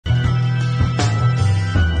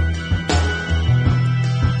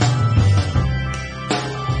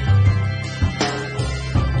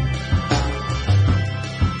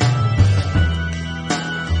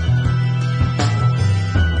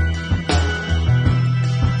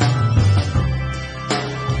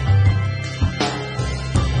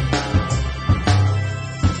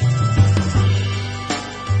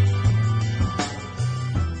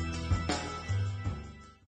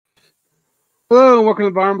welcome to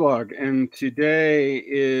the Varn blog. And today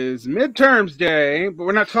is midterms day, but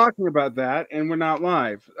we're not talking about that, and we're not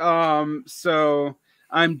live. So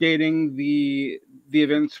I'm dating the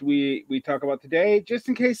events we talk about today, just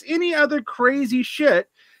in case any other crazy shit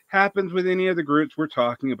happens with any of the groups we're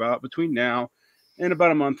talking about between now and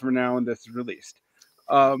about a month from now when this is released.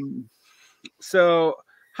 So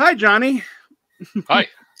hi, Johnny. Hi,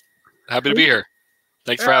 happy to be here.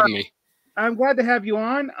 Thanks for having me. I'm glad to have you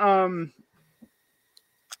on.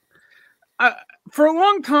 For a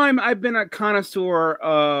long time, I've been a connoisseur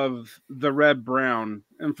of the red brown,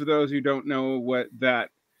 and for those who don't know what that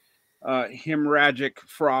hemorrhagic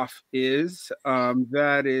froth is,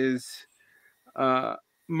 that is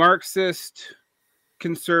Marxist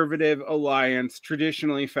conservative alliance,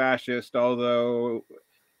 traditionally fascist. Although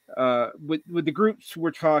with the groups we're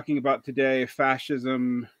talking about today,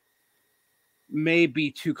 fascism may be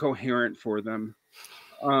too coherent for them.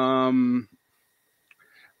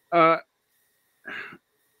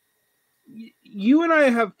 You and I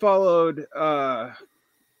have followed,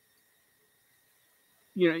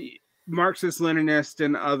 Marxist, Leninist,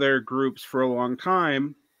 and other groups for a long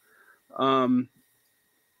time.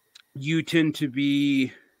 You tend to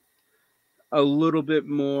be a little bit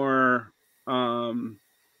more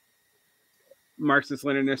Marxist,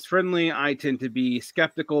 Leninist friendly. I tend to be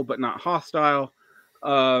skeptical, but not hostile.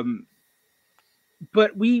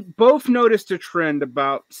 But we both noticed a trend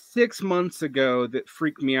about 6 months ago that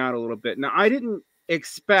freaked me out a little bit. Now, I didn't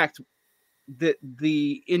expect that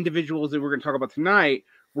the individuals that we're going to talk about tonight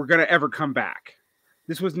were going to ever come back.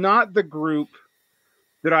 This was not the group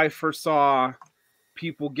that I foresaw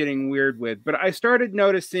people getting weird with, but I started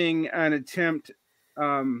noticing an attempt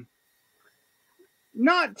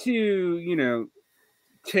not to,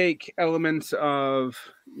 take elements of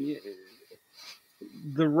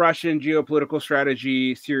the Russian geopolitical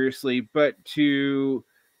strategy seriously, but to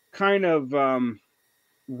kind of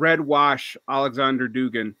red wash Alexander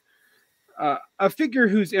Dugin, a figure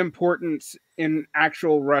whose importance in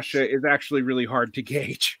actual Russia is actually really hard to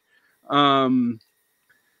gauge. And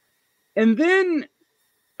then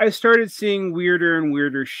I started seeing weirder and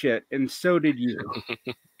weirder shit, and so did you.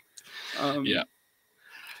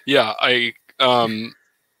 Yeah. I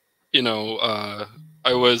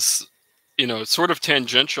was, sort of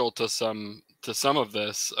tangential to some of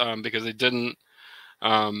this because it didn't.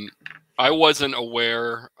 I wasn't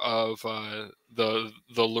aware of the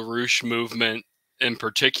LaRouche movement in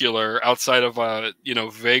particular, outside of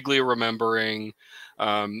vaguely remembering,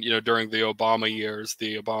 during the Obama years,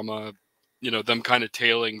 them kind of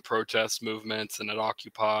tailing protest movements and at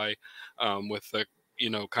Occupy, with the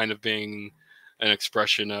kind of being an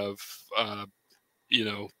expression of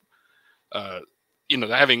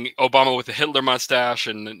having Obama with the Hitler mustache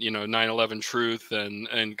and 9/11 truth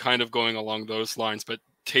and kind of going along those lines, but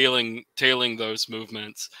tailing those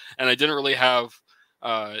movements. And I didn't really have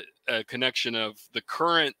a connection of the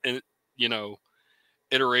current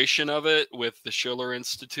iteration of it with the Schiller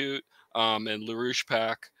Institute and LaRouche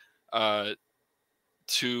PAC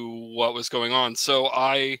to what was going on. So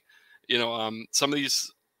some of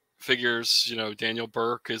these figures, Daniel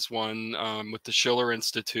Burke is one with the Schiller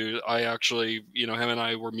Institute. I actually, him and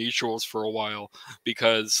I were mutuals for a while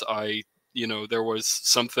because there was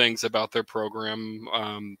some things about their program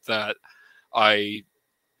that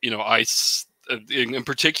in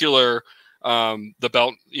particular, the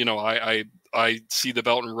Belt, I see the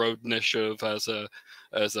Belt and Road Initiative as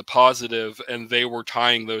a positive, and they were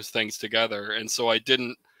tying those things together. And so I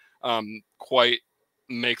didn't quite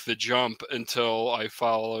make the jump until I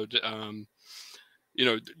followed,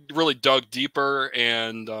 really dug deeper.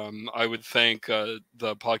 And I would think the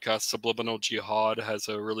podcast Subliminal Jihad has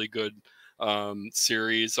a really good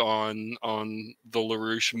series on the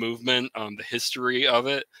LaRouche movement, the history of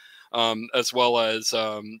it, as well as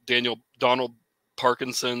Donald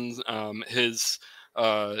Parkinson's his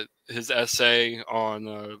essay on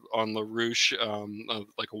LaRouche,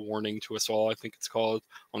 like a warning to us all, I think it's called,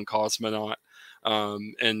 on Cosmonaut.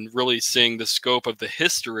 And really seeing the scope of the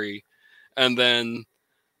history. And then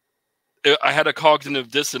I had a cognitive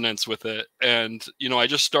dissonance with it. And, I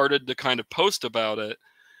just started to kind of post about it.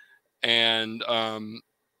 And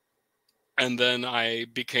then I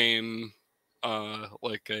became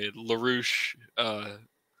like a LaRouche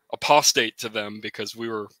apostate to them because we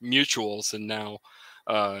were mutuals. And now,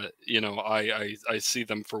 I see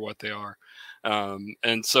them for what they are.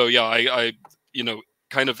 And so, yeah, I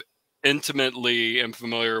kind of intimately am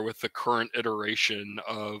familiar with the current iteration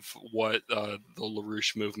of what the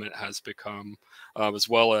LaRouche movement has become, as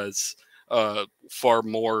well as far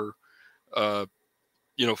more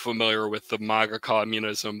familiar with the MAGA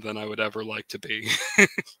communism than I would ever like to be.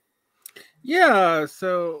 Yeah,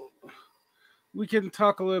 so we can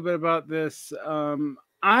talk a little bit about this.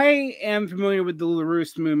 I am familiar with the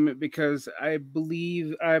LaRouche movement because I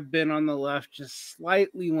believe I've been on the left just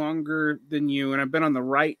slightly longer than you, and I've been on the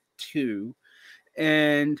right too.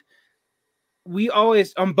 And we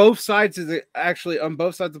always, on both sides of the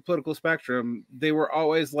political spectrum, they were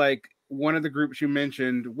always like one of the groups you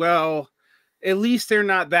mentioned. Well, at least they're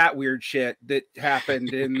not that weird shit that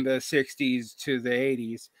happened in the 60s to the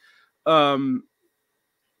 80s.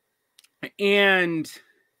 And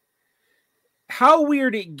how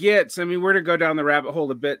weird it gets. I mean, we're going to go down the rabbit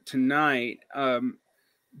hole a bit tonight.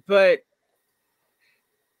 But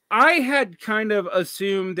I had kind of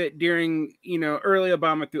assumed that during, early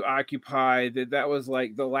Obama through Occupy, that was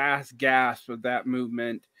like the last gasp of that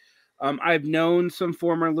movement. I've known some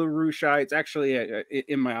former LaRoucheites. Actually,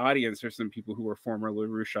 in my audience, there's some people who were former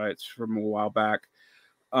LaRoucheites from a while back.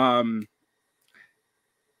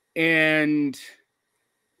 And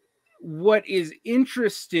what is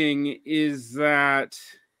interesting is that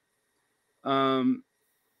the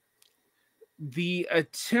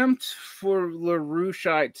attempt for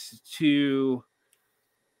LaRoucheites to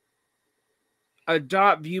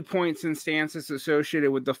adopt viewpoints and stances associated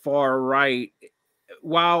with the far right,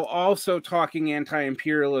 while also talking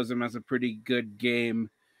anti-imperialism as a pretty good game.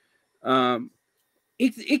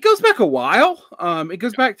 It goes back a while. It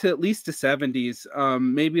goes back to at least the 70s,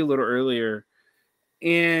 maybe a little earlier.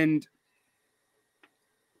 And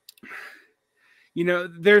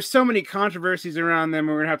there's so many controversies around them.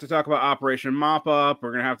 We're going to have to talk about Operation Mop Up.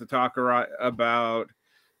 We're going to have to talk about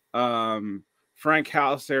Frank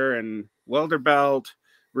Hauser and Welderbelt.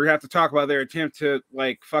 We're going to have to talk about their attempt to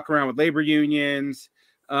fuck around with labor unions.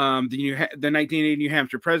 The 1980 New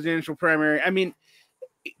Hampshire presidential primary. I mean,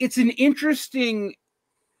 it's an interesting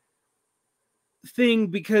thing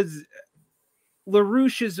because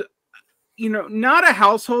LaRouche is, not a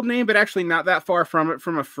household name, but actually not that far from it,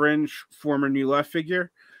 from a fringe former New Left figure.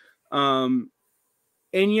 And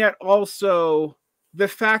yet also the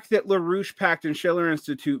fact that LaRouche Pact and Schiller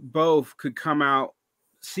Institute both could come out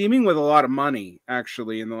seeming with a lot of money,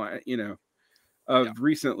 actually, in the,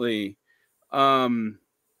 recently.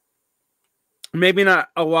 Maybe not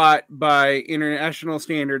a lot by international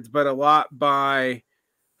standards, but a lot by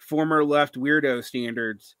former left weirdo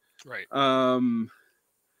standards. Right.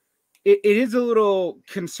 It is a little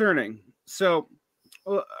concerning. So,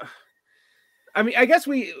 I mean, I guess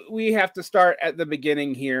we have to start at the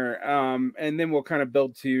beginning here, and then we'll kind of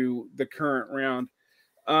build to the current round.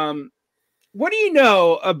 What do you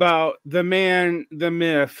know about the man, the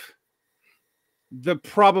myth, the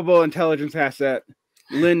probable intelligence asset,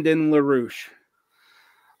 Lydon LaRouche?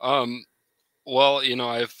 Well,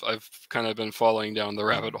 I've kind of been falling down the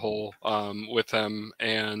rabbit hole with him,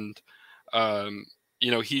 and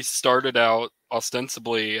he started out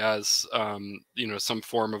ostensibly as some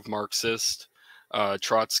form of Marxist,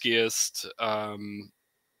 Trotskyist,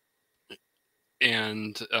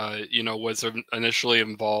 and was initially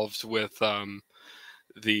involved with the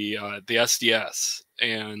SDS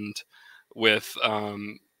and with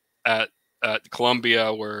at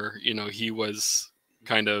Columbia, where he was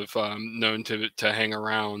kind of known to hang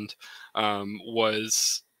around,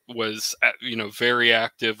 was very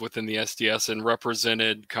active within the SDS and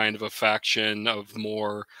represented kind of a faction of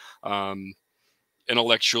more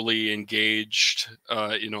intellectually engaged,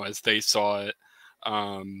 as they saw it,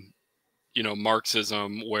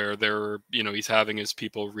 Marxism, where he's having his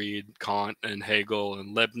people read Kant and Hegel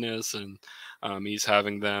and Leibniz, and he's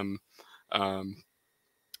having them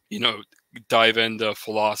dive into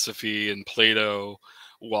philosophy and Plato,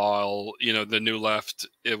 while the New Left,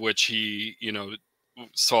 which he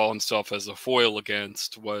saw himself as a foil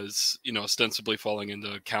against, was ostensibly falling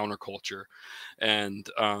into counterculture. And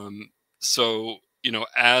so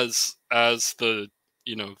as the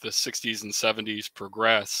the 60s and 70s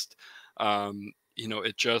progressed,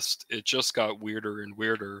 it just got weirder and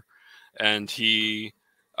weirder. And he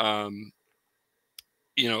at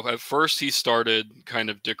first he started kind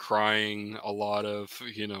of decrying a lot of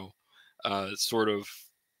sort of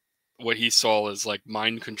what he saw as like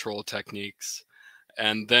mind control techniques.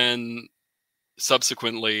 And then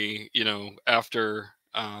subsequently, after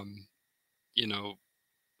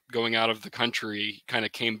going out of the country, kind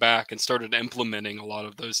of came back and started implementing a lot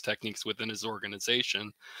of those techniques within his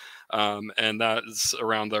organization. And that is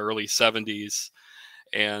around the early 70s.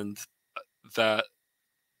 And that,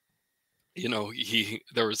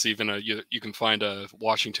 there was even you can find a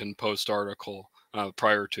Washington Post article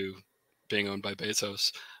prior to being owned by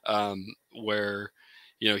Bezos, where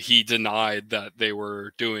he denied that they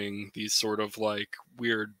were doing these sort of like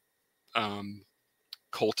weird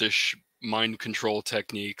cultish mind control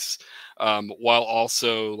techniques, while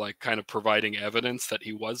also like kind of providing evidence that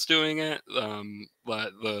he was doing it. The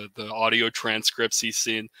audio transcripts he's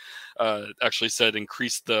seen actually said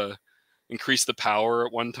increase the power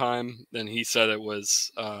at one time. Then he said it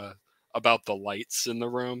was about the lights in the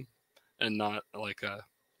room and not like a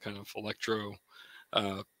kind of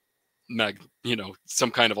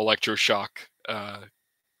some kind of electroshock,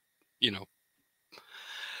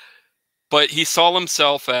 but he saw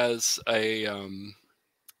himself as a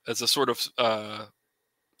sort of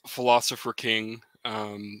philosopher king.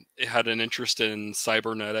 It had an interest in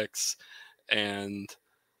cybernetics, and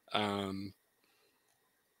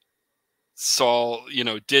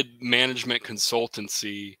did management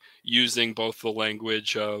consultancy using both the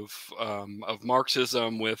language of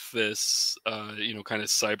Marxism with this kind of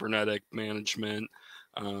cybernetic management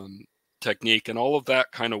technique, and all of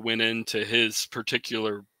that kind of went into his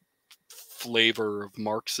particular flavor of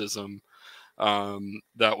Marxism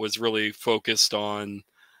that was really focused on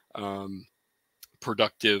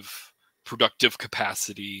productive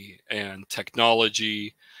capacity and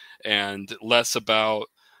technology, and less about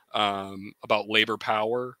labor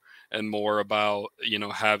power, and more about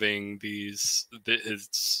having his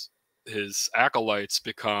acolytes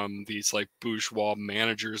become these like bourgeois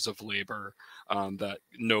managers of labor that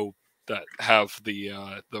have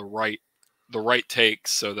the right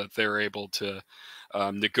takes, so that they're able to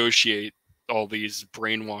negotiate all these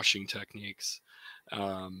brainwashing techniques,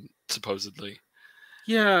 supposedly.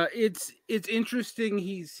 Yeah, it's interesting.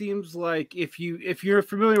 He seems like, if you're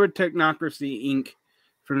familiar with Technocracy Inc.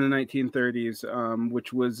 from the 1930s,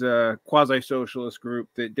 which was a quasi-socialist group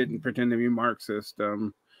that didn't pretend to be Marxist,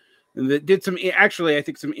 and that did I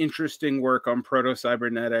think some interesting work on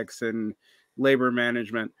proto-cybernetics and labor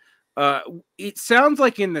management. It sounds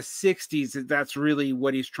like in the 60s that's really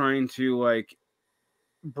what he's trying to like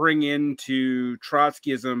bring into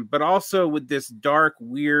Trotskyism, but also with this dark,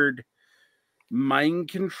 weird mind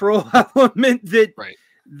control element that right.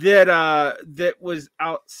 that was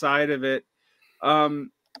outside of it.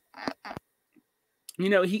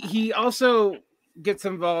 He also gets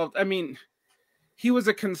involved. I mean, he was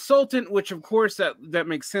a consultant, which of course that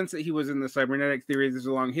makes sense that he was in the cybernetic theory. There's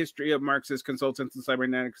a long history of Marxist consultants in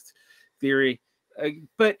cybernetics theory,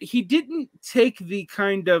 but he didn't take the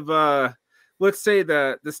kind of let's say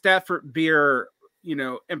the Stafford Beer,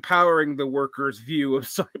 empowering the workers view of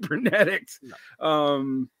cybernetics.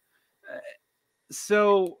 No.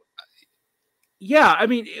 So yeah, I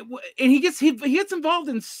mean, and he gets involved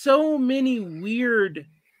in so many weird.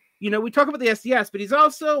 We talk about the SDS, but he's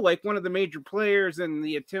also like one of the major players in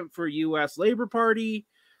the attempt for U.S. Labor Party.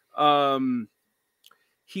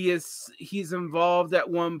 He's involved at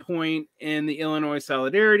one point in the Illinois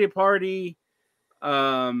Solidarity Party.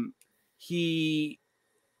 He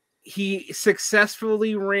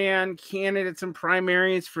successfully ran candidates and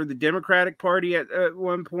primaries for the Democratic Party at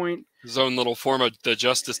one point. His own little form of the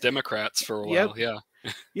Justice Democrats for a while. Yep. Yeah.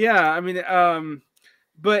 Yeah. I mean,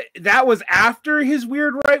 but that was after his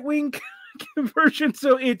weird right-wing conversion.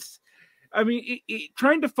 So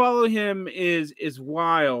trying to follow him is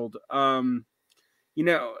wild. In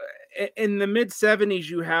the mid-70s,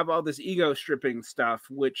 you have all this ego stripping stuff,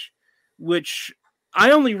 which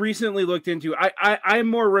I only recently looked into. I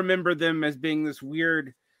more remember them as being this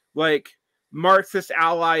weird, like, Marxist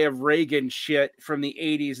ally of Reagan shit from the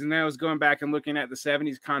 80s. And then I was going back and looking at the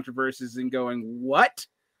 70s controversies and going, what?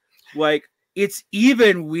 Like, it's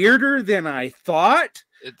even weirder than I thought.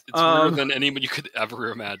 It's weirder than anyone you could ever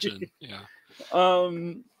imagine. Yeah.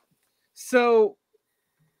 So,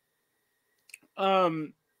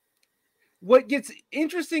 what gets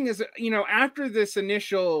interesting is, after this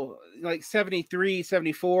initial like 73,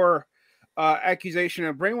 74 accusation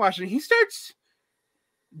of brainwashing, he starts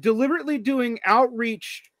deliberately doing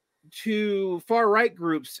outreach to far right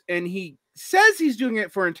groups, and he says he's doing it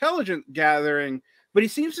for intelligence gathering, but he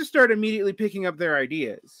seems to start immediately picking up their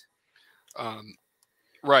ideas.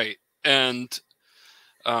 Right. And,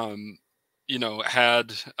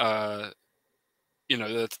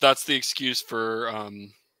 that's the excuse for, I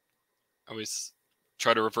always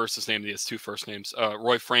try to reverse his name. He has two first names,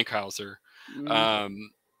 Roy Frankhauser,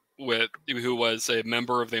 who was a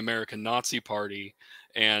member of the American Nazi Party,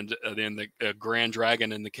 and then the Grand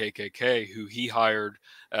Dragon in the KKK, who he hired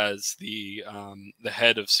as the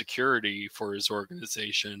head of security for his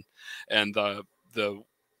organization. And the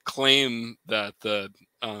claim that the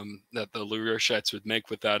LaRouchettes would make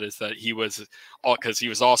with that is that he was, because he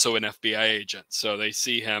was also an FBI agent, so they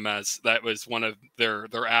see him as that was one of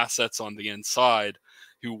their assets on the inside,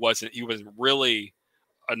 he was really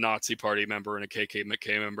a Nazi Party member and a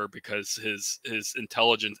KKK member because his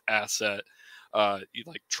intelligence asset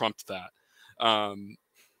like trumped that.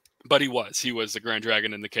 But he was the Grand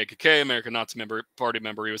Dragon in the KKK, American Nazi Party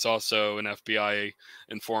member. He was also an FBI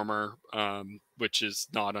informer, which is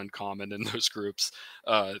not uncommon in those groups.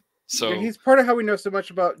 So he's part of how we know so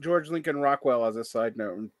much about George Lincoln Rockwell. As a side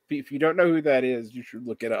note, if you don't know who that is, you should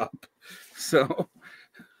look it up. So,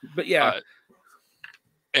 but yeah,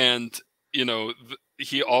 and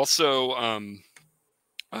he also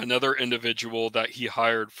another individual that he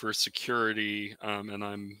hired for security, and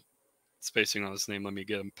I'm spacing on his name. Let me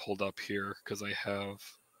get him pulled up here because I have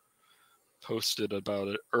posted about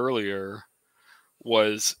it earlier.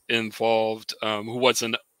 Was involved, who was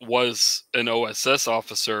an OSS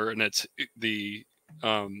officer, and it's the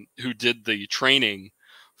who did the training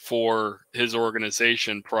for his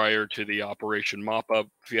organization prior to the Operation Mop-Up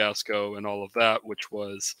fiasco and all of that, which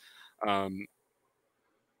was, one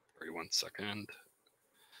second,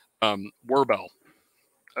 Werbel,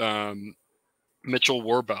 Mitchell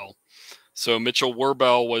Werbel. So Mitchell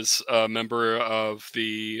Werbel was a member of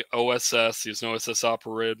the OSS. He was an OSS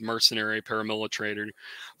operative, mercenary, paramilitary,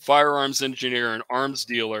 firearms engineer, and arms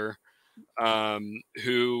dealer,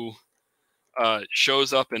 who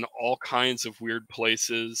shows up in all kinds of weird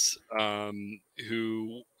places,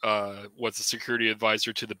 who was a security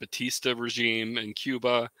advisor to the Batista regime in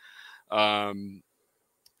Cuba. And,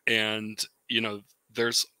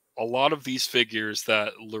 there's a lot of these figures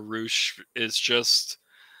that LaRouche is just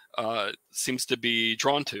seems to be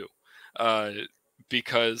drawn to,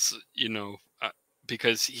 because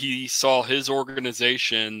because he saw his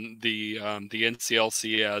organization, the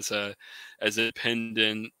NCLC, as an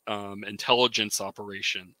independent intelligence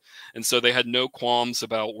operation, and so they had no qualms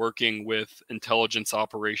about working with intelligence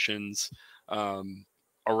operations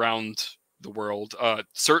around the world.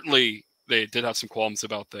 Certainly, they did have some qualms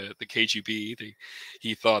about the KGB.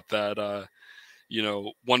 He thought that.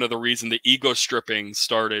 One of the reasons the ego stripping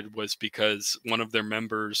started was because one of their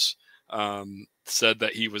members said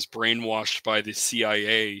that he was brainwashed by the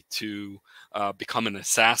CIA to become an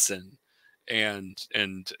assassin and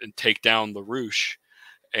take down LaRouche.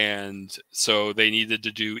 And so they needed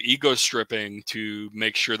to do ego stripping to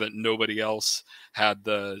make sure that nobody else had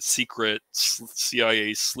the secret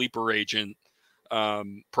CIA sleeper agent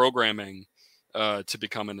programming to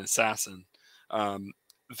become an assassin.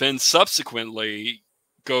 Then subsequently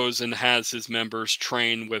goes and has his members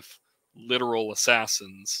train with literal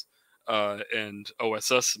assassins and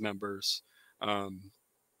OSS members.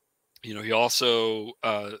 He also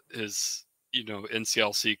his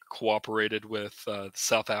NCLC cooperated with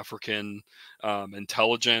South African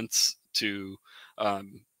intelligence to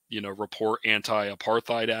report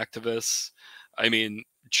anti-apartheid activists. I mean,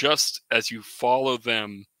 just as you follow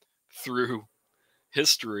them through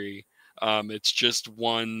history, it's just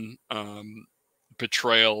one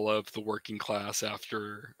betrayal of the working class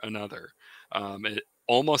after another. It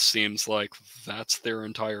almost seems like that's their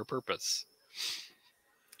entire purpose.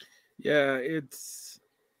 Yeah,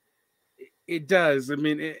 it does. I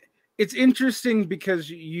mean, it's interesting because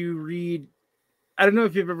you read. I don't know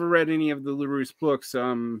if you've ever read any of the LaRouche books.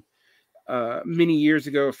 Many years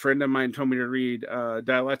ago, a friend of mine told me to read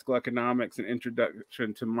Dialectical Economics: An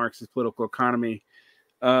Introduction to Marxist Political Economy.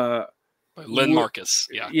 By Lynn Marcus,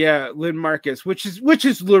 Lynn Marcus, which is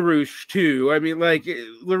LaRouche too. I mean, like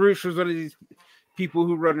LaRouche was one of these people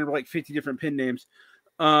who run under like 50 different pen names.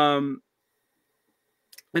 And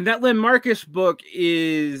that Lynn Marcus book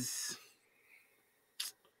is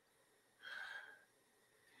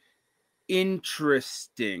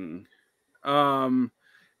interesting.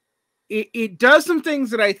 It does some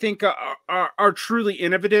things that I think are truly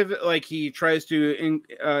innovative. Like he tries to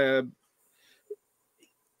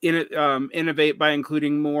innovate by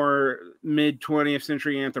including more mid-20th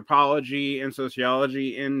century anthropology and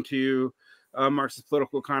sociology into Marxist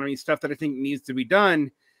political economy, stuff that I think needs to be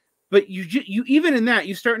done. But you even in that,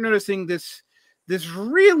 you start noticing this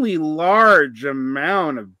really large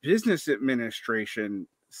amount of business administration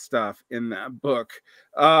stuff in that book.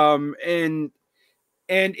 And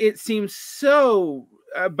it seems so,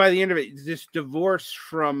 by the end of it, just divorced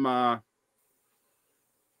from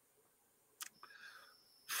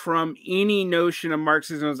any notion of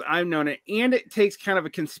Marxism as I've known it. And it takes kind of a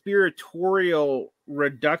conspiratorial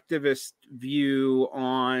reductivist view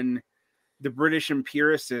on the British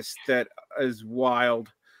empiricists that is wild.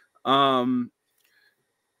 And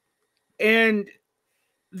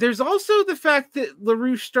there's also the fact that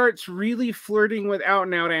LaRouche starts really flirting with out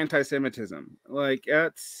and out anti-Semitism. Like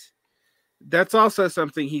that's also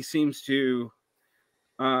something he seems to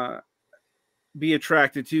be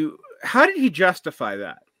attracted to. How did he justify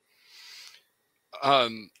that?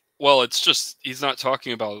 Well, it's just he's not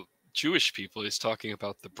talking about Jewish people; he's talking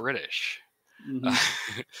about the British.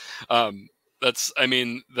 Mm-hmm. That's, I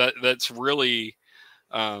mean, that's really,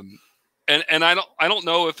 and I don't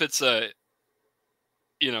know if it's a,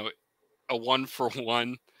 you know, a one for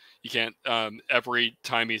one. You can't, every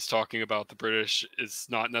time he's talking about the British is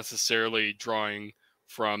not necessarily drawing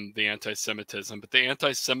from the anti-Semitism, but the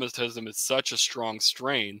anti-Semitism is such a strong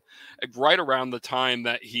strain right around the time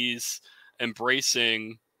that he's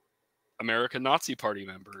embracing American Nazi Party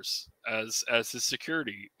members as his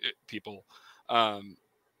security people.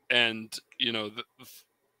 And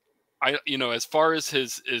as far as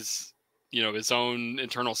his his own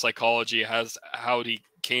internal psychology, has how he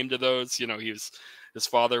came to those, his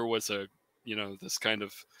father was a, this kind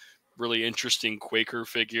of really interesting Quaker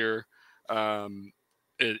figure.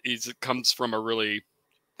 It comes from a really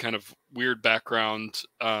kind of weird background,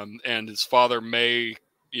 and his father may,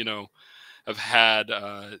 have had,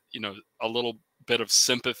 a little bit of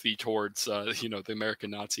sympathy towards, the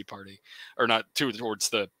American Nazi Party, or not towards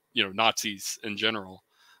the, Nazis in general.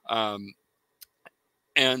 Um,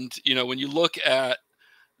 and when you look at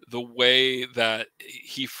the way that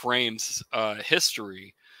he frames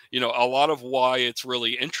history, a lot of why it's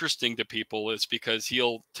really interesting to people is because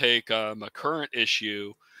he'll take a current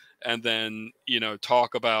issue and then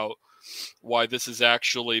talk about why this is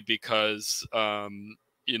actually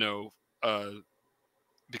you know uh,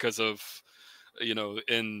 because of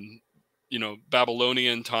in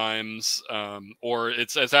Babylonian times, or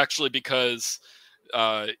it's actually because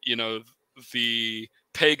the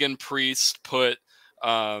pagan priest put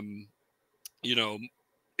um, you know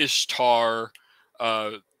Ishtar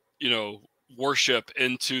uh, worship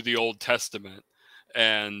into the Old Testament,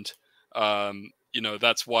 and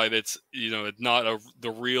that's why it's not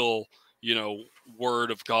the real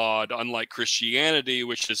word of God, unlike Christianity,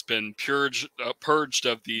 which has been purged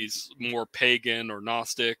of these more pagan or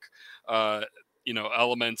Gnostic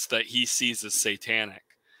elements that he sees as satanic.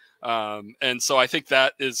 And so I think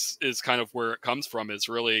that is kind of where it comes from, is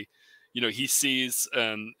really he sees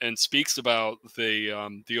and speaks about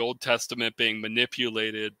the Old Testament being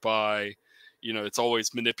manipulated by it's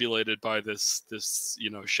always manipulated by this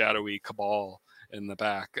shadowy cabal in the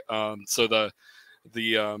back. So the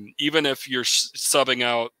even if you're subbing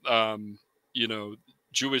out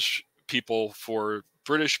Jewish people for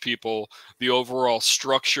British people, the overall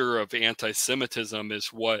structure of anti-Semitism is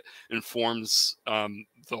what informs the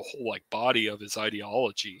whole body of his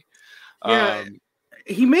ideology. Yeah,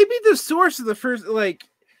 he may be the source of the first,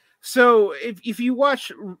 so if you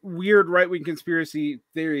watch weird right-wing conspiracy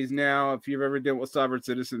theories now, if you've ever dealt with sovereign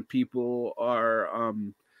citizen people, or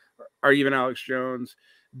even Alex Jones,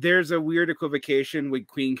 there's a weird equivocation with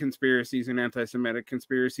Queen conspiracies and anti-Semitic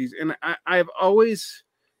conspiracies, and I've always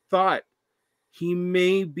thought he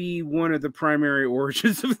may be one of the primary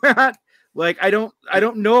origins of that. I don't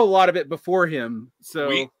know a lot of it before him,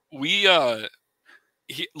 so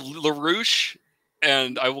LaRouche,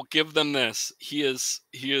 and I will give them this. He is,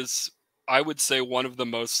 I would say, one of the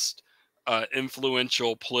most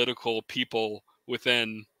influential political people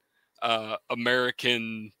within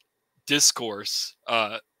American discourse,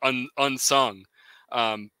 unsung,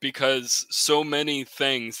 because so many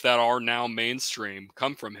things that are now mainstream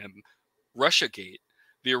come from him. Russiagate,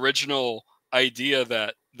 the original idea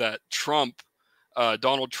that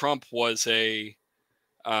Donald Trump was a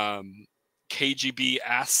KGB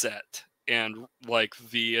asset, and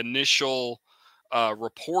the initial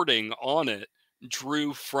reporting on it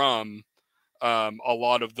drew from a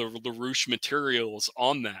lot of the LaRouche materials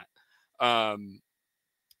on that.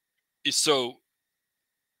 So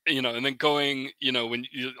and then going when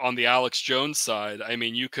you on the Alex Jones side, I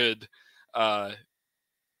mean, you could I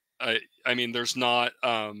mean, there's not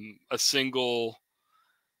a single.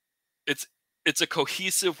 It's a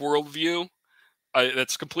cohesive worldview.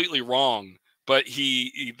 That's completely wrong, but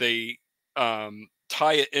they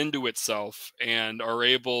tie it into itself and are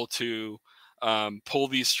able to pull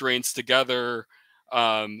these strains together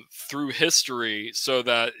through history, so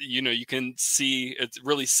that you can see it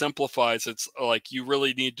really simplifies. It's like you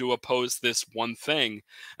really need to oppose this one thing,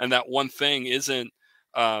 and that one thing isn't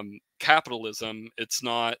capitalism. It's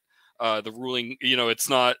not the ruling. It's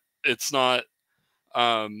not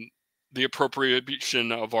um, the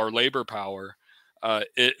appropriation of our labor power.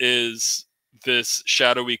 It is this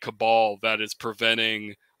shadowy cabal that is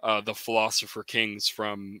preventing the philosopher kings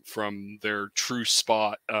from their true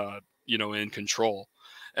spot, in control.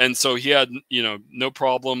 And so he had, no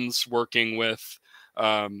problems working with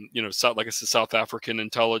You know, like I said, South African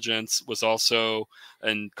intelligence was also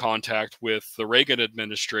in contact with the Reagan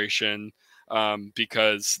administration,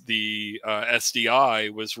 because the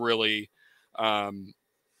SDI was really,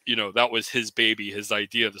 you know, that was his baby, his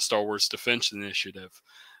idea, the Star Wars Defense Initiative.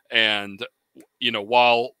 And, you know,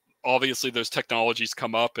 while obviously those technologies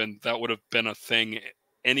come up and that would have been a thing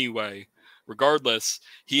anyway, regardless,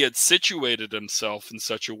 he had situated himself in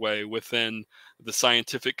such a way within the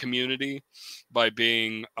scientific community by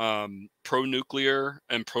being pro-nuclear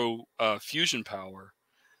and pro-fusion power,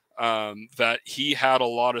 that he had a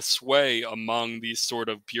lot of sway among these sort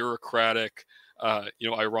of bureaucratic, you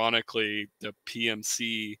know, ironically, the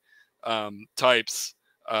PMC types,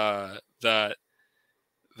 that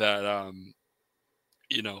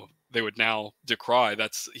you know, they would now decry.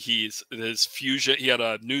 That's his Fusion. He had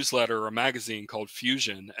a newsletter or a magazine called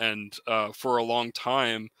Fusion, and for a long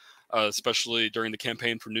time, especially during the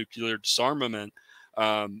campaign for nuclear disarmament,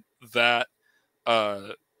 that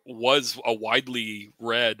was a widely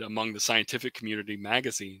read among the scientific community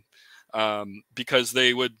magazine, because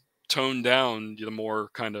they would tone down the more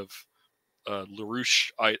kind of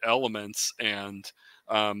LaRouche-ite elements and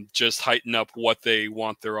just heighten up what they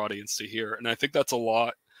want their audience to hear. And I think that's a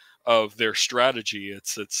lot of their strategy.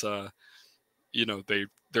 It's you know,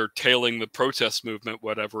 they're tailing the protest movement,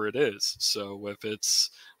 whatever it is. So if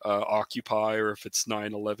it's Occupy, or if it's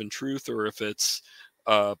 9/11 Truth, or if it's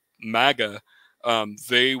MAGA,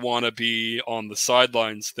 they want to be on the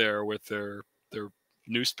sidelines there with their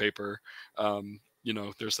newspaper. You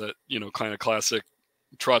know, there's that, you know, kind of classic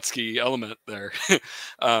Trotsky element there.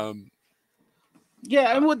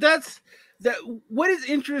 Yeah, and what is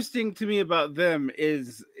interesting to me about them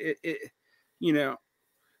is you know,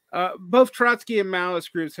 both Trotsky and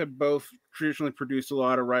Maoist groups have both traditionally produced a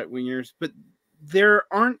lot of right wingers, but there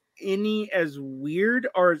aren't any as weird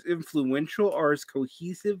or as influential or as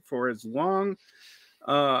cohesive for as long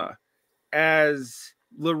as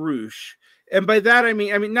LaRouche. And by that I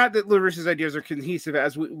mean not that LaRouche's ideas are cohesive,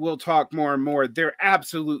 as we'll talk more and more. They're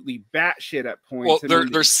absolutely batshit at points. Well, they're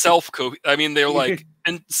I mean, they're like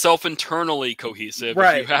self-internally cohesive.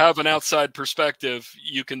 Right. If you have an outside perspective,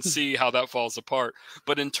 you can see how that falls apart.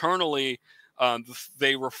 But internally,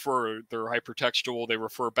 they refer. They're hypertextual. They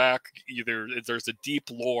refer back. Either there's a deep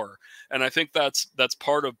lore, and I think that's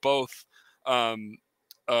part of both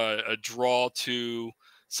a draw to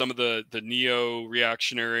some of the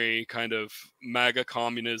neo-reactionary kind of MAGA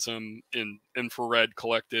communism in infrared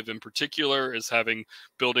collective in particular, is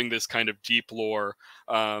building this kind of deep lore,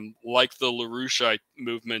 like the LaRouche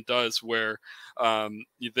movement does, where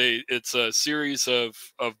it's a series of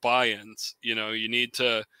buy-ins. You know, you need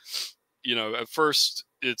to, you know, at first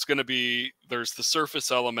it's going to be, there's the surface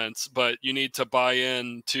elements, but you need to buy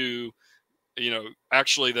in to, you know,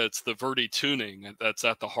 actually that's the Verdi tuning that's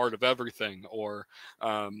at the heart of everything. Or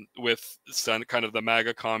with kind of the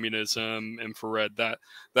MAGA communism, infrared,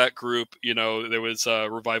 that group, you know, there was a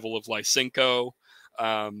revival of Lysenko.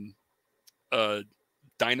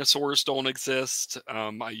 Dinosaurs don't exist.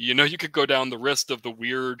 You know, you could go down the list of the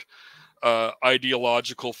weird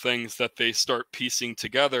ideological things that they start piecing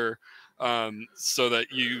together, so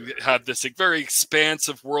that you have this very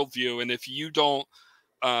expansive worldview. And if you don't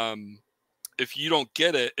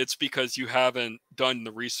get it, it's because you haven't done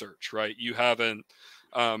the research, right? You haven't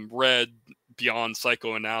read beyond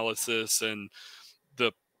psychoanalysis and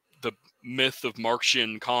the myth of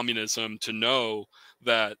Marxian communism to know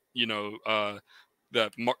that, you know,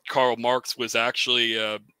 that Karl Marx was actually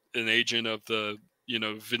an agent of the, you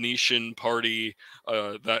know, Venetian party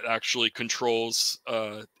that actually controls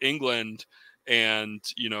England, and,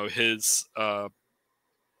 you know, his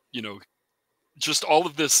you know, just all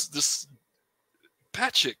of this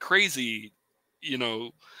batshit crazy, you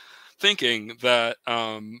know, thinking that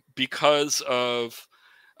because of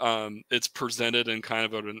it's presented in kind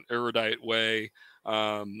of an erudite way,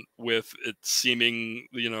 with it seeming,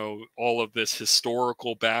 you know, all of this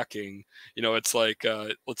historical backing. You know, it's like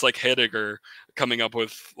Heidegger coming up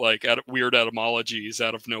with like weird etymologies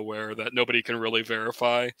out of nowhere that nobody can really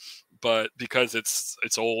verify, but because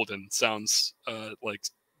it's old and sounds like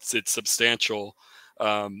it's substantial,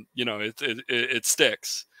 you know, it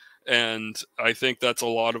sticks. And I think that's a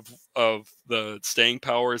lot of the staying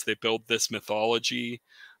power, is they build this mythology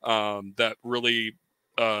that really,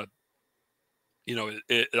 you know,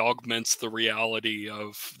 it augments the reality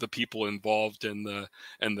of the people involved in the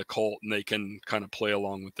cult, and they can kind of play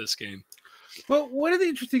along with this game. Well, one of the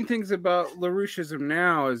interesting things about LaRoucheism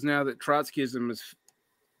now is, now that Trotskyism has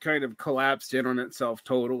kind of collapsed in on itself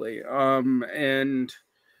totally,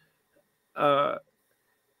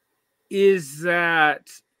 is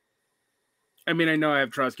that, I mean, I know I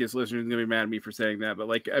have Trotskyist listeners going to be mad at me for saying that, but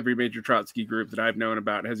like every major Trotsky group that I've known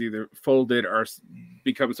about has either folded or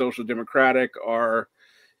become social democratic, or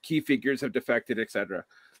key figures have defected, etc.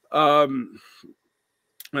 I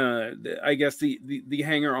guess the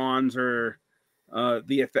hanger-ons are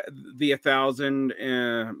the 1,000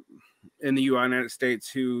 in the United States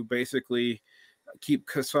who basically keep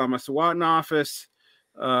Kasama Swat in office.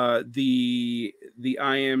 The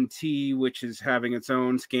IMT, which is having its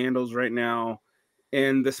own scandals right now,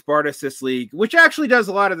 and the Spartacist League, which actually does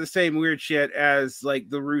a lot of the same weird shit as like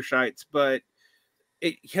the Rushites, but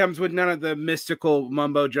it comes with none of the mystical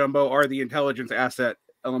mumbo jumbo or the intelligence asset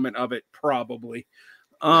element of it, probably.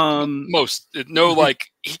 Most no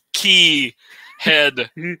like key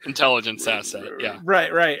head intelligence asset. Yeah,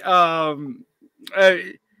 right.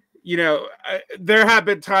 You know, there have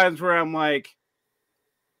been times where I'm like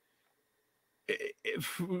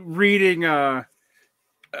reading late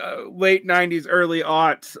 90s, early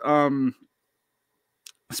aughts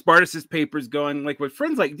Spartacist papers going like, with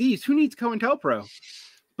friends like these, who needs COINTELPRO?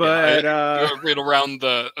 But right around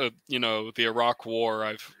the you know, the Iraq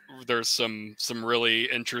War, there's some really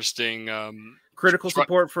interesting critical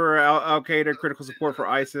support for Al Qaeda, critical support for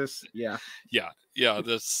ISIS. Yeah.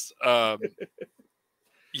 This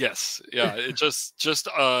yes, yeah. It just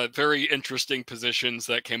very interesting positions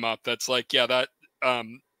that came up. That's like, yeah, that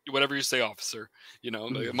whatever you say, officer. You know,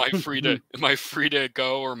 am I free to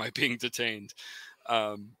go, or am I being detained?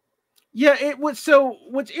 Yeah, it was. So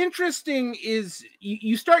what's interesting is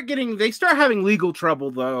you start getting, they start having legal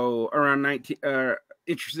trouble though around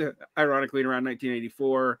ironically around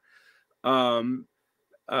 1984.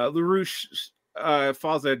 LaRouche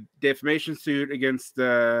files a defamation suit against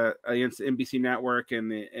NBC Network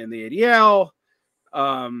and the ADL.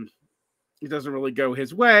 It doesn't really go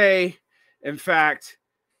his way. In fact,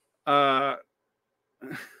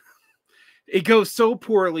 it goes so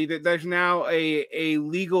poorly that there's now a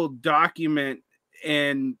legal document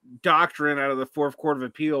and doctrine out of the Fourth Court of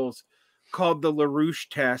Appeals called the LaRouche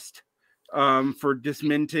test for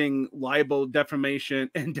dismissing libel, defamation,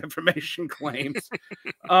 and defamation claims.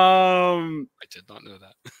 I did not know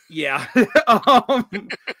that. Yeah.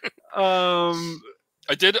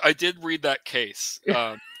 I did read that case,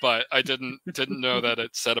 but I didn't know that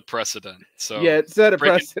it set a precedent. So yeah, it set a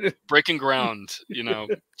precedent. Breaking ground, you know,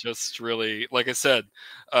 just really, like I said,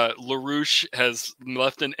 LaRouche has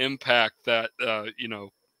left an impact that, you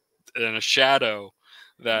know, and a shadow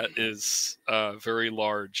that is very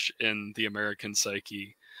large in the American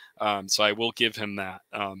psyche. So I will give him that.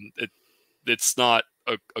 It's not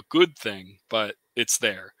a good thing, but it's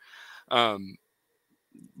there.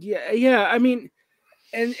 Yeah. I mean,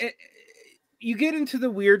 and you get into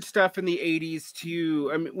the weird stuff in the 80s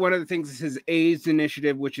too. I mean, one of the things is his AIDS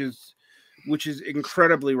initiative, which is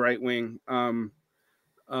incredibly right wing,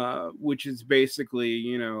 which is basically,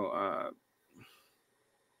 you know,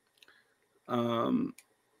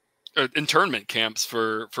 internment camps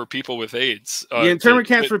for people with AIDS. Internment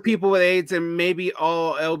camps for people with AIDS, and maybe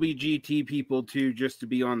all LGBT people too, just to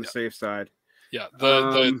be on the safe side. Yeah,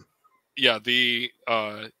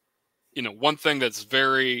 you know, one thing that's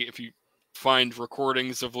very, if you find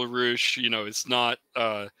recordings of LaRouche, you know, it's not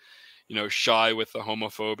you know, shy with the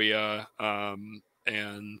homophobia,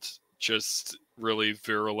 and just really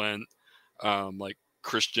virulent like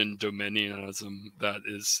Christian dominionism that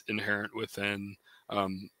is inherent within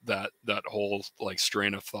that whole like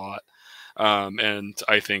strain of thought, and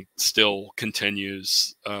I think still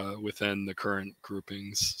continues within the current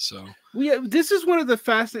groupings. So yeah, this is one of the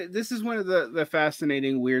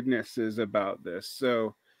fascinating weirdnesses about this.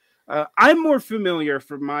 So I'm more familiar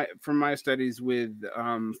from my studies with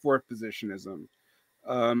fourth positionism.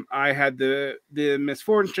 I had the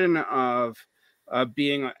misfortune of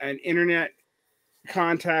being an internet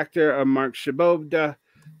contactor of Mark Shabovda,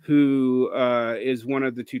 who is one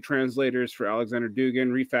of the two translators for Alexander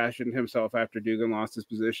Dugin, refashioned himself after Dugin lost his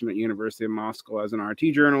position at University of Moscow as an RT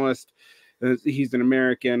journalist. He's an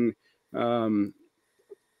American,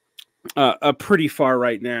 a pretty far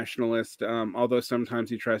right nationalist, although sometimes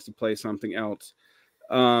he tries to play something else.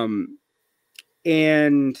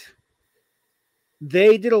 And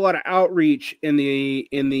they did a lot of outreach in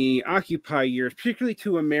the Occupy years, particularly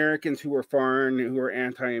to Americans who were foreign, who were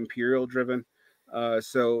anti-imperial driven.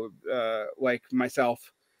 So like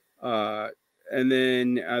myself, and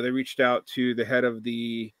then they reached out to the head of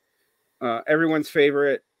the everyone's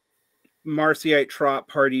favorite Marxist Trot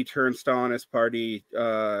Party turned Stalinist party,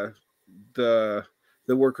 the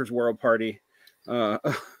Workers' World Party. I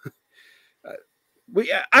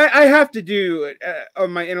have to do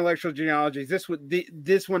on my intellectual genealogies. This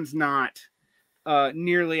one's not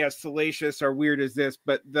nearly as salacious or weird as this,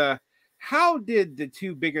 but how did the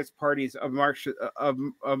two biggest parties of Marxist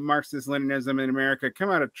Leninism in America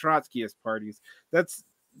come out of Trotskyist parties? That's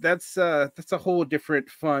a whole different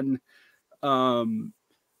fun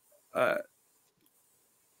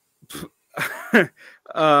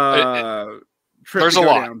trip there's to a go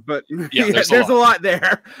lot. down, but Yeah, there's a lot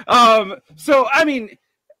there. So I mean,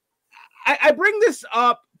 I bring this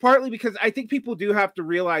up partly because I think people do have to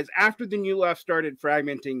realize after the New Left started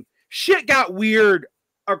fragmenting, shit got weird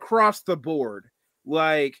across the board.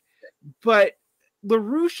 Like, but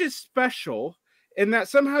LaRouche is special in that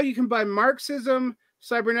somehow you combine Marxism,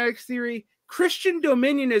 cybernetics theory, Christian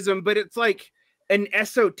dominionism, but it's like an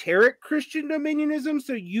esoteric Christian dominionism.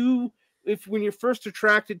 So when you're first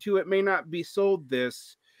attracted to it, may not be sold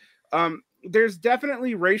this. There's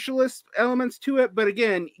definitely racialist elements to it, but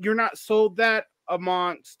again, you're not sold that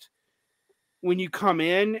amongst when you come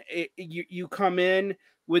in. You come in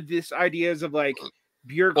with this ideas of like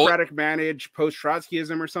bureaucratic managed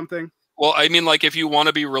post-Trotskyism or something. Well, I mean, like if you want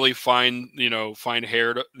to be really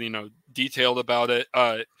fine-haired, detailed about it,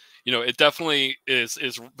 it definitely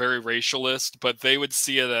is very racialist, but they would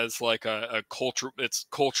see it as like a culture. It's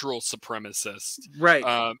cultural supremacist,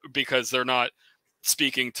 right? Because they're not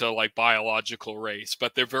speaking to like biological race,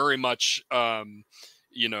 but they're very much,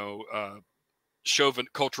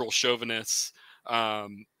 cultural chauvinists,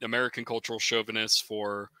 American cultural chauvinists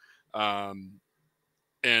for,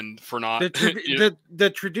 and for not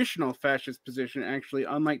the traditional fascist position, actually,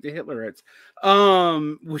 unlike the Hitlerites,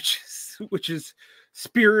 which is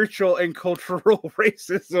spiritual and cultural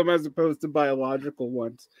racism as opposed to biological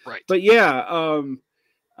ones. Right. But yeah,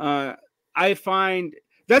 I find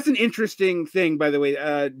that's an interesting thing, by the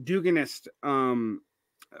way. Duganist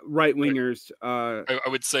right wingers. I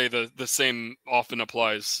would say the same often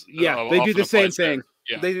applies. Yeah, they do the same thing.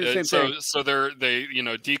 Yeah, they do the same thing. So they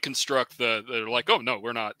deconstruct they're like, oh no,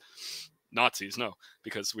 we're not Nazis, no,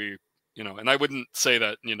 because we and I wouldn't say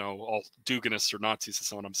that all Duganists are Nazis.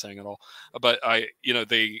 That's not what I'm saying at all. But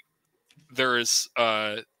there is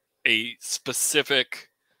a specific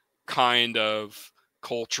kind of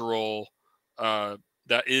cultural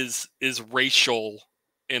that is racial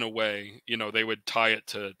in a way. They would tie it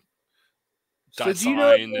to. So do you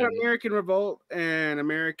know American Revolt and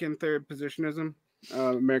American Third Positionism?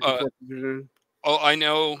 American Fourth Positionism? Oh, I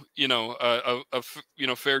know,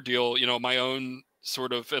 a fair deal. My own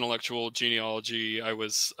sort of intellectual genealogy. I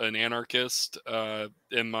was an anarchist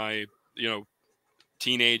in my,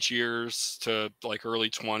 teenage years to like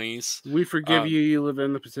early 20s. We forgive you. You live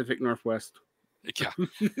in the Pacific Northwest. Yeah.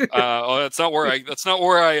 That's not where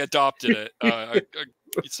I adopted it.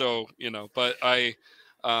 So but I.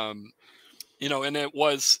 And it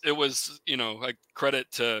was like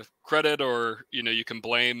credit, or you can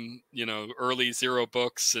blame early Zero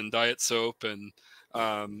books and Diet Soap, and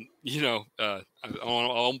I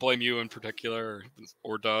won't blame you in particular,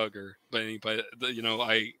 or Doug, or anybody.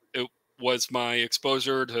 It was my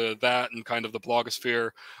exposure to that and kind of the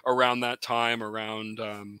blogosphere around that time, around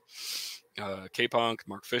K-Punk,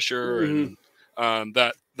 Mark Fisher, and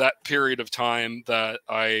that period of time that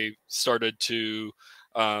I started to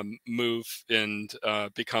move and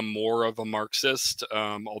become more of a Marxist,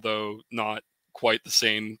 although not quite the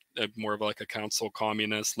same, more of like a council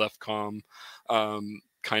communist, left com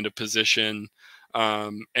kind of position.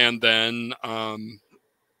 And then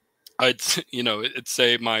I'd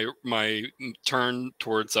say my turn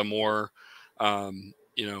towards a more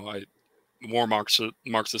more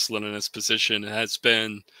Marxist-Leninist position has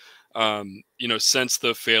been since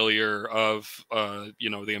the failure of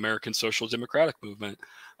the American Social Democratic movement,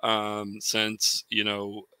 since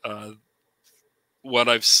what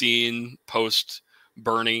I've seen post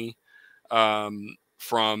Bernie,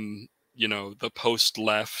 from the post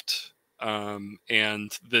left,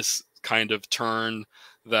 and this kind of turn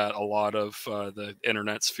that a lot of the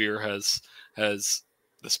internet sphere has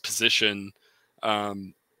this position,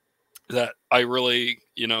 that I really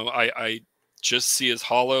I just see as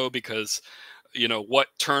hollow, because what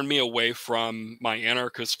turned me away from my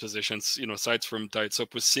anarchist positions, aside from Diet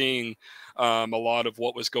Soap, was seeing a lot of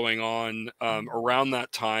what was going on around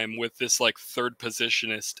that time with this like third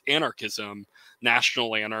positionist anarchism,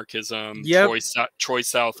 national anarchism, Troy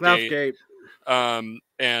Southgate. And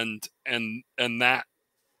that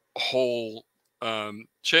whole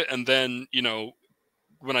shit. And then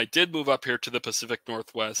when I did move up here to the Pacific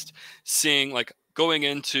Northwest, seeing like going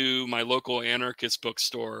into my local anarchist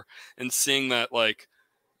bookstore and seeing that like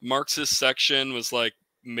Marxist section was like,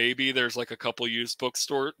 maybe there's like a couple used books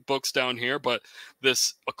down here, but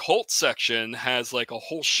this occult section has like a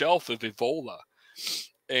whole shelf of Evola.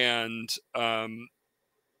 And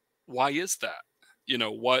why is that? You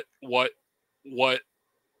know, what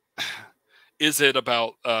is it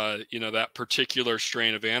about you know, that particular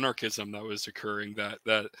strain of anarchism that was occurring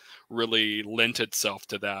that really lent itself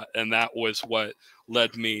to that? And that was what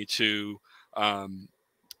led me to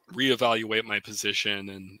reevaluate my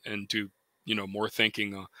position and do, you know, more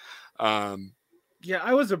thinking. Yeah,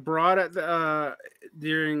 I was abroad at the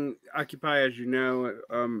during Occupy, as you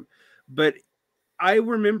know, but I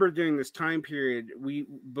remember during this time period,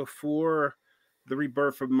 before the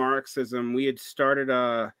rebirth of Marxism, we had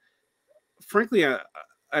started frankly an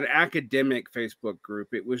academic Facebook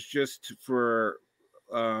group. It was just for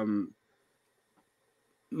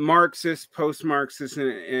Marxists, post-Marxists,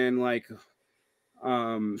 and like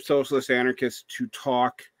socialist anarchists to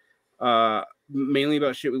talk mainly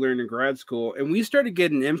about shit we learned in grad school. And we started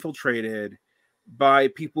getting infiltrated by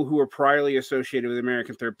people who were priorly associated with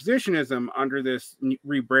American third positionism under this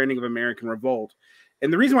rebranding of American Revolt.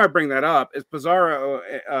 And the reason why I bring that up is Pizarro,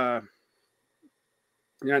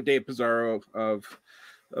 not Dave Pizarro of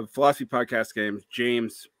Philosophy Podcast Games,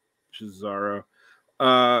 James Pizarro,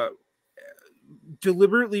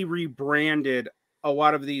 deliberately rebranded a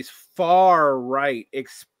lot of these far right,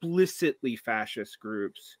 explicitly fascist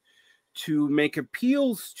groups to make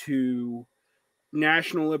appeals to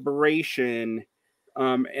national liberation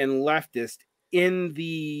and leftist in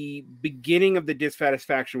the beginning of the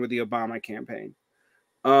dissatisfaction with the Obama campaign.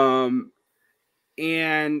 And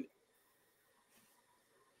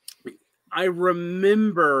I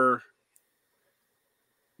remember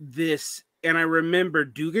this, and I remember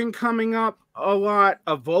Dugan coming up a lot,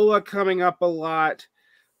 Avola coming up a lot.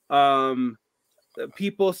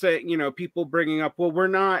 People say, you know, people bringing up, well, we're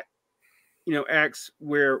not, you know, X,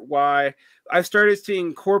 we're Y. I started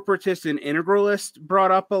seeing corporatist and integralist brought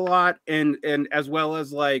up a lot, and as well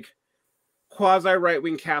as like quasi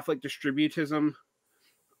right-wing Catholic distributism.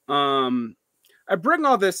 I bring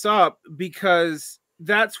all this up because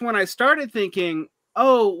that's when I started thinking,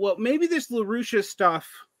 oh, well, maybe this LaRouche stuff,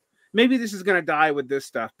 maybe this is going to die with this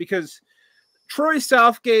stuff, because Troy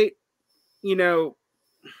Southgate, you know,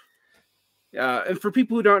 and for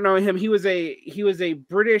people who don't know him, he was a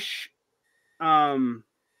British National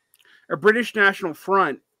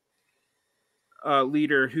Front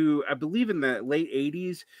leader who, I believe in the late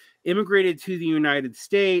 80s, immigrated to the United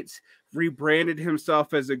States, rebranded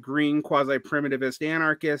himself as a green quasi-primitivist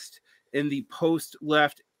anarchist in the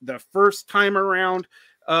post-left the first time around.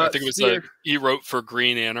 I think it was he wrote for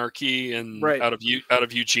Green Anarchy and right. out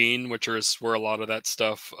of Eugene, which is where a lot of that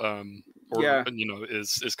stuff you know,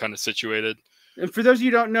 is kind of situated. And for those of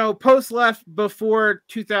you who don't know, post-left before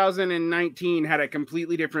 2019 had a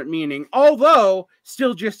completely different meaning, although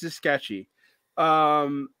still just as sketchy.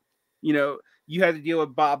 You know, you had to deal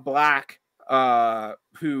with Bob Black,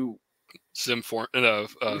 who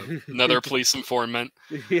another police informant.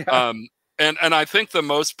 Yeah. And I think the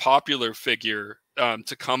most popular figure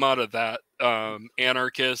to come out of that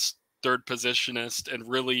anarchist, third positionist, and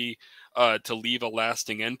really to leave a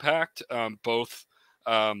lasting impact, both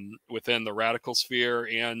within the radical sphere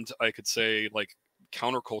and I could say like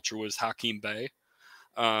counterculture, was Hakim Bey.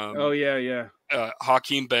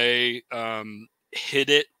 Hakim Bey hid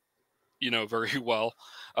it, you know, very well.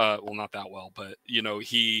 Well, not that well, but you know,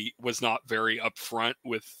 he was not very upfront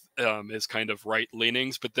with his kind of right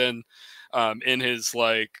leanings, but then in his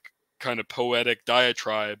like kind of poetic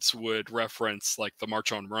diatribes would reference like the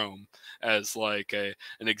March on Rome as like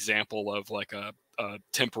an example of like a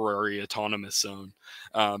temporary autonomous zone,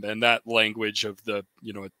 and that language of the,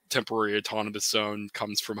 you know, temporary autonomous zone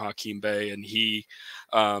comes from Hakim Bey. And he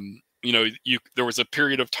you know, there was a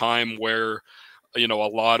period of time where, you know, a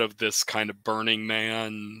lot of this kind of Burning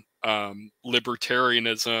Man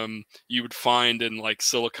libertarianism you would find in like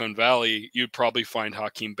Silicon Valley, you'd probably find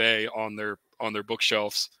Hakim Bey on their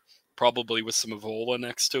bookshelves, probably with some Avola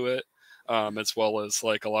next to it, as well as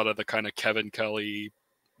like a lot of the kind of Kevin Kelly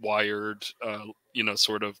Wired you know,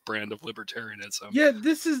 sort of brand of libertarianism. Yeah,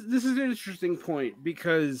 this is an interesting point,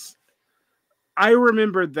 because I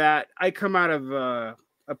remember that I come out of a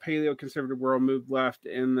paleo-conservative world, moved left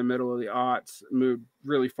in the middle of the aughts, moved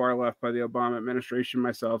really far left by the Obama administration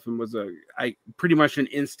myself, and was pretty much an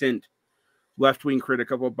instant left-wing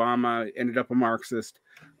critic of Obama, ended up a Marxist.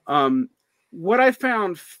 What I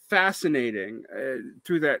found fascinating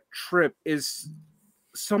through that trip is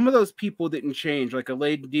some of those people didn't change. Like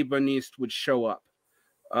Alain de Boniste would show up.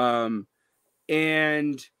 And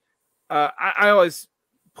I always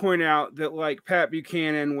point out that like Pat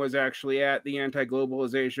Buchanan was actually at the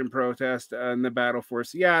anti-globalization protest and the Battle for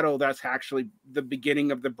Seattle. That's actually the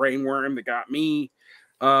beginning of the brainworm that got me.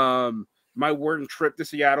 my one trip to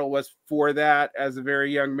Seattle was for that as a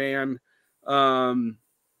very young man. I've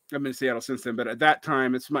been in Seattle since then, but at that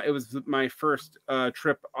time, it was my first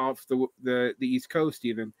trip off the East Coast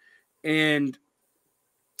even, and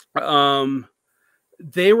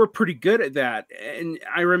they were pretty good at that. And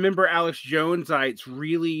I remember Alex Jonesites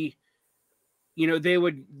really,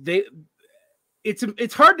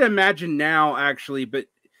 it's hard to imagine now actually, but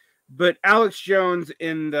Alex Jones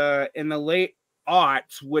in the late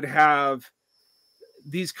aughts would have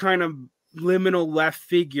these kind of liminal left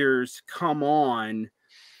figures come on,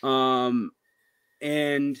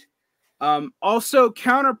 and also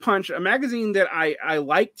Counterpunch, a magazine that I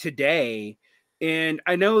like today. And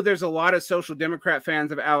I know there's a lot of Social Democrat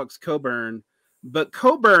fans of Alex Coburn, but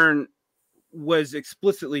Coburn was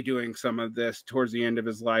explicitly doing some of this towards the end of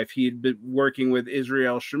his life. He'd been working with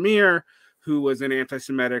Israel Shamir, who was an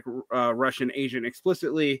anti-Semitic Russian agent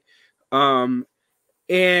explicitly. And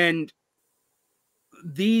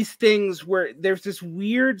these things where there's this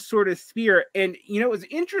weird sort of sphere. And, it was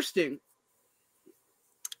interesting,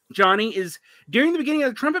 Johnny, is during the beginning of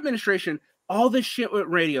the Trump administration, all this shit went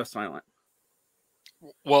radio silent.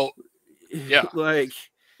 Well, yeah.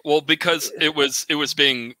 Well, because it was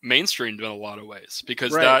being mainstreamed in a lot of ways,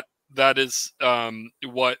 because right. that is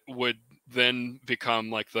what would then become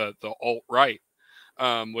like the alt-right,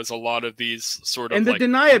 was a lot of these sort of, and the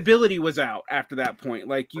deniability was out after that point.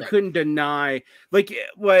 Like you couldn't deny, like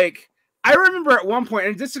I remember at one point,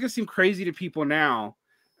 and this is gonna seem crazy to people now,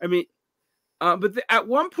 I mean, but at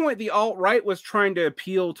one point the alt-right was trying to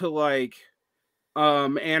appeal to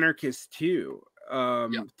anarchists too.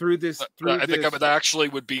 Through this, I think that actually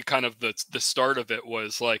would be kind of the start of it,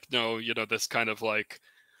 was like, no, this kind of like,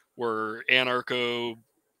 we're anarcho,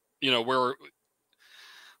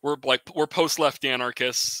 we're post-left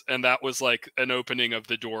anarchists, and that was like an opening of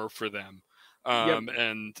the door for them.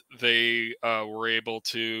 And they were able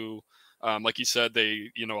to, like you said,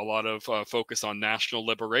 they, a lot of focus on national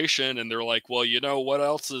liberation, and they're like, well, what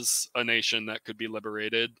else is a nation that could be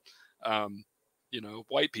liberated?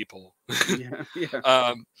 White people.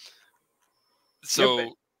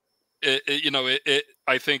 So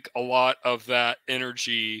I think a lot of that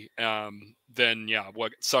energy then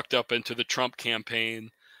what sucked up into the Trump campaign,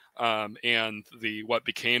 and what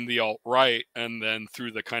became the alt-right, and then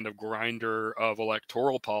through the kind of grinder of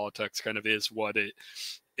electoral politics kind of is what it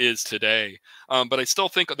is today. But I still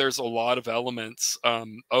think there's a lot of elements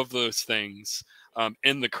of those things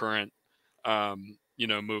in the current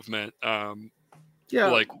movement.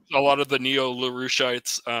 Like a lot of the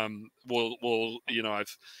neo-LaRoucheites will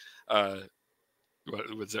I've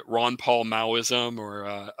what was it, Ron Paul Maoism,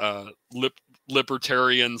 or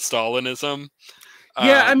libertarian Stalinism.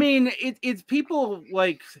 I mean, it's people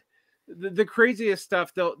like the craziest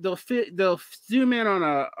stuff. They'll zoom in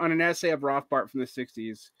on an essay of Rothbard from the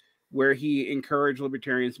 60s where he encouraged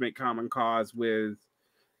libertarians to make common cause with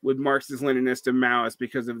Marxist, Leninist, and Maoists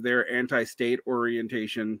because of their anti-state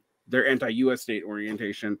orientation, their anti-U.S. state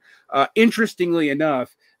orientation. Interestingly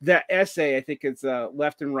enough, that essay, I think it's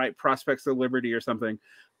Left and Right Prospects of Liberty or something,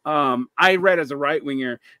 I read as a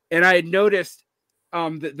right-winger, and I had noticed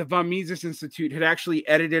that the von Mises Institute had actually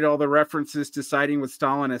edited all the references to siding with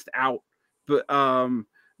Stalinists out, but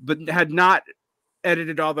had not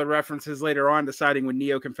edited all the references later on to siding with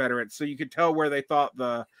neo-Confederates. So you could tell where they thought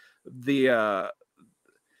what they were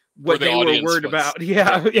worried about.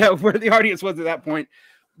 Where the audience was at that point.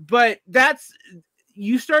 But I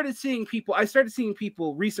started seeing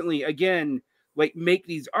people recently again, like, make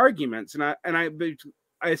these arguments, and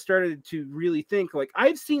I started to really think, like,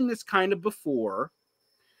 I've seen this kind of before.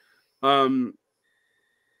 Like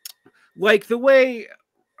the way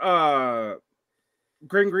Glenn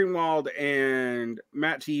Greenwald and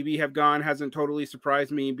Matt Taibbi have gone hasn't totally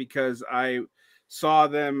surprised me, because I saw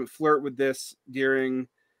them flirt with this during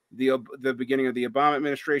the beginning of the Obama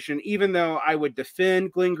administration, even though I would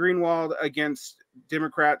defend Glenn Greenwald against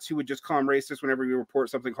Democrats who would just call him racist whenever you report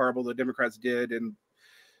something horrible the Democrats did in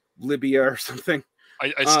Libya or something.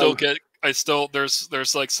 There's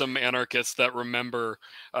like some anarchists that remember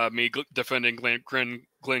me defending Glenn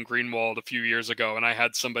Greenwald a few years ago, and I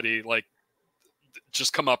had somebody like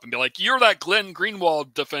just come up and be like, "You're that Glenn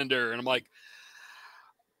Greenwald defender," and I'm like,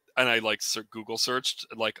 and I like Google searched,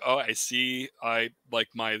 like, oh, I see, I like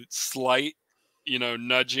my slight,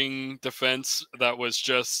 nudging defense that was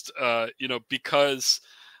just, because,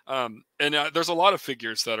 and there's a lot of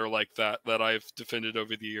figures that are like that I've defended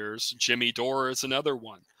over the years. Jimmy Dore is another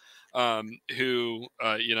one, who,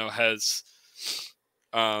 has,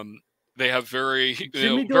 they have very,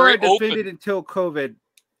 Jimmy Dore very I defended until COVID.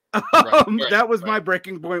 That was my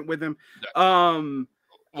breaking point with him.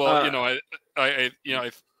 Well, I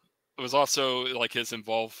was also like his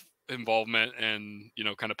involvement and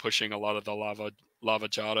kind of pushing a lot of the Lava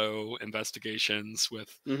Jato investigations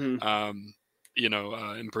with Mm-hmm.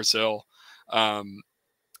 in Brazil.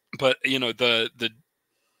 But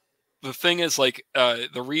the thing is, like,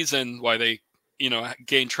 the reason why they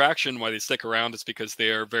gain traction, why they stick around, is because they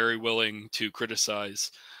are very willing to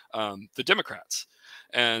criticize the Democrats.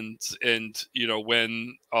 And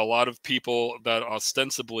when a lot of people that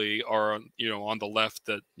ostensibly are on the left,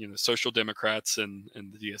 that social democrats and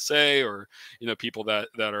the DSA, or people that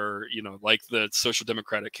are like the social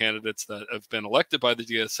democratic candidates that have been elected by the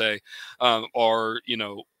DSA, are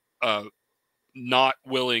uh, not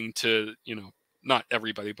willing to not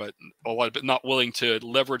everybody, but a lot of it, not willing to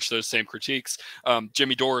leverage those same critiques.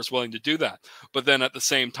 Jimmy Dore is willing to do that, but then at the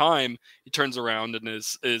same time, he turns around and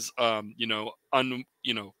is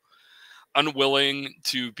unwilling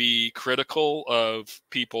to be critical of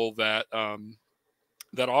people that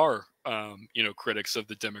that are critics of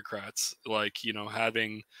the Democrats, like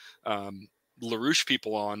having LaRouche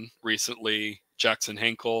people on recently, Jackson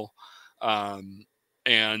Hinkle.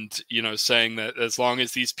 And saying that as long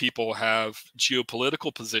as these people have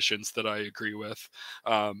geopolitical positions that I agree with,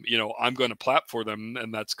 I'm going to clap for them,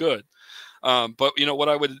 and that's good. But what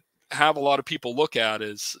I would have a lot of people look at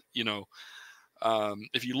is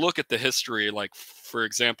if you look at the history, like for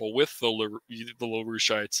example with the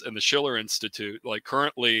LaRoucheites and the Schiller Institute, like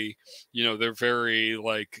currently they're very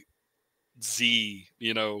like taking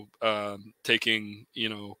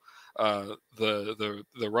the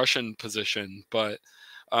Russian position, but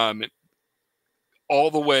all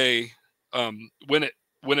the way when it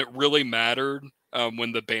really mattered,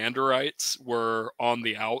 when the Banderites were on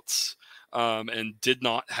the outs and did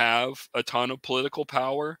not have a ton of political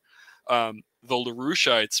power, the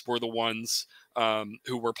LaRoucheites were the ones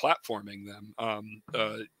who were platforming them.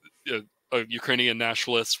 Ukrainian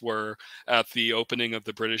nationalists were at the opening of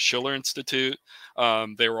the British Schiller Institute.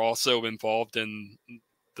 They were also involved in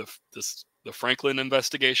the Franklin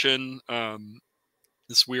investigation,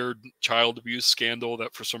 this weird child abuse scandal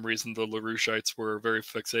that for some reason the LaRoucheites were very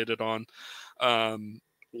fixated on,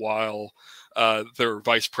 while their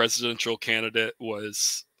vice presidential candidate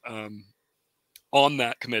was on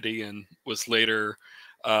that committee and was later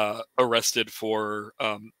arrested for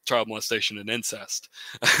child molestation and incest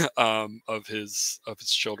of his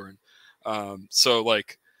children. So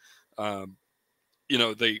like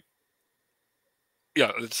they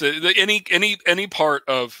it's any part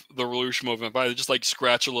of the LaRouche movement, but I just like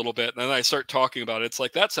scratch a little bit and then I start talking about it. It's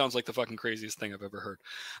like, that sounds like the fucking craziest thing I've ever heard.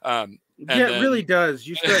 Yeah, it really does.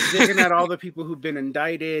 You start digging at all the people who've been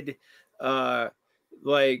indicted.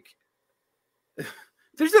 Like,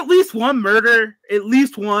 there's at least one murder, at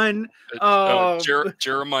least one.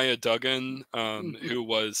 Jeremiah Duggan, who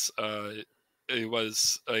was a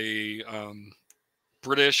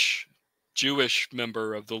British Jewish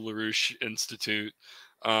member of the LaRouche Institute,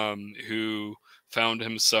 who found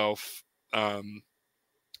himself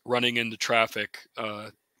running into traffic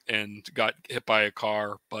and got hit by a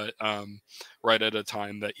car, but right at a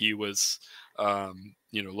time that he was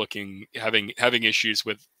having issues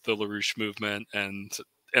with the LaRouche movement and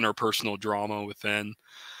interpersonal drama within.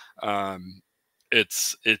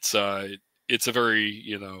 It's a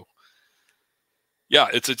very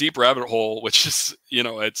it's a deep rabbit hole, which is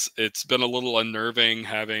it's been a little unnerving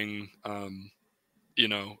having a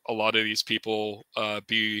lot of these people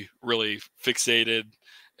be really fixated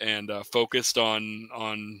and focused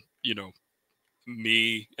on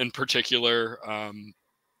me in particular.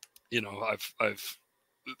 I've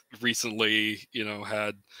recently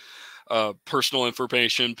had personal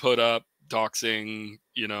information put up, doxing,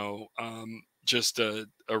 just a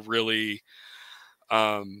really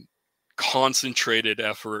concentrated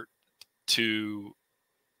effort to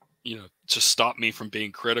to stop me from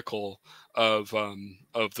being critical of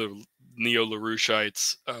the neo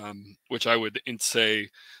LaRoucheites, which I would say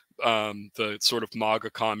the sort of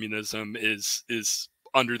MAGA communism is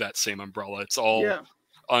under that same umbrella. It's all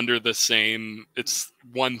under the same. It's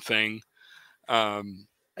one thing.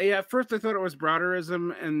 Yeah, at first I thought it was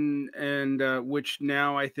Browderism, and which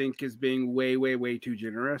now I think is being way too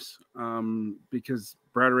generous. Because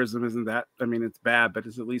Browderism isn't that. I mean, it's bad, but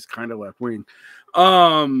it's at least kind of left wing.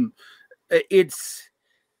 It's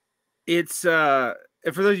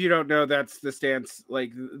for those of you who don't know, that's the stance,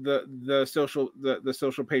 like the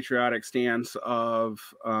social patriotic stance of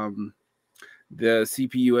the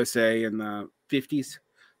CPUSA in the 50s,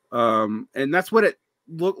 and that's what it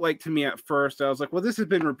looked like to me at first. I was like, well, this has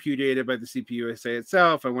been repudiated by the CPUSA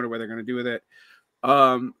itself. I wonder what they're going to do with it.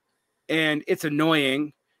 And it's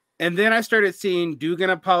annoying. And then I started seeing Dugan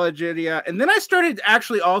Apologetia. And then I started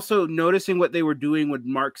actually also noticing what they were doing with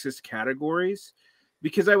Marxist categories,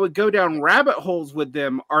 because I would go down rabbit holes with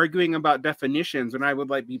them arguing about definitions, and I would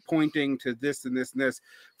like be pointing to this and this and this.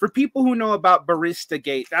 For people who know about Barista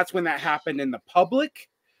Gate, that's when that happened in the public.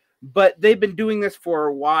 But they've been doing this for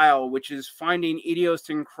a while, which is finding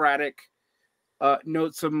idiosyncratic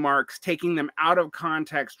notes of Marx, taking them out of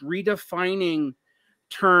context, redefining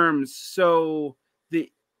terms. So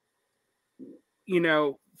the, you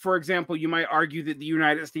know, for example, you might argue that the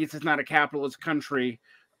United States is not a capitalist country,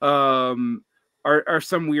 or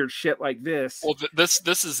some weird shit like this. Well,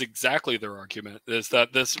 this is exactly their argument, is that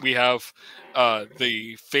we have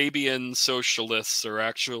the Fabian socialists are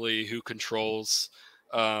actually who controls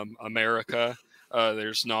America.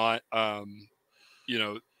 There's not, you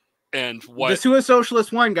know, and what the Sua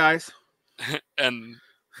Socialist won, guys. and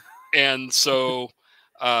so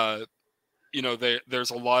you know,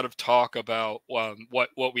 there's a lot of talk about what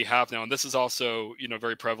we have now, and this is also, you know,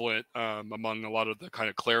 very prevalent among a lot of the kind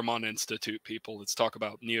of Claremont Institute people. Let's talk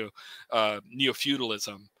about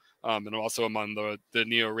neo-feudalism, and also among the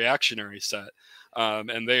neo-reactionary set,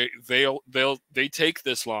 and they take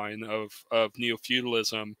this line of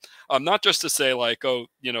neo-feudalism, not just to say like, oh,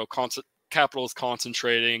 you know, capital is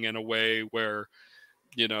concentrating in a way where,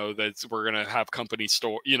 you know, that we're gonna have company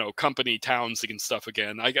towns and stuff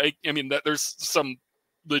again. I mean that there's some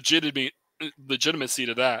legitimacy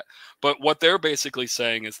to that, but what they're basically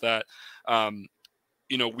saying is that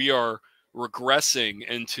you know, we are regressing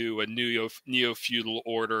into a neo-feudal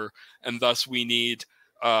order, and thus we need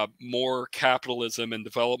more capitalism and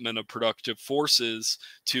development of productive forces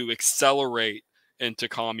to accelerate into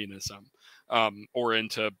communism, or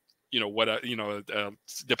into, you know, what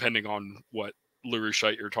depending on what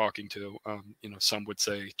LaRouche you're talking to, you know, some would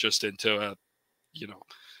say just into a, you know,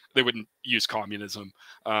 they wouldn't use communism.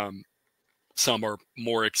 Some are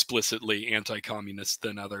more explicitly anti-communist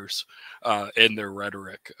than others in their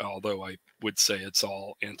rhetoric, although I would say it's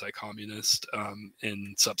all anti-communist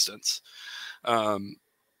in substance.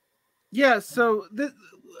 Yeah, so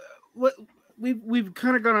what we've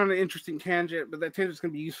kind of gone on an interesting tangent, but that tangent is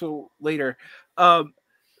going to be useful later.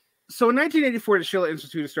 So in 1984, the Schiller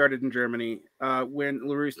Institute started in Germany when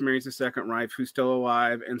LaRouche marries the Second Reich, who's still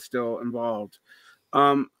alive and still involved.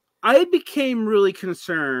 I became really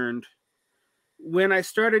concerned when I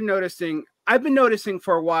started noticing, I've been noticing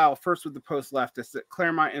for a while, first with the post-leftists, that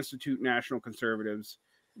Claremont Institute national conservatives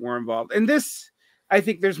were involved. And this, I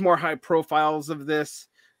think there's more high profiles of this.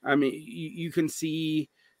 I mean, you can see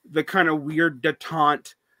the kind of weird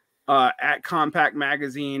detente at Compact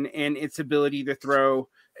Magazine and its ability to throw.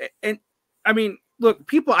 And I mean, look,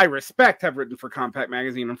 people I respect have written for Compact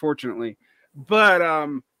Magazine, unfortunately, but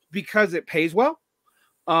because it pays well,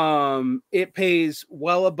 it pays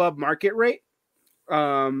well above market rate.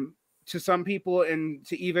 To some people, and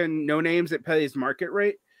to even no names, it pays market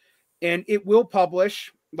rate, and it will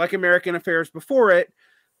publish, like American Affairs before it,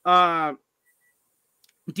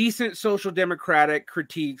 decent social democratic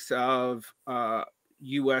critiques of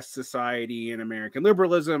U.S. society and American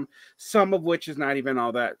liberalism, some of which is not even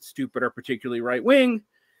all that stupid or particularly right wing.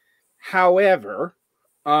 However,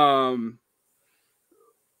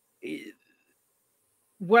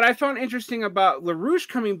 what I found interesting about LaRouche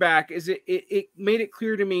coming back is it made it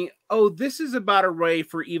clear to me, oh, this is about a way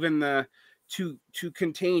for even to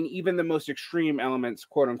contain even the most extreme elements,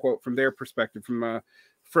 quote unquote, from their perspective, from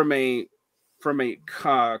a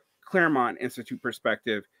Claremont Institute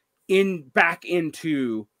perspective, back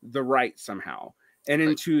into the right somehow, and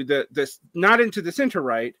into this, not into the center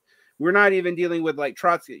right. We're not even dealing with like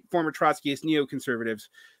former Trotskyist neoconservatives.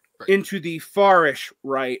 Right. Into the farish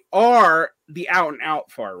right, or the out and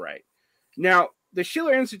out far right. Now, the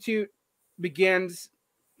Schiller Institute begins.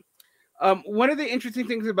 One of the interesting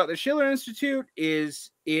things about the Schiller Institute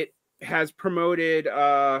is it has promoted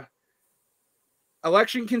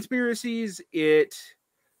election conspiracies.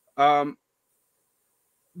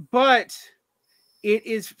 But it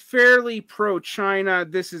is fairly pro-China.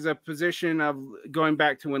 This is a position of going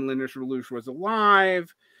back to when Lydon LaRouche was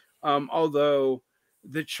alive, although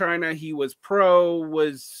the China he was pro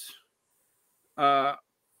was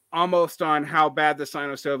almost on how bad the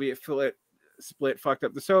Sino-Soviet split fucked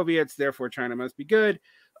up the Soviets, therefore China must be good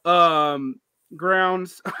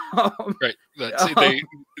grounds. Right.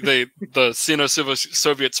 The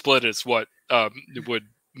Sino-Soviet split is what would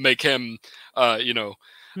make him, you know,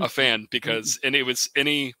 a fan, because, and it was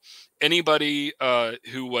anybody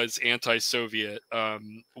who was anti-Soviet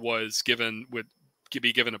would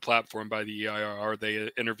be given a platform by the EIR. They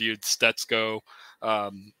interviewed Stetsko,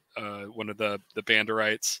 one of the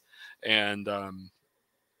Banderites, and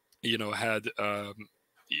had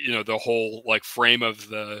the whole like frame of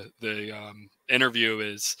the interview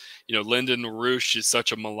is, Lydon LaRouche is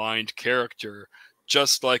such a maligned character,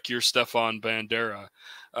 just like your Stefan Bandera,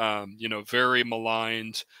 very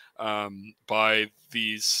maligned by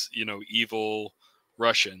these evil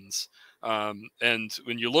Russians. And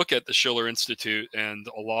when you look at the Schiller Institute and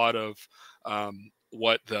a lot of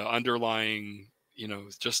what the underlying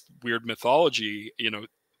just weird mythology,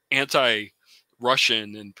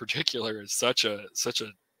 anti-Russian in particular is such a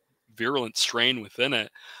virulent strain within it,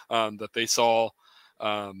 that they saw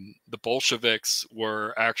the Bolsheviks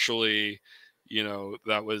were actually,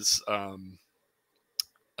 that was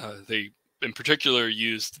they in particular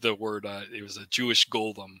used the word, it was a Jewish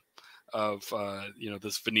golem of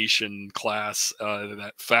this Venetian class,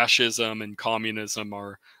 that fascism and communism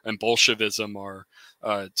and Bolshevism are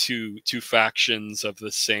two factions of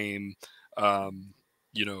the same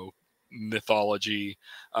mythology,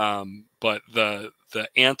 but the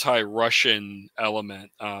anti-Russian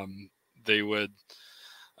element, they would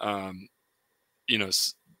kind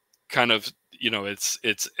of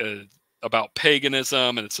it's about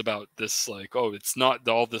paganism, and it's about this like, oh, it's not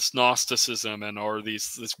all this Gnosticism and or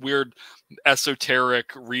this weird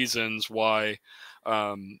esoteric reasons why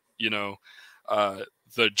the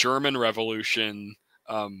German Revolution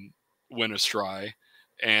went astray,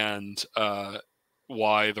 and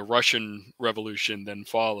why the Russian Revolution then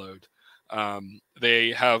followed.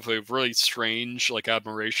 They have a really strange like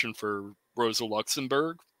admiration for Rosa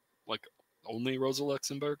Luxemburg, like only Rosa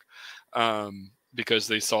Luxemburg, because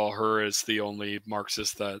they saw her as the only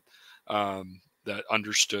Marxist that that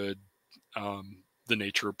understood the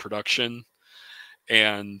nature of production.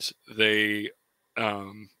 And they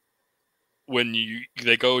when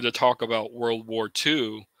they go to talk about World War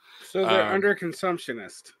II, so they're under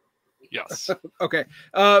consumptionist. Yes. Okay.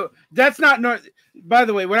 That's not by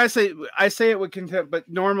the way, when I say it with contempt, but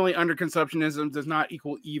normally under consumptionism does not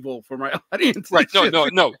equal evil for my audience. Right.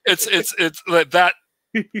 No. It's that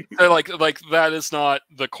like that is not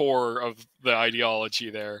the core of the ideology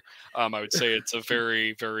there. I would say it's a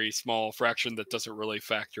very, very small fraction that doesn't really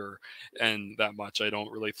factor in that much. I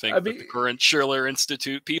don't really think that the current Schiller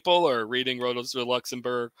Institute people are reading Rosa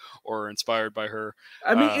Luxemburg or inspired by her.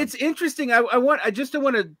 I mean, it's interesting. I just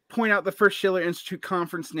want to point out the first Schiller Institute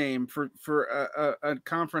conference name for a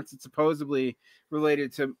conference that's supposedly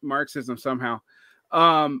related to Marxism somehow.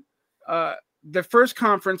 The first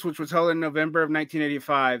conference, which was held in November of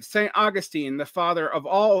 1985, St. Augustine, the father of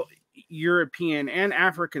all European and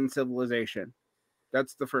African civilization.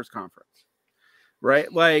 That's the first conference,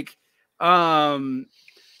 right? Like,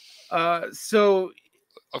 so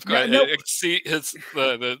I've got see his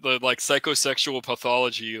the like psychosexual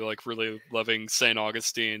pathology, like really loving St.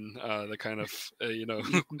 Augustine, the kind of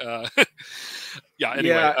yeah. Anyway,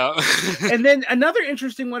 yeah. And then another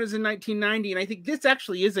interesting one is in 1990, and I think this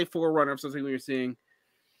actually is a forerunner of something we were seeing.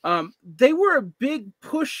 They were a big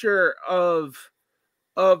pusher of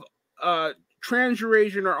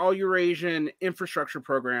trans-Eurasian or all Eurasian infrastructure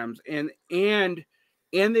programs, and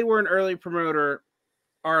they were an early promoter,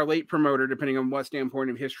 or a late promoter, depending on what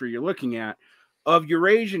standpoint of history you're looking at, of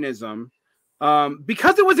Eurasianism,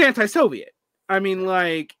 because it was anti-Soviet. I mean,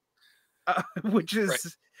 like, which is right.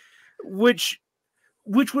 which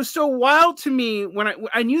was so wild to me when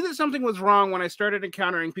I knew that something was wrong when I started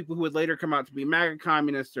encountering people who would later come out to be MAGA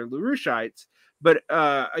communists or LaRoucheites, but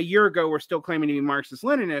a year ago were still claiming to be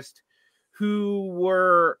Marxist-Leninist, who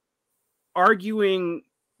were arguing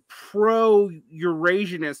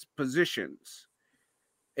pro-Eurasianist positions.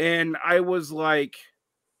 And I was like,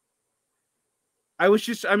 I was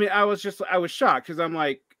shocked, because I'm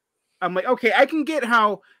like, okay, I can get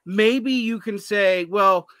how maybe you can say,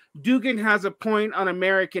 well, Dugin has a point on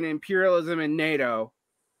American imperialism and NATO.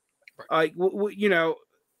 Like,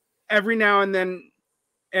 every now and then,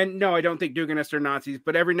 and no, I don't think Duginists are Nazis,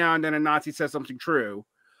 but every now and then a Nazi says something true.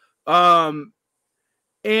 And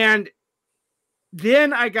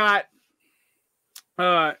then I got,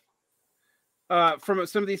 from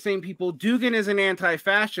some of these same people, Dugin is an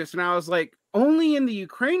anti-fascist, and I was like, only in the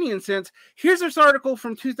Ukrainian sense. Here's this article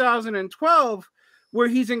from 2012 where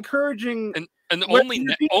he's encouraging, and only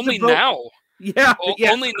now, yeah,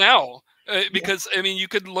 only now, because I mean, you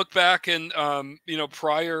could look back and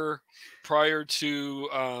prior to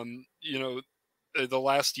the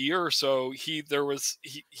last year or so, he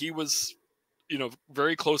was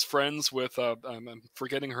very close friends with I'm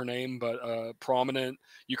forgetting her name, but prominent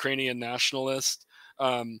Ukrainian nationalist,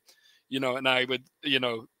 and I would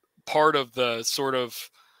part of the sort of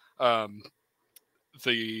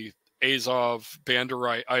the Azov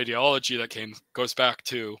Banderite ideology that goes back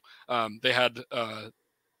to they had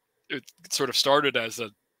it sort of started as a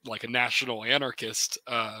national anarchist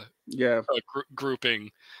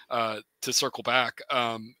grouping, to circle back,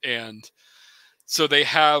 and so they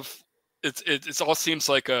have it all seems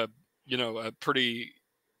like a pretty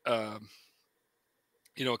a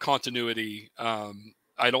continuity.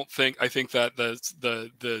 I think that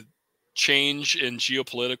the change in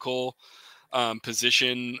geopolitical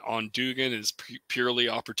position on Dugin is purely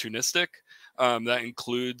opportunistic. That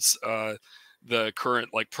includes the current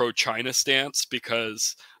pro-China stance,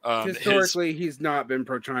 because historically he's not been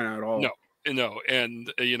pro-China at all. No,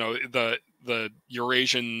 and the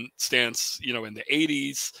Eurasian stance, in the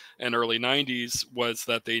 80s and early 90s was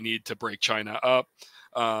that they need to break China up,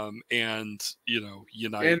 and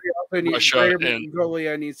unite. And they also Russia, and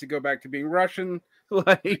Mongolia needs to go back to being Russian,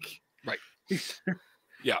 right.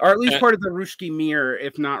 Yeah, or at least part of the Ruski Mir,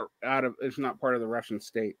 if not part of the Russian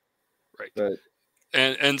state. Right. But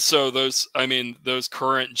and so those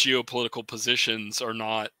current geopolitical positions are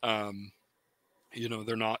not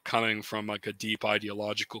they're not coming from a deep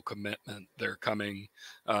ideological commitment. They're coming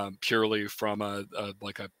purely from a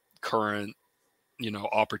current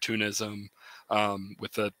opportunism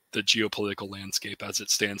with the geopolitical landscape as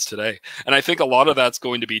it stands today. And I think a lot of that's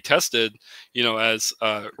going to be tested, as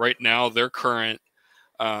right now their current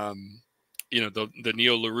the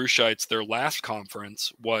neo-LaRoucheites, their last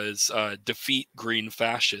conference was defeat green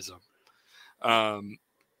fascism.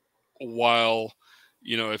 While,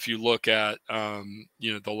 if you look at,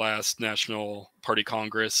 the last National Party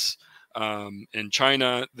Congress in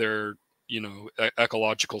China, they're,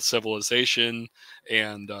 ecological civilization,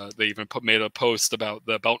 and they even made a post about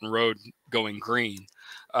the Belt and Road going green.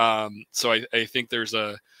 So I think there's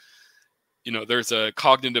a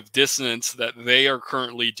cognitive dissonance that they are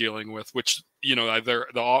currently dealing with, which,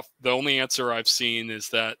 the only answer I've seen is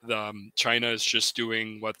that China is just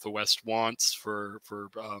doing what the West wants for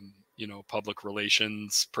public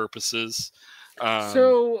relations purposes.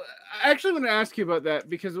 So I actually want to ask you about that,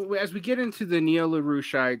 because as we get into the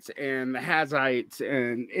neo-LaRoucheites and the Hazites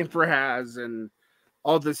and infra-Haz and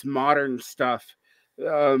all this modern stuff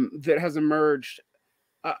that has emerged,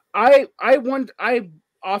 I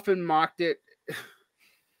often mocked it.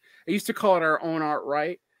 I used to call it our own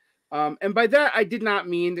alt-right. And by that, I did not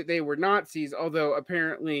mean that they were Nazis, although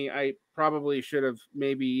apparently I probably should have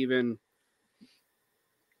maybe even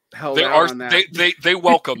held out on that. They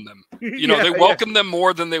welcome them. They welcome them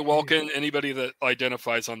more than they welcome anybody that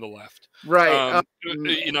identifies on the left. Right.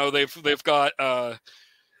 They've got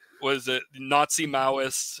what is it? Nazi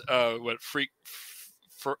Maoists,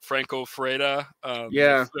 Franco Freda.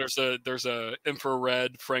 There's a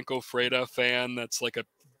infrared Franco Freda fan that's like a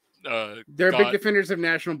they're big defenders of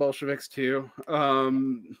National Bolsheviks too.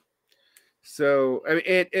 So I mean,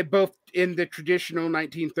 it both in the traditional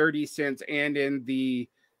 1930s sense and in the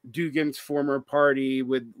Dugin's former party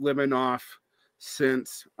with Limonov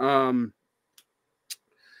sense. But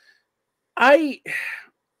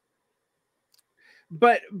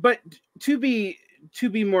to be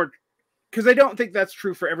more, because I don't think that's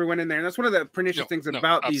true for everyone in there, and that's one of the pernicious things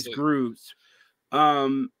about these groups,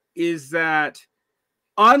 is that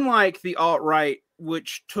unlike the alt-right,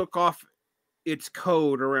 which took off its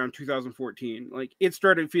code around 2014, it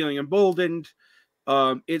started feeling emboldened.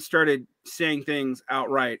 It started saying things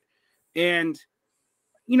outright. And,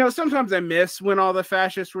 sometimes I miss when all the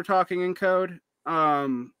fascists were talking in code.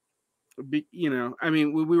 We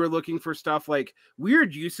were looking for stuff like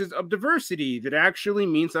weird uses of diversity that actually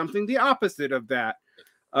mean something the opposite of that.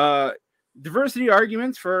 Diversity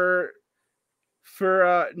arguments for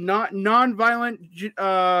not non-violent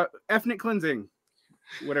ethnic cleansing,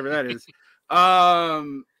 whatever that is.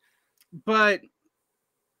 But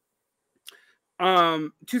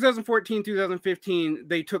 2014, 2015,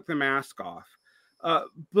 they took the mask off.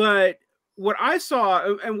 But what I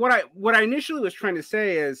saw, and what I initially was trying to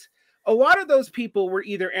say is, a lot of those people were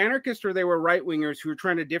either anarchists or they were right-wingers who were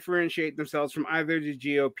trying to differentiate themselves from either the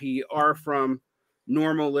GOP or from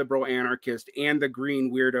normal liberal anarchists and the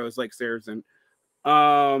green weirdos like Sarrazin.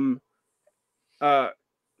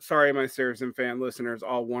 Sorry, my Sarrazin fan listeners,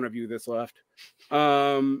 all one of you that's left.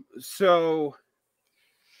 So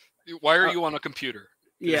why are you on a computer?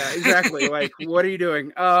 Yeah, exactly. What are you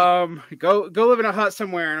doing? Go live in a hut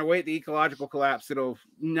somewhere and await the ecological collapse. It'll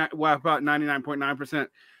wipe out 99.9%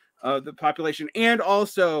 of the population. And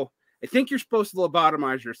also, I think you're supposed to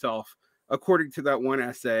lobotomize yourself, according to that one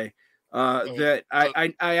essay that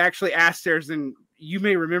I actually asked Sarrazin. You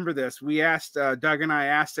may remember this. We asked Doug and I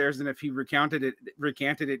asked Sarrazin if he recanted it,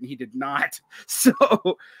 and he did not. So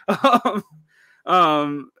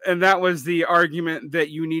And that was the argument that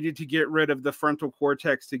you needed to get rid of the frontal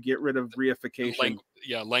cortex to get rid of reification.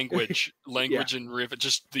 Language Yeah. and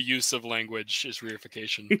just the use of language is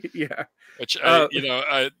reification. Yeah. Which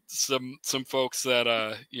some folks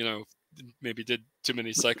that maybe did too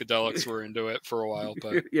many psychedelics were into it for a while,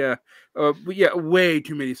 but yeah, way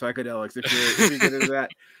too many psychedelics if you get into that.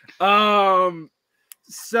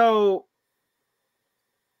 So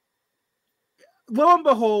lo and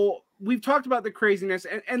behold, we've talked about the craziness,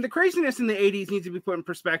 and the craziness in the 80s needs to be put in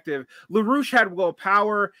perspective. LaRouche had world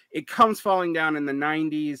power. It comes falling down in the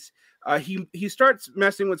 90s. He starts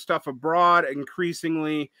messing with stuff abroad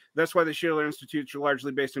increasingly. That's why the Schiller Institutes are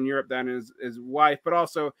largely based in Europe, than his wife. But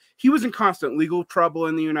also, he was in constant legal trouble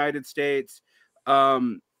in the United States.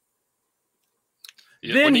 Then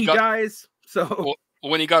he dies. So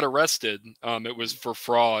when he got arrested, it was for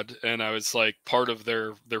fraud, and I was like part of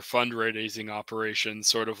their fundraising operation,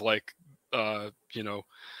 sort of like like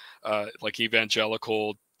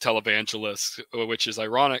evangelical televangelist, which is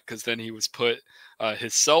ironic because then he was put.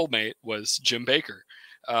 His cellmate was Jim Baker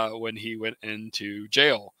when he went into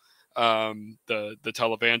jail, the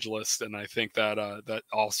televangelist, and I think that that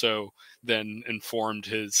also then informed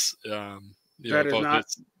his. That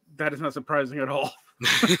is not surprising at all.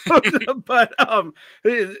 But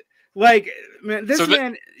like, man, this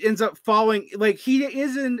man ends up falling, like, he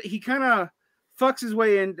kind of fucks his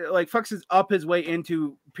way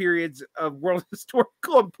into periods of world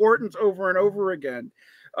historical importance over and over again.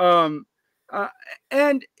 And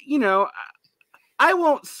I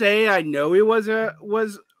won't say I know he was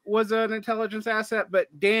an intelligence asset, but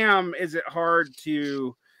damn, is it hard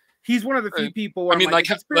to. He's one of the few people where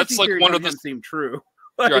that's like one of the seem true.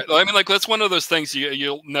 Right. I mean, like, that's one of those things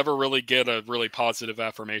you'll never really get a really positive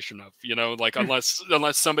affirmation of, like unless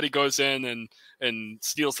somebody goes in and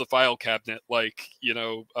steals the file cabinet, like,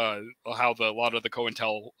 how a lot of the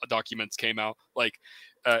COINTEL documents came out, like,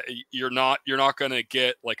 you're not going to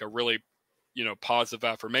get like a really, positive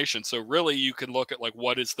affirmation. So really you can look at like,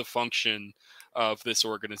 what is the function of this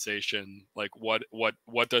organization? Like what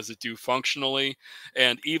does it do functionally?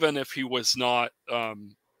 And even if he was not,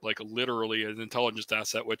 like literally an intelligence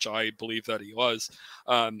asset, which I believe that he was,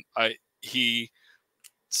 he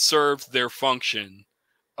served their function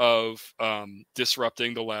of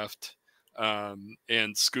disrupting the left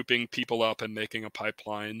and scooping people up and making a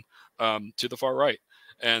pipeline to the far right.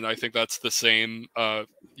 And I think that's the same,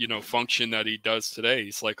 function that he does today.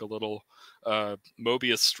 He's like a little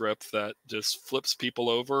Mobius strip that just flips people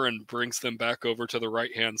over and brings them back over to the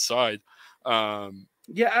right-hand side.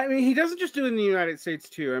 Yeah, I mean, he doesn't just do it in the United States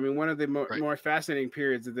too. I mean, one of the more fascinating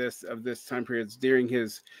periods of this time period is during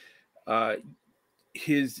his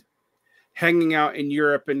hanging out in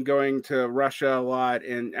Europe and going to Russia a lot,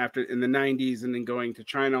 and after in the 90s, and then going to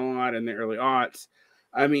China a lot in the early aughts.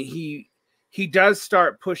 I mean, he does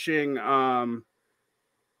start pushing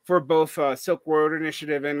for both a Silk Road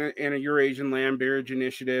Initiative and a Eurasian Land Bridge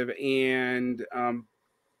Initiative, and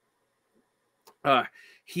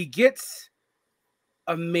he gets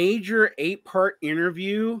a major 8-part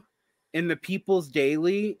interview in the People's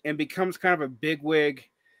Daily and becomes kind of a bigwig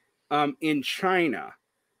in China,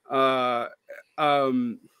 at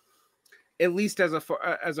least as a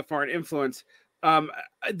foreign influence.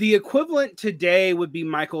 The equivalent today would be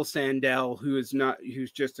Michael Sandel, who's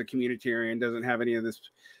just a communitarian, doesn't have any of this,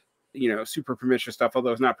 super pernicious stuff,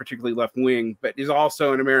 although it's not particularly left wing, but is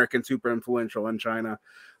also an American super influential in China.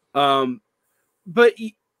 But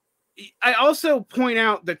I also point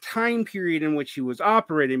out the time period in which he was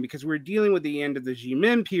operating, because we're dealing with the end of the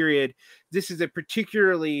Xiamen period. This is a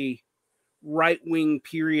particularly right-wing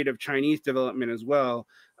period of Chinese development as well.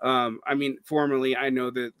 I mean, formally, I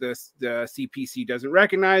know that the CPC doesn't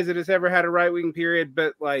recognize it has ever had a right-wing period,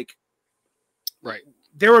 but like, right,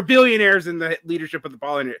 there were billionaires in the leadership of the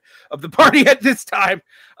party at this time,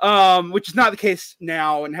 which is not the case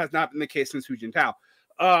now and has not been the case since Hu Jintao.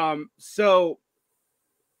 So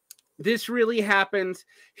this really happens.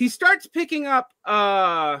 He starts picking up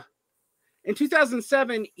in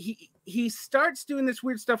 2007. He starts doing this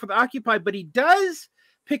weird stuff with Occupy, but he does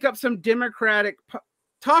pick up some Democratic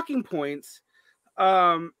talking points,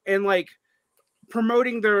 and like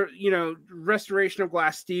promoting the restoration of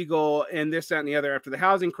Glass-Steagall and this, that, and the other after the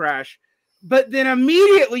housing crash, but then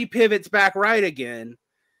immediately pivots back right again.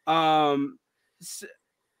 And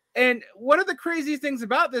one of the craziest things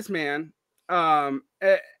about this man,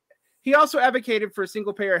 he also advocated for a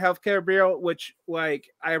single-payer healthcare bill, which, like,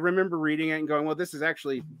 I remember reading it and going, well, this is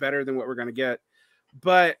actually better than what we're going to get.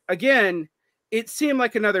 But again, it seemed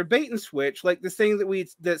like another bait and switch, like this thing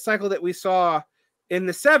the cycle that we saw in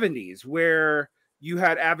the 70s, where You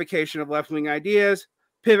had advocation of left-wing ideas,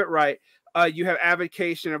 pivot right. You have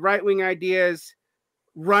advocation of right-wing ideas,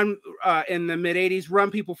 run in the mid-'80s, run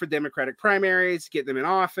people for Democratic primaries, get them in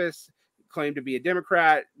office, claim to be a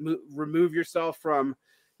Democrat, remove yourself from,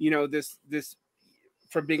 this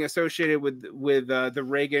from being associated with the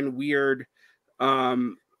Reagan weird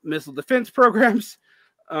missile defense programs.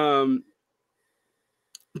 But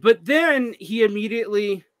then he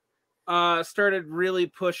immediately started really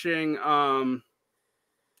pushing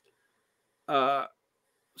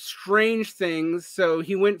strange things. So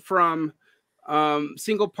he went from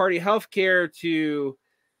single party healthcare to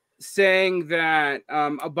saying that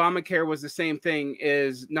Obamacare was the same thing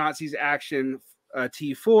as Nazis' Action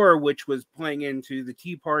T4, which was playing into the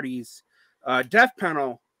Tea Party's death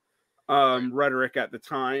penalty rhetoric at the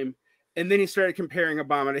time. And then he started comparing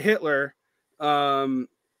Obama to Hitler,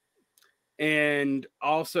 and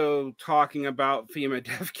also talking about FEMA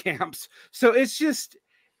death camps. So it's just,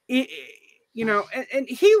 and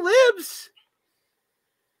he lives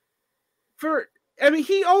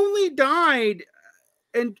he only died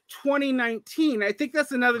in 2019. I think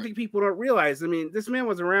that's another thing people don't realize. I mean, this man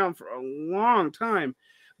was around for a long time,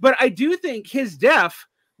 but I do think his death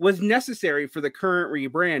was necessary for the current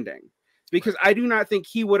rebranding, because I do not think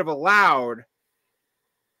he would have allowed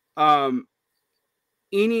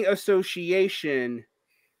any association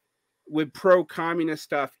with pro-communist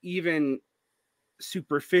stuff, even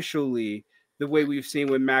superficially, the way we've seen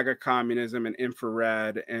with MAGA communism and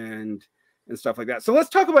infrared and stuff like that. So let's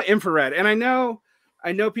talk about infrared. And I know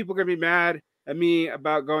people are going to be mad at me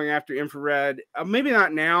about going after infrared. Maybe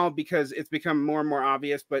not now, because it's become more and more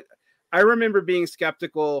obvious, but I remember being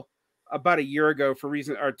skeptical about a year ago for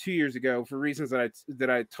reasons, or 2 years ago for reasons that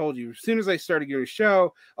I told you. As soon as I started doing a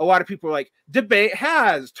show, a lot of people were like, debate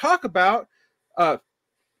has, talk about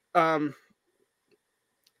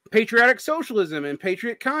patriotic socialism and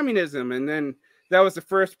patriot communism. And then that was the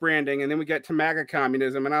first branding. And then we get to MAGA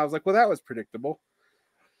communism. And I was like, well, that was predictable.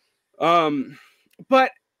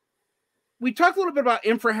 But we talked a little bit about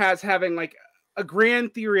infrahaz having like a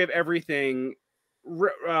grand theory of everything.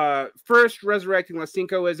 First resurrecting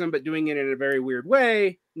Lysenkoism, but doing it in a very weird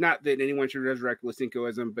way. Not that anyone should resurrect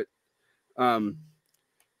Lysenkoism,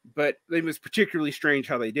 but it was particularly strange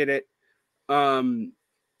how they did it. Then,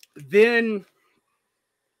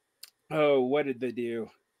 what did they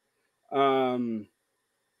do? Well,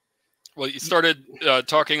 you started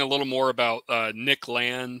talking a little more about Nick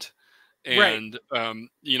Land and, right.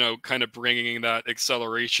 Kind of bringing that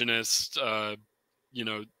accelerationist,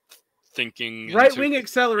 thinking. Right-wing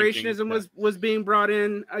accelerationism was being brought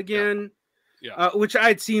in again, which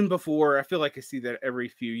I'd seen before. I feel like I see that every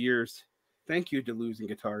few years. Thank you, Deleuze and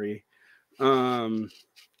Guattari. I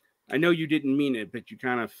know you didn't mean it, but you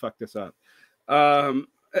kind of fucked us up.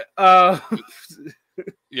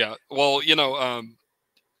 Yeah, well,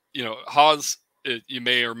 Hawes, you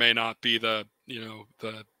may or may not be the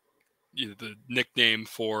nickname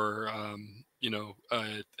for an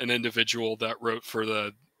individual that wrote for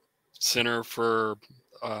the Center for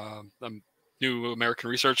New American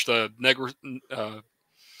Research, the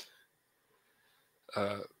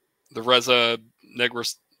Reza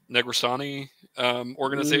Negrestani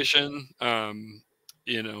organization.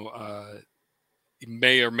 He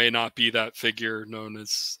may or may not be that figure known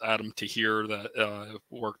as Adam Tahir that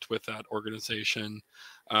worked with that organization.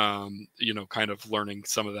 Kind of learning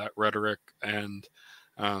some of that rhetoric, and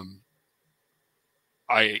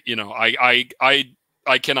I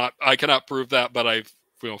cannot prove that, but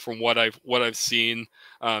from what I've seen,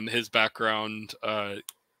 his background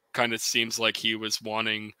kind of seems like he was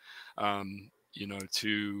wanting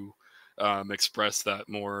to express that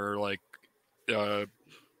more like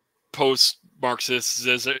post-Marxist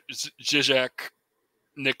Zizek,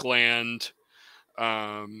 Nick Land,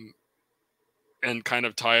 and kind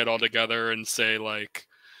of tie it all together and say, like,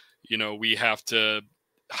 we have to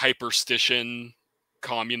hyperstition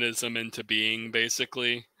communism into being,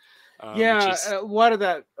 basically. A lot of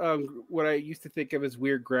that, what I used to think of as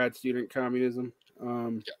weird grad student communism.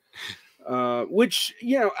 Which,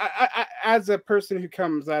 I, as a person who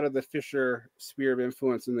comes out of the Fisher sphere of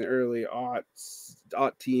influence in the early aught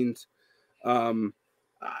teens, and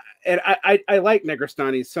I like some of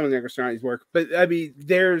Negrestani's work, but I mean,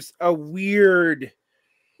 there's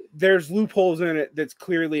loopholes in it that's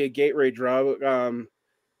clearly a gateway drug.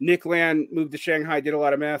 Nick Land moved to Shanghai, did a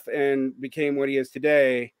lot of meth, and became what he is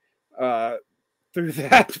today through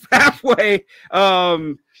that pathway.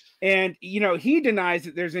 And, he denies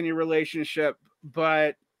that there's any relationship,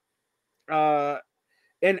 but,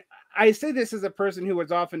 and I say this as a person who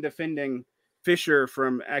was often defending Fisher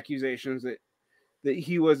from accusations that that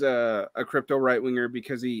he was a crypto right winger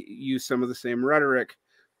because he used some of the same rhetoric,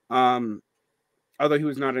 although he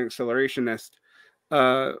was not an accelerationist.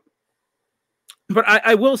 But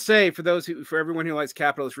I will say, for everyone who likes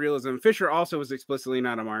capitalist realism, Fisher also was explicitly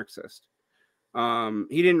not a Marxist.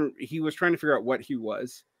 He was trying to figure out what he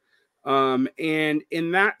was. And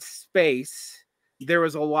in that space, there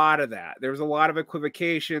was a lot of that. There was a lot of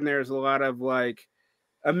equivocation. There's a lot of like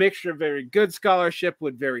a mixture of very good scholarship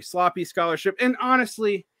with very sloppy scholarship. And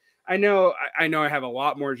honestly, I know I have a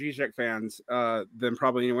lot more Zizek fans than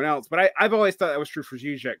probably anyone else, but I've always thought that was true for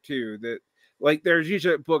Zizek too. That like there are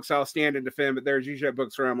Zizek books I'll stand and defend, but there are Zizek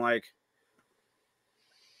books where I'm like,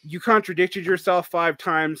 you contradicted yourself 5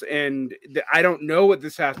 times, and I don't know what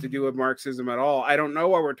this has to do with Marxism at all. I don't know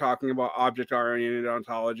why we're talking about object-oriented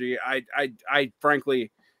ontology. I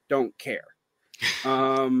frankly don't care.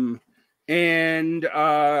 I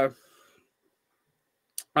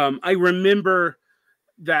remember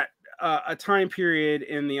that a time period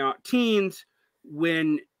in the teens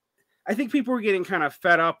when I think people were getting kind of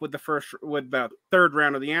fed up with the third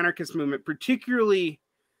round of the anarchist movement, particularly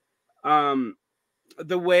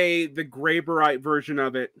the way the Graeberite version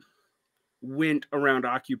of it went around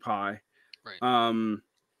Occupy. Right.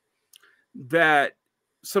 That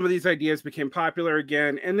some of these ideas became popular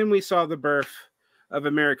again, and then we saw the birth of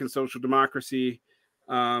American social democracy,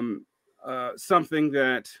 something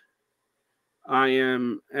that I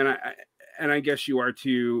am, and I guess you are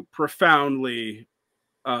too, profoundly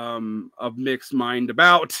of mixed mind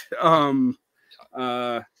about.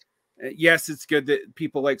 Yes, it's good that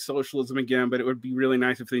people like socialism again, but it would be really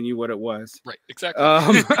nice if they knew what it was. Right, exactly.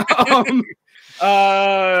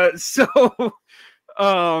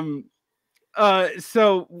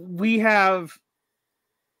 So we have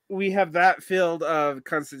that field of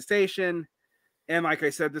contestation, and like I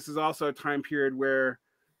said, this is also a time period where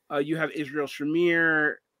you have Israel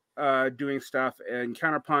Shamir doing stuff and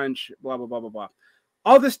Counterpunch, blah blah blah blah blah.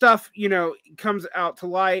 All this stuff, comes out to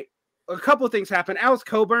light. A couple of things happen. Alice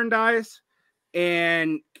Coburn dies,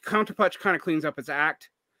 and Counterpunch kind of cleans up its act.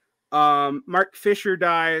 Mark Fisher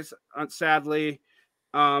dies, sadly.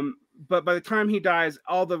 But by the time he dies,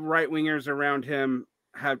 all the right wingers around him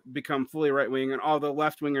have become fully right wing, and all the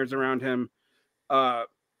left wingers around him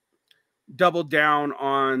doubled down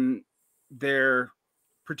on their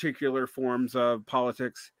particular forms of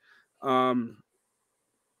politics.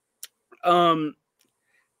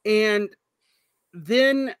 And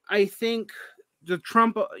then I think the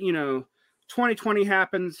Trump, 2020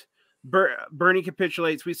 happens. Bernie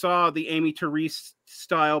capitulates. We saw the Amy Therese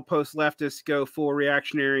style post-leftist go full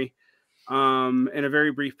reactionary in a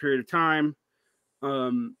very brief period of time.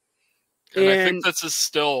 And I think this is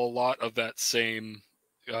still a lot of that same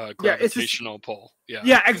gravitational pull.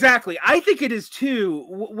 Yeah, exactly. I think it is too.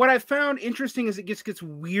 What I found interesting is it gets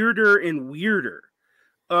weirder and weirder.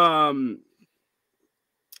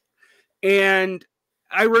 And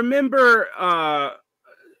I remember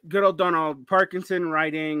good old Donald Parkinson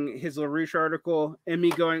writing his LaRouche article and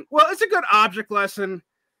me going, well, it's a good object lesson.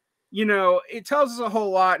 It tells us a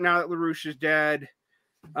whole lot now that LaRouche is dead.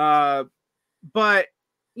 But,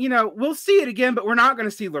 we'll see it again, but we're not going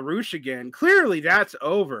to see LaRouche again. Clearly that's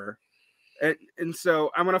over. And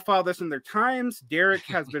so I'm going to follow this in their times. Derick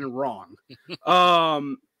has been wrong.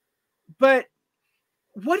 But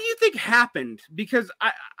what do you think happened? Because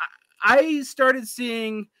I started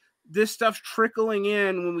seeing this stuff trickling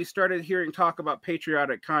in when we started hearing talk about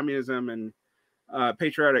patriotic communism and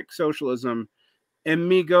patriotic socialism, and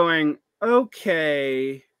me going,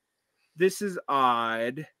 okay, this is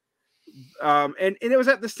odd. And it was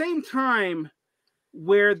at the same time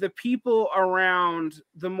where the people around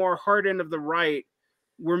the more hard end of the right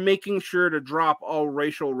were making sure to drop all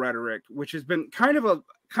racial rhetoric, which has been kind of a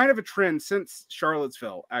trend since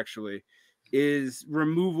Charlottesville, actually, is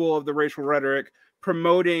removal of the racial rhetoric,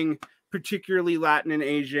 promoting particularly Latin and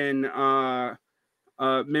Asian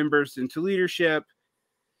members into leadership,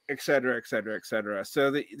 et cetera, et cetera, et cetera.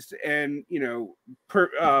 So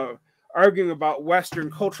arguing about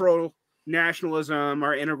Western cultural nationalism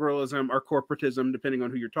or integralism or corporatism, depending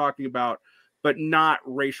on who you're talking about, but not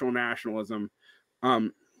racial nationalism.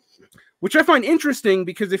 Which I find interesting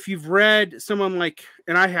because if you've read someone like,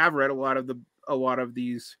 and I have read a lot of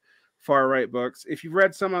these far right books, if you've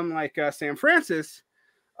read someone like Sam Francis,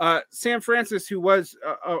 who was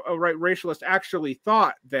a right racialist, actually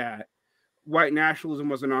thought that white nationalism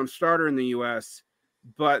was a non-starter in the U.S.,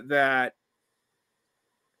 but that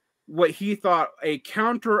what he thought a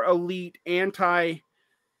counter-elite,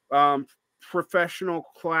 anti-professional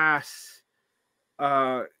class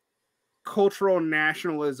cultural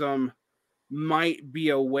nationalism might be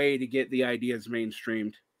a way to get the ideas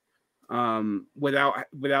mainstreamed,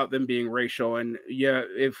 without them being racial. And yeah,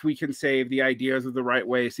 if we can save the ideas of the right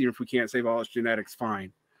way, see if we can't save all its genetics,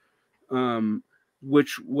 fine.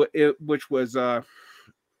 Which was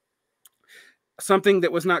something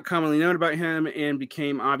that was not commonly known about him and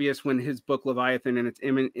became obvious when his book Leviathan and Its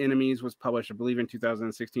Enemies was published, I believe, in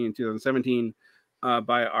 2016 and 2017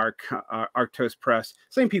 by Arctos Press.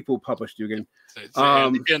 Same people who published Dugan.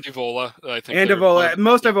 And Evola, I think. And Evola.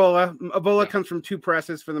 Most Evola. Evola comes from two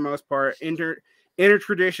presses for the most part. Inner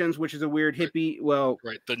Traditions, which is a weird hippie. Well,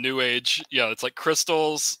 right. The New Age. Yeah, it's like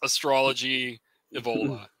crystals, astrology,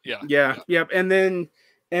 Evola. Yep. And then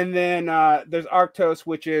there's Arctos,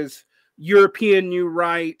 which is European New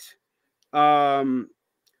Right, Goulam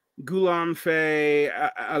Faye,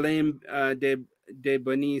 Alain de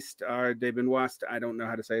Boniste or de Benoist. I don't know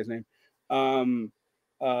how to say his name.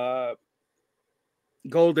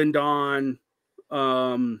 Golden Dawn,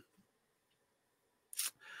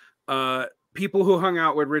 people who hung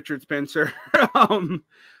out with Richard Spencer,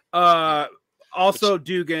 also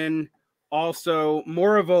Dugan, also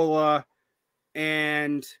Moravola,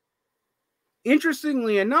 and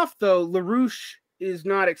interestingly enough, though, LaRouche is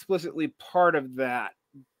not explicitly part of that,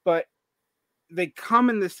 but they come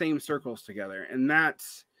in the same circles together, and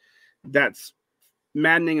that's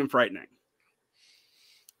maddening and frightening.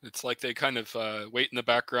 It's like they kind of wait in the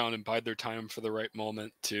background and bide their time for the right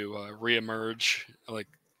moment to reemerge, like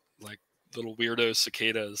little weirdo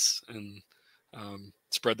cicadas, and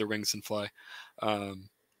spread their wings and fly.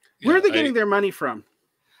 Where are they getting their money from?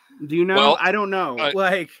 Do you know? Well, I don't know.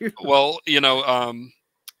 Well, you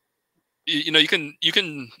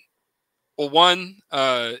can. Well, one,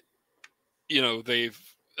 they've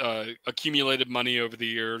accumulated money over the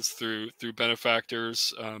years through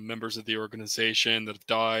benefactors, members of the organization that have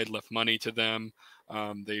died, left money to them.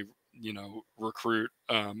 They recruit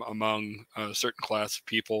among a certain class of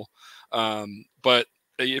people. But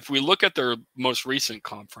if we look at their most recent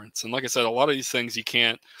conference, and like I said, a lot of these things you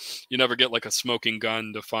never get like a smoking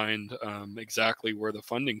gun to find exactly where the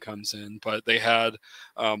funding comes in. But they had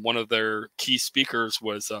one of their key speakers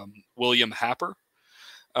was William Happer.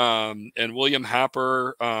 And William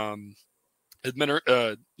Happer,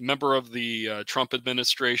 member of the Trump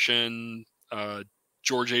administration,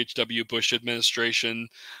 George H.W. Bush administration,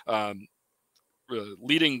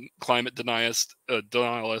 leading climate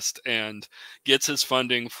denialist, and gets his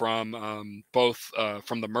funding from both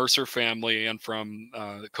from the Mercer family and from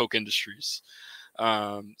the Koch Industries.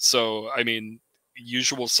 So, I mean,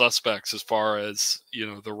 usual suspects as far as,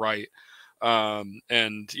 the right.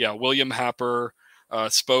 And yeah, William Happer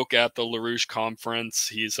spoke at the LaRouche conference.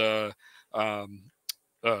 He's a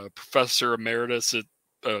professor emeritus at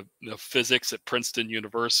physics at Princeton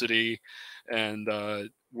University, and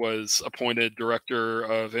was appointed director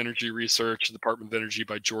of energy research at the Department of Energy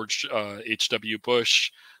by George H.W. Bush.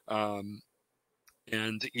 And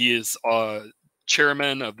he is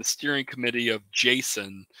chairman of the steering committee of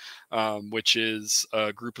JASON, which is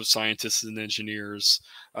a group of scientists and engineers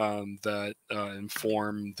that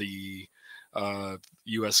inform the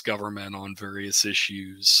U.S. government on various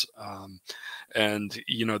issues. And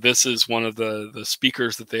this is one of the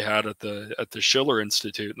speakers that they had at the Schiller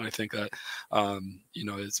Institute, and I think that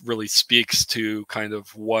it really speaks to kind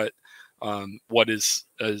of what is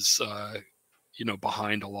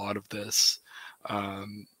behind a lot of this,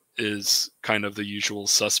 is kind of the usual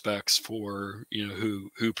suspects for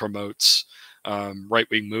who promotes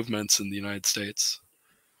right-wing movements in the United States.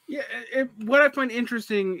 Yeah, what I find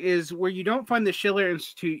interesting is where you don't find the Schiller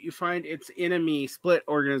Institute, you find its enemy split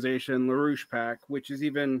organization, LaRouche PAC, which is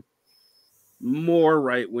even more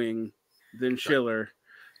right-wing than Schiller.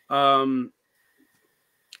 So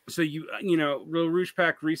LaRouche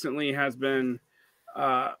PAC recently has been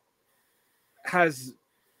I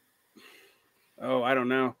don't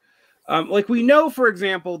know. We know, for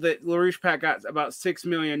example, that LaRouche PAC got about $6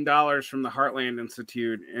 million from the Heartland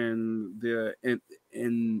Institute in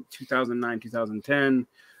 2009, 2010.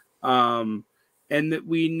 And that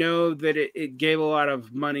we know that it gave a lot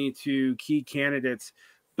of money to key candidates,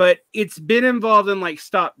 but it's been involved in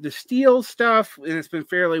Stop the Steal stuff, and it's been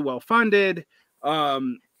fairly well funded. Now,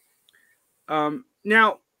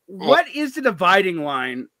 what is the dividing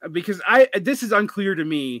line? Because this is unclear to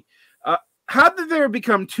me. How did there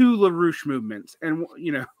become two LaRouche movements? And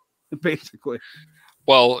basically,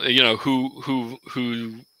 well, who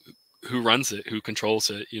runs it, who controls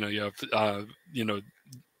it? You have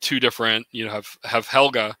two different. Have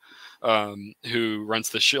Helga, who runs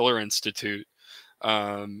the Schiller Institute,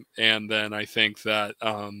 and then I think that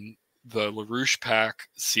the LaRouche PAC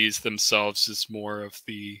sees themselves as more of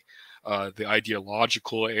the the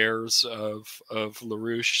ideological heirs of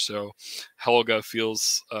LaRouche. So Helga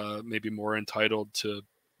feels maybe more entitled to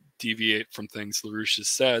deviate from things LaRouche has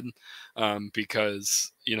said,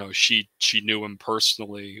 because she knew him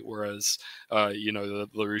personally, whereas the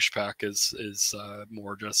LaRouche pack is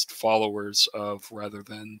more just followers of, rather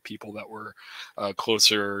than people that were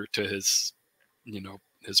closer to his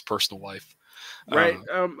his personal life. Right.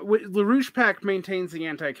 LaRouche pack maintains the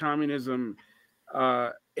anti-communism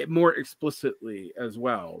more explicitly as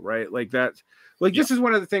well, right? Like that's like this is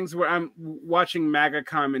one of the things where I'm watching MAGA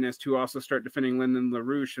communists who also start defending Lydon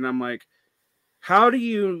LaRouche, and I'm like, how do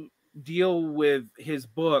you deal with his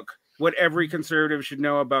book, What Every Conservative Should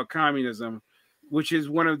Know About Communism, which is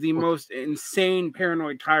one of the most insane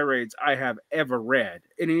paranoid tirades I have ever read?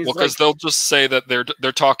 And he's because they'll just say that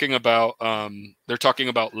they're talking about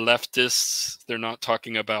leftists. They're not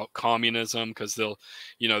talking about communism, because they'll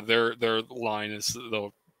their line is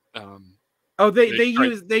they'll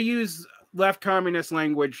they use left communist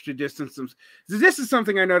language to distance them. This is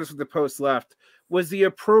something I noticed with the post left, was the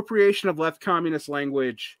appropriation of left communist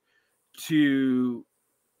language to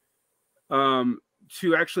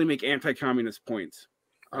actually make anti-communist points.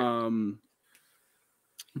 By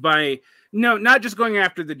not just going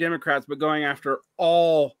after the Democrats, but going after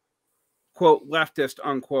all quote leftist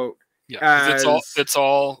unquote. Yeah, it's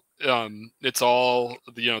all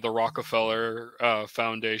the Rockefeller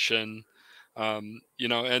Foundation, and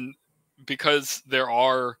because there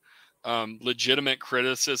are legitimate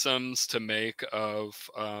criticisms to make of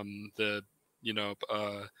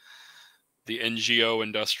the NGO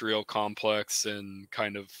industrial complex and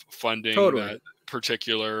kind of funding that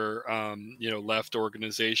particular left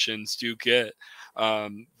organizations do get,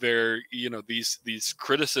 these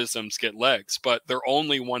criticisms get legs, but they're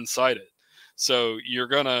only one-sided. So you're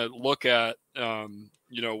gonna look at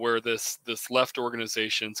where this left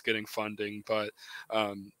organization's getting funding, but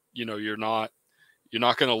you're not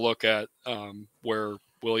going to look at where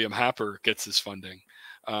William Happer gets his funding.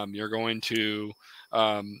 You're going to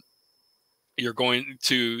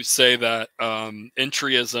say that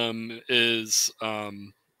entryism is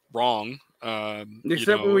wrong.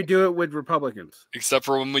 Except when we do it with Republicans. Except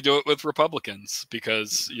for when we do it with Republicans,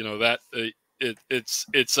 because that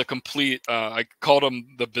it's a complete. I called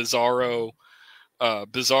them the bizarro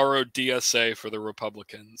DSA for the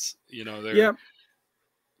Republicans.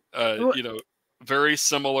 They're very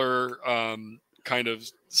similar kind of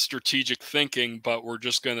strategic thinking, but we're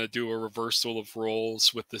just going to do a reversal of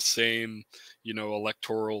roles with the same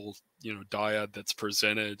electoral dyad that's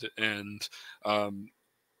presented, and we're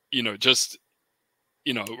going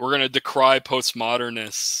to decry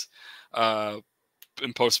postmodernists and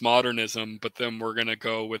postmodernism, but then we're going to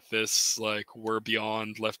go with this like we're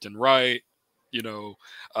beyond left and right,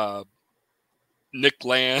 Nick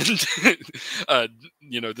Land,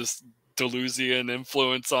 this Deleuzian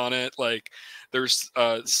influence on it. Like there's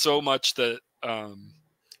so much that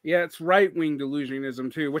it's right-wing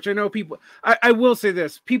delusionism too, which I know people. I will say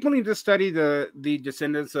this: people need to study the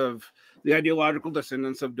descendants of the ideological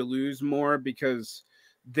descendants of Deleuze more, because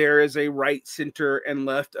there is a right, center, and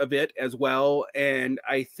left of it as well, and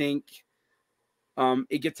I think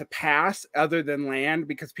it gets a pass other than Land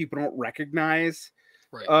because people don't recognize.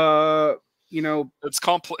 Right.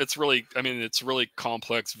 It's really, it's really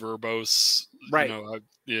complex, verbose. Right.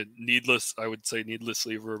 Needless. I would say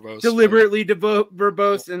needlessly verbose. Deliberately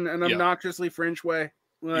verbose in an obnoxiously French way.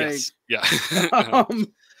 Like, yes.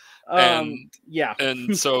 Yeah.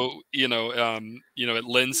 And so it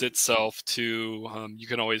lends itself to you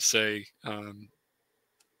can always say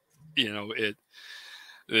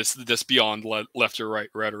this beyond left or right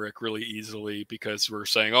rhetoric really easily, because we're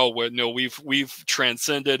saying, we've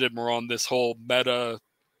transcended and we're on this whole meta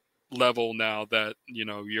level now that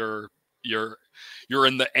you're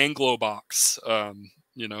in the Anglo box,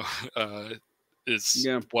 is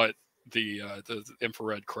what the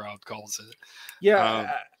infrared crowd calls it.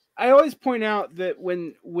 I always point out that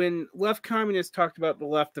when left communists talked about the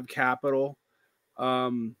left of capital,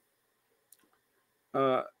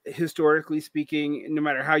 historically speaking, no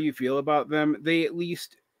matter how you feel about them, they at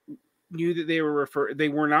least knew that they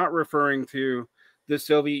were not referring to the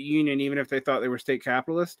Soviet Union, even if they thought they were state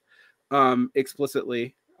capitalist,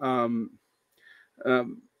 explicitly. And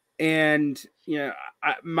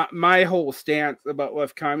my whole stance about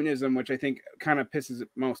left communism, which I think kind of pisses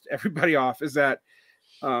most everybody off, is that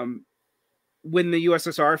when the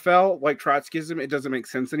USSR fell, like Trotskyism, it doesn't make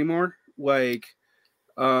sense anymore. Like,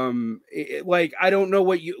 I don't know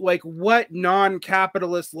what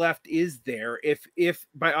non-capitalist left is there if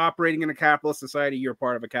by operating in a capitalist society you're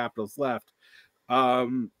part of a capitalist left.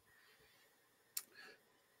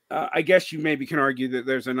 I guess you maybe can argue that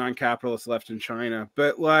there's a non-capitalist left in China,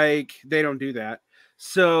 but like they don't do that.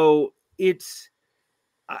 So it's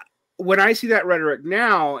when I see that rhetoric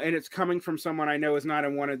now, and it's coming from someone I know is not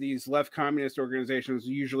in one of these left communist organizations,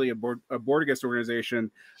 usually a Bordigist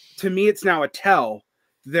organization, to me it's now a tell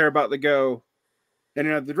they're about to go in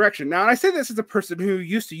another direction. Now, and I say this as a person who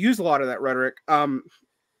used to use a lot of that rhetoric,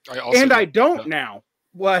 I don't now,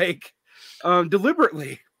 like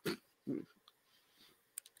deliberately.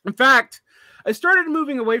 In fact, I started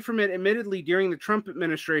moving away from it, admittedly, during the Trump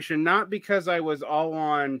administration, not because I was all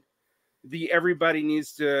on the everybody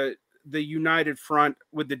needs to, the united front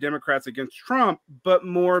with the Democrats against Trump, but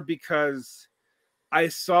more because I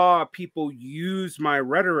saw people use my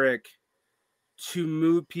rhetoric to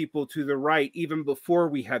move people to the right, even before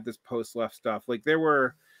we had this post-left stuff. Like there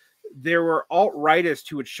were alt-rightists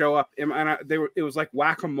who would show up, and it was like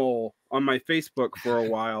whack-a-mole on my Facebook for a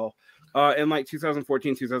while. In like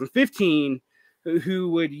 2014, 2015, who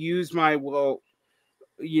would use my, well,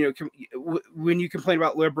 you know, when you complain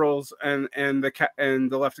about liberals and the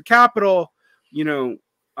left of capital, you know,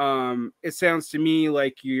 it sounds to me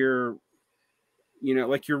like you're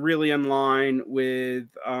really in line with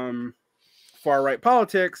far right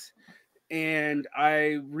politics. And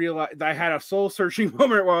I realized I had a soul searching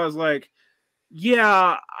moment where I was like,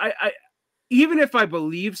 yeah, I even if I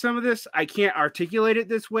believe some of this, I can't articulate it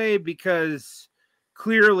this way because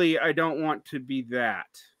clearly I don't want to be that.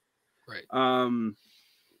 Right.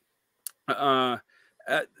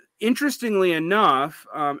 Interestingly enough,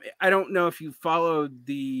 I don't know if you followed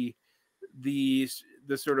the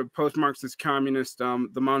sort of post-Marxist communist, the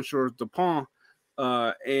Monsieur Dupont,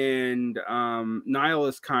 and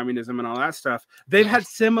nihilist communism and all that stuff. They've had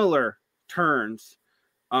similar turns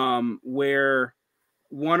where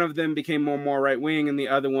one of them became more and more right wing, and the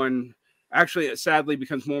other one actually, sadly,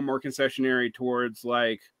 becomes more and more concessionary towards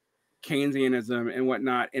like Keynesianism and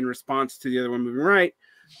whatnot in response to the other one moving right.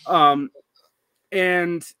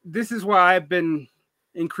 And this is why I've been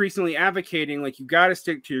increasingly advocating, like, you got to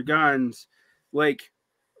stick to your guns. Like,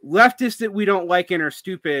 leftists that we don't like and are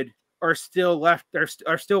stupid are still left,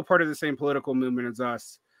 are still part of the same political movement as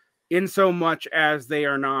us, in so much as they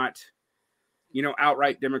are not, you know,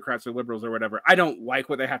 outright Democrats or liberals or whatever. I don't like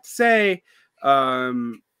what they have to say,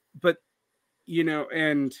 but, you know,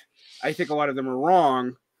 and I think a lot of them are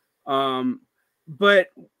wrong. But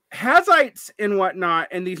Hazites and whatnot,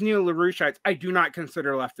 and these neo-LaRoucheites, I do not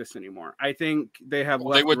consider leftists anymore. I think they have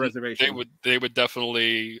left the reservation. They would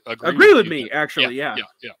definitely agree with me, actually. Yeah.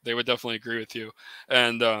 They would definitely agree with you.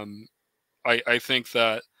 And I think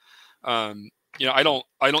that you know, I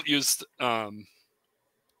don't use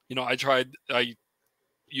you know, I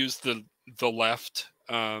used the left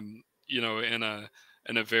you know, in a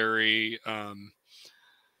very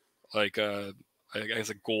like I guess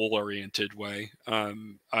a goal-oriented way.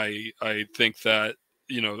 I think that,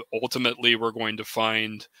 you know, ultimately we're going to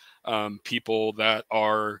find people that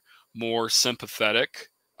are more sympathetic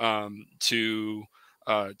to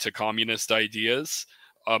communist ideas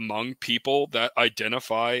among people that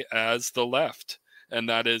identify as the left, and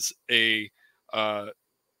that is a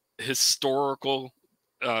historical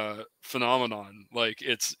phenomenon. Like,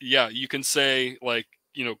 it's, yeah, you can say, like,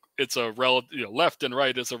 you know, it's a relative, you know, left and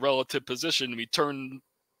right is a relative position. We turn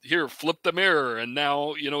here, flip the mirror, and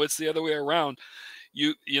now, you know, it's the other way around.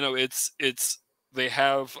 You know, it's they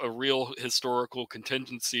have a real historical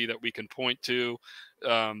contingency that we can point to,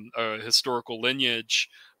 a historical lineage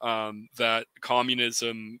that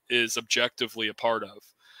communism is objectively a part of,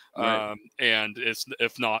 Right. and it's,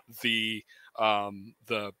 if not the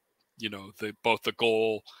you know, both the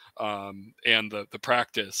goal and the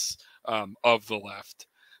practice of the left.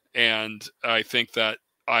 And I think that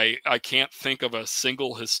I can't think of a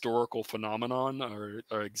single historical phenomenon or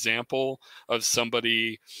example of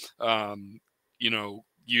somebody, you know,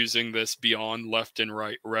 using this beyond left and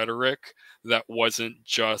right rhetoric that wasn't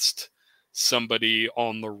just somebody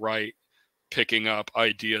on the right picking up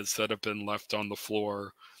ideas that have been left on the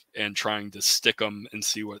floor and trying to stick them and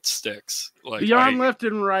see what sticks. Like, beyond left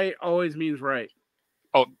and right always means right.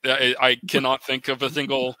 Oh, I cannot think of a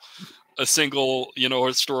single, you know,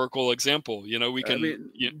 historical example. You know, we can, I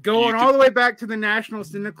mean, going all the way back to the national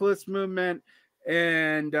syndicalist movement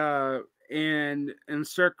and Cirque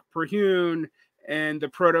Perhune and the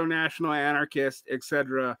proto-national anarchists,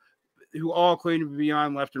 etc., who all claim to be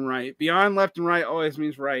beyond left and right. Beyond left and right always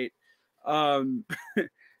means right. And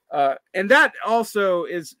that also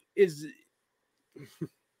is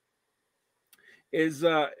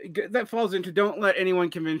that falls into, don't let anyone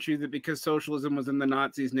convince you that because socialism was in the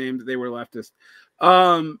Nazis' name that they were leftist.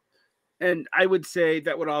 and I would say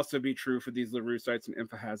that would also be true for these LaRouchites and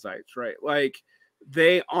Emphahazites, right? Like,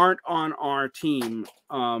 they aren't on our team.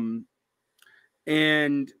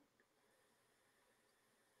 And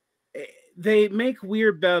they make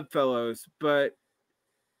weird bedfellows, but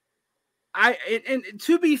and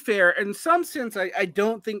to be fair, in some sense, I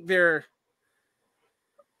don't think they're.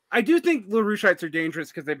 I do think LaRouchites are dangerous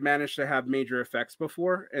because they've managed to have major effects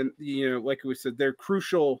before, and like we said, they're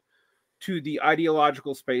crucial to the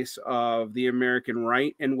ideological space of the American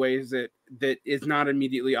right in ways that is not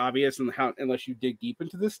immediately obvious unless you dig deep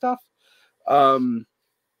into this stuff.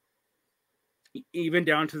 Even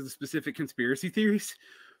down to the specific conspiracy theories.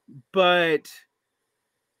 But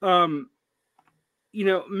MAGA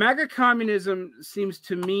communism seems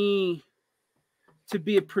to me to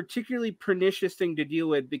be a particularly pernicious thing to deal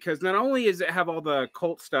with, because not only does it have all the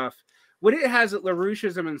cult stuff, what it has that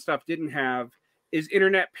LaRoucheism and stuff didn't have is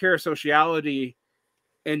internet parasociality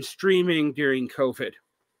and streaming during COVID.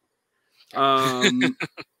 I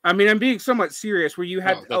mean, I'm being somewhat serious, where you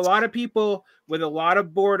had a lot of people with a lot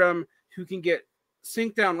of boredom who can get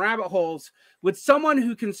sink down rabbit holes with someone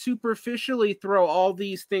who can superficially throw all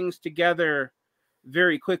these things together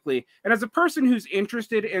very quickly. And as a person who's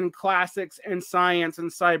interested in classics and science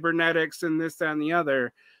and cybernetics and this, that, and the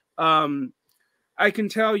other, I can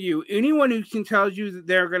tell you, anyone who can tell you that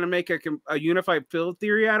they're going to make a unified field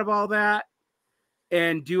theory out of all that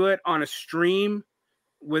and do it on a stream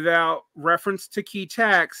without reference to key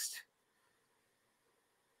text,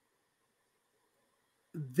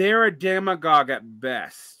 they're a demagogue at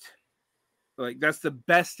best. Like, that's the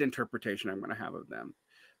best interpretation I'm going to have of them.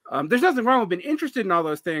 There's nothing wrong with being interested in all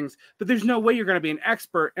those things, but there's no way you're going to be an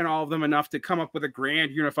expert in all of them enough to come up with a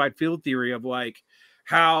grand unified field theory of like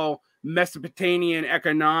how Mesopotamian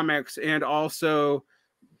economics and also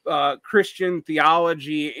Christian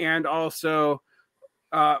theology and also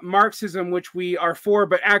Marxism, which we are for,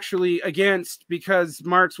 but actually against, because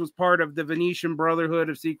Marx was part of the Venetian Brotherhood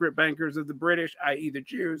of secret bankers of the British, i.e. the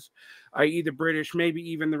Jews, i.e. the British, maybe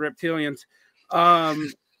even the reptilians.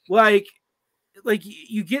 Like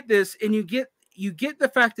you get this, and you get the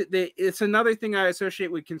fact that it's another thing I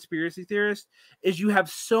associate with conspiracy theorists is you have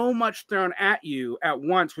so much thrown at you at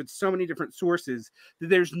once with so many different sources that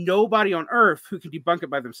there's nobody on earth who can debunk it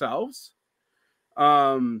by themselves.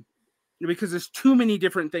 Because there's too many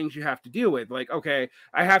different things you have to deal with. Like, okay,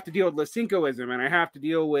 I have to deal with Lysenkoism, and I have to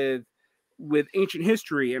deal with ancient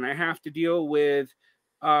history, and I have to deal with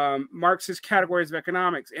Marxist categories of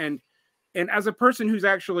economics. And as a person who's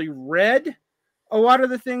actually read a lot of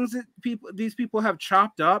the things that these people have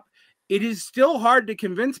chopped up, it is still hard to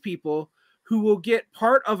convince people who will get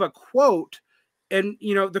part of a quote, and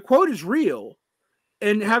the quote is real,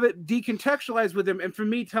 and have it decontextualized with them. And for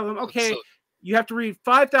me, tell them, okay, you have to read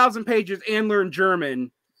 5,000 pages and learn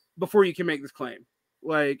German before you can make this claim.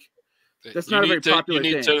 Like, that's not a very popular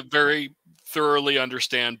thing. You need to very thoroughly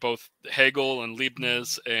understand both Hegel and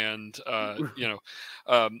Leibniz and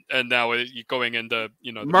and now going into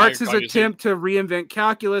Marx's attempt to reinvent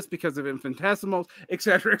calculus because of infinitesimals,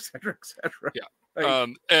 etc., etc., etc. Yeah,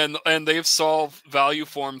 and they've solved value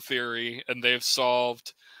form theory, and they've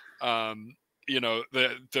solved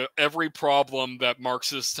the every problem that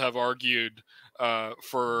Marxists have argued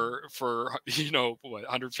for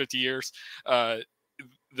 150 years.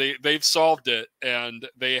 They've solved it, and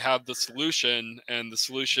they have the solution, and the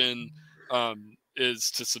solution is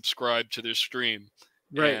to subscribe to their stream,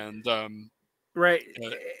 right? And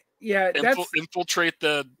infiltrate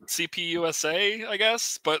the CPUSA, I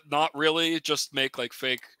guess, but not really. Just make like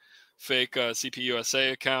fake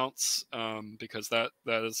CPUSA accounts, because that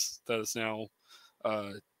is now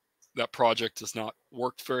that project has not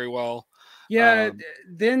worked very well. Yeah.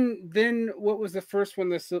 Then what was the first one?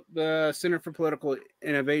 The Center for Political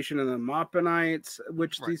Innovation and the Maupinites,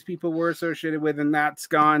 which these people were associated with, and that's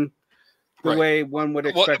gone the way one would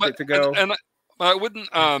expect it to go. And I wouldn't.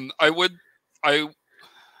 I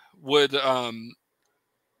would.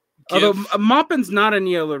 Although Maupin's not a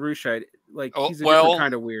neo-LaRoucheite, like he's a different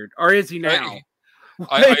kind of weird, or is he now?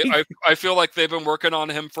 I feel like they've been working on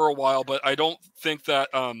him for a while, but I don't think that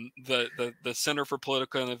the Center for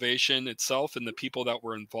Political Innovation itself and the people that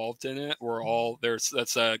were involved in it were all there.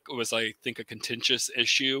 Was I think a contentious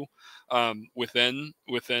issue within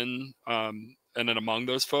and then among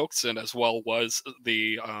those folks, and as well was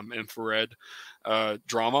the infrared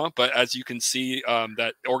drama. But as you can see,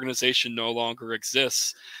 that organization no longer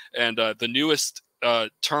exists, and the newest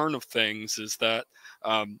turn of things is that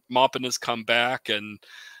Maupin has come back and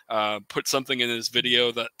put something in his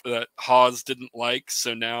video that Hawes didn't like.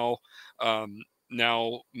 So now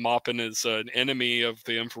Maupin is an enemy of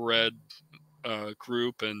the infrared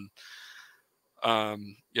group, and Yeah,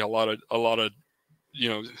 a lot of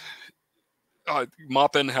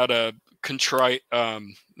Maupin had a contrite,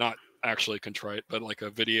 not actually contrite, but like a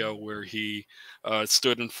video where he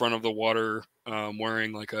stood in front of the water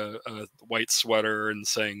wearing like a white sweater and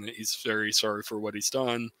saying that he's very sorry for what he's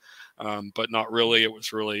done, but not really. It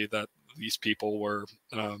was really that these people were,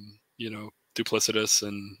 duplicitous,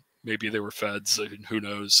 and maybe they were feds, and who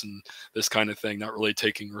knows, and this kind of thing, not really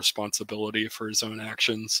taking responsibility for his own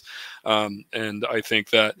actions. And I think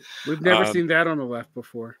that we've never seen that on the left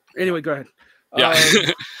before. Anyway, go ahead. Yeah.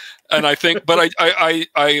 And I think, but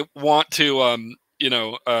I want to,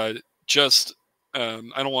 just, I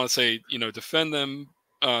don't want to say, defend them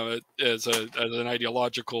as an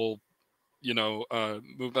ideological,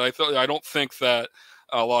 movement. I don't think that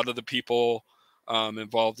a lot of the people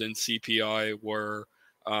involved in CPI were,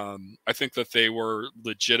 I think that they were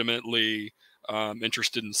legitimately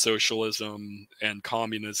interested in socialism and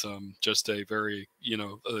communism, just a very,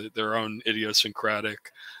 their own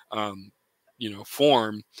idiosyncratic,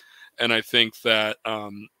 form. And I think that,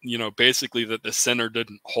 basically that the center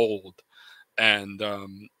didn't hold. And,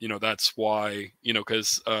 that's why,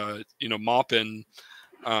 because, Maupin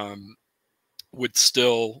would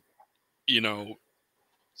still,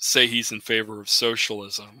 say he's in favor of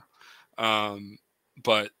socialism.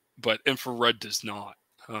 But infrared does not.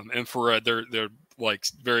 Infrared, they're like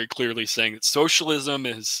very clearly saying that socialism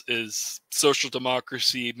is social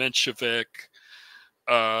democracy, Menshevik,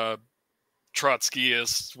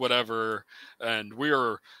 Trotskyist, whatever, and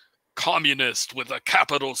we're communist with a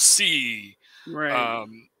capital C. Right.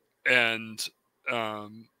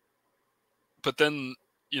 But then,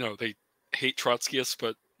 they hate Trotskyists,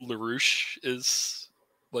 but LaRouche is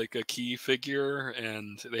like a key figure,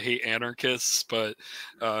 and they hate anarchists, but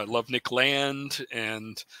love Nick Land,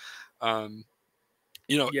 and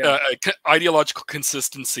ideological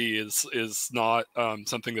consistency is not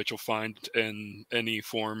something that you'll find in any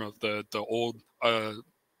form of the old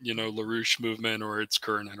LaRouche movement or its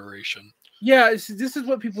current iteration. Yeah, this is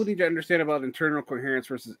what people need to understand about internal coherence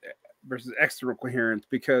versus external coherence,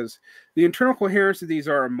 because the internal coherence of these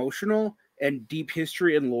are emotional and deep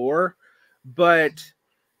history and lore, but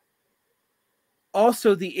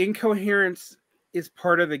also the incoherence is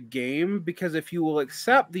part of the game, because if you will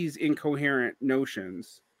accept these incoherent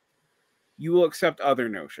notions, you will accept other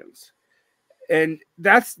notions. And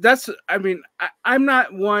that's I mean, I'm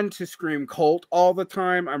not one to scream cult all the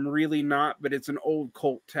time. I'm really not, but it's an old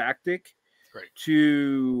cult tactic, right,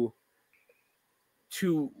 to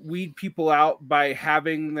weed people out by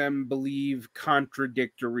having them believe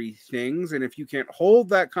contradictory things. And if you can't hold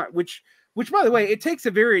that, which by the way, it takes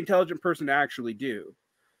a very intelligent person to actually do.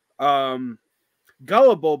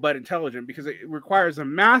 Gullible but intelligent, because it requires a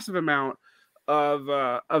massive amount of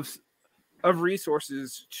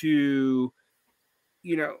resources to,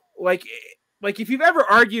 like if you've ever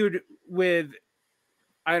argued with,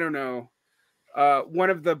 I don't know, one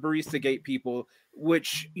of the Barista Gate people,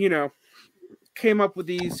 which, came up with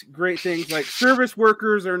these great things like service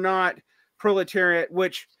workers are not proletariat,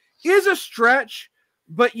 which is a stretch,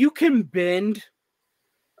 but you can bend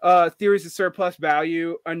theories of surplus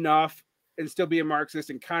value enough and still be a Marxist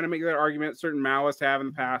and kind of make that argument certain Maoists have in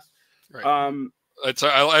the past. Right.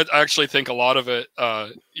 I actually think a lot of it,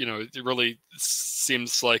 it really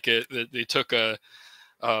seems like they took a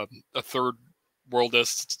third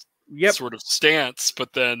worldist sort of stance,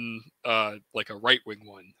 but then like a right wing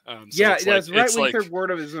one. So it's right wing third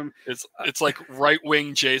worldism. It's like right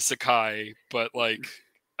wing Jay Sakai, but like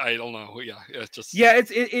I don't know. Yeah, it's just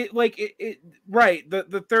right.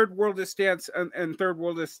 The third worldist stance and third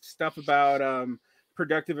worldist stuff about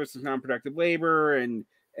productive versus non-productive labor and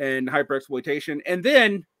hyper exploitation. And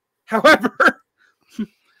then, however,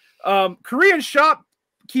 Korean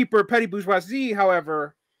shopkeeper petty bourgeoisie,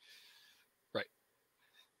 however,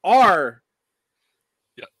 are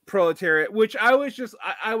proletariat, which I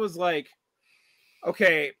was like,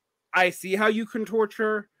 okay, I see how you can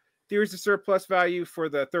torture theories of surplus value for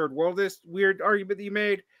the third worldist weird argument that you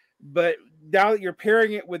made, but now that you're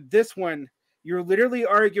pairing it with this one, you're literally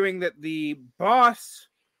arguing that the boss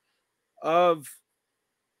of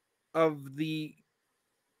the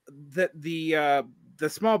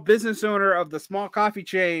small business owner of the small coffee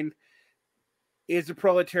chain is a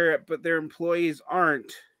proletariat, but their employees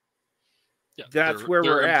aren't. Yeah, that's where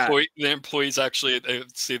we're at. The employees actually,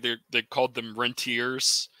 they called them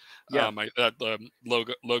rentiers. Yeah, that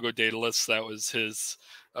logo Daedalus, that was his.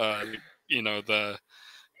 The.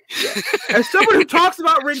 Yeah. As someone who talks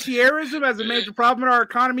about rentierism as a major problem in our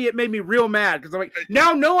economy, it made me real mad because I'm like,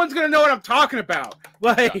 now no one's gonna know what I'm talking about.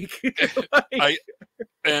 Like,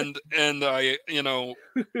 and I,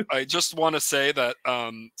 I just want to say that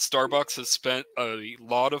Starbucks has spent a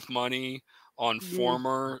lot of money on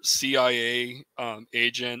former CIA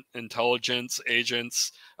intelligence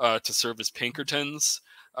agents to serve as Pinkertons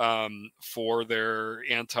for their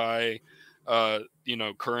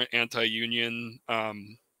current anti-union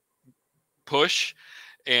push.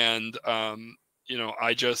 And I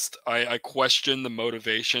question the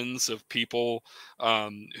motivations of people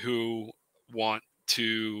who want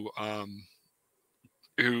to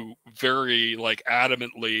who very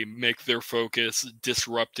adamantly make their focus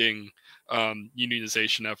disrupting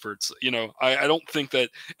unionization efforts. I don't think that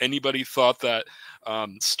anybody thought that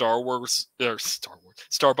Starbucks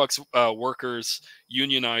workers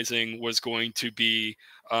unionizing was going to be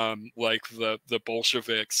like the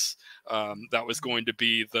Bolsheviks. That was going to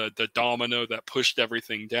be the domino that pushed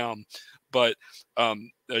everything down. But a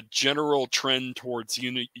general trend towards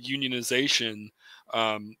unionization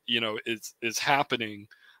is happening,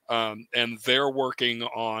 and they're working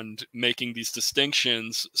on making these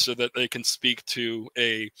distinctions so that they can speak to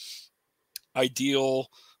a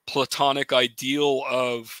platonic ideal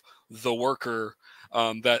of the worker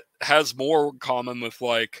that has more in common with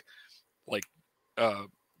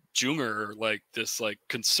Junger, this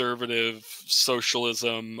conservative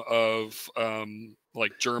socialism of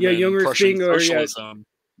German Prussian socialism,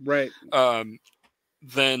 right?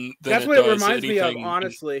 Then that's it what does it reminds me of,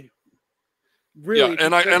 honestly. Really, yeah,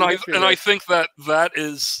 and I think that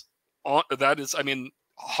is I mean,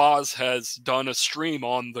 Hawes has done a stream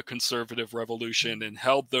on the conservative revolution and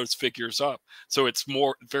held those figures up, so it's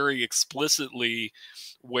very explicitly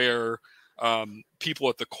where people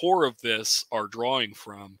at the core of this are drawing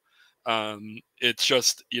from. It's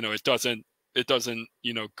just it doesn't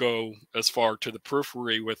go as far to the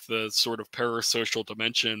periphery with the sort of parasocial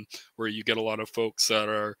dimension where you get a lot of folks that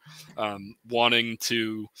are wanting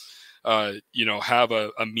to have a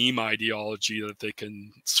meme ideology that they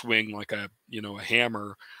can swing like a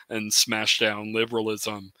hammer and smash down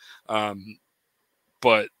liberalism.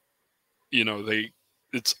 But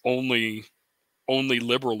it's only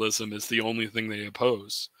liberalism is the only thing they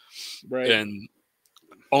oppose, right? And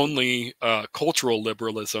only cultural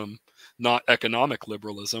liberalism, not economic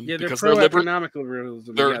liberalism, Yeah, because they're pro-economic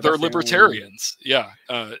liberalism. They're libertarians. Yeah.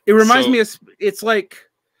 It reminds me of, it's like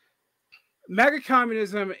MAGA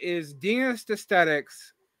communism is Deist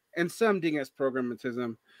aesthetics and some Deist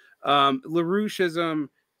programmatism, LaRoucheism,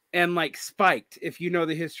 and Spiked. If you know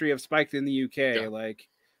the history of Spiked in the UK, yeah. like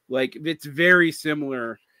it's very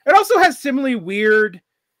similar. It also has similarly weird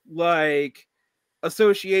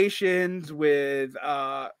associations with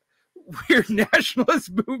weird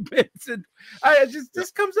nationalist movements, and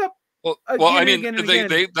this comes up. Well, I mean, they've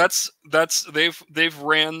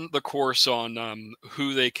ran the course on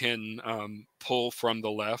who they can pull from the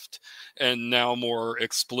left, and now more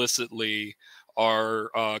explicitly are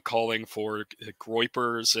calling for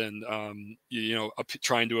groypers and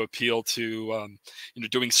trying to appeal to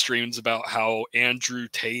doing streams about how Andrew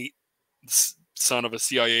Tate, son of a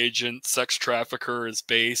CIA agent, sex trafficker, is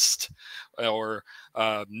based, or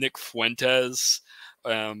Nick Fuentes.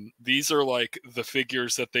 These are the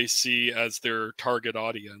figures that they see as their target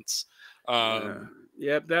audience. So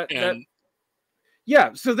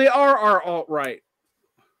they are our alt-right.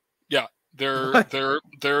 Yeah, they're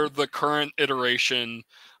the current iteration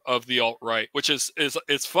of the alt-right, which is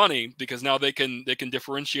it's funny because now they can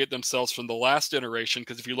differentiate themselves from the last iteration,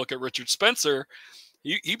 because if you look at Richard Spencer,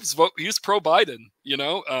 he's pro Biden,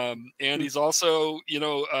 and he's also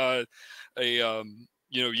a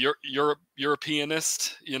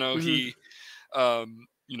Europeanist. He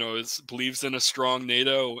believes in a strong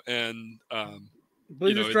NATO and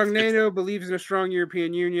believes in a strong NATO, believes in a strong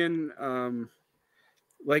European Union.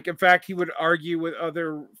 In fact, he would argue with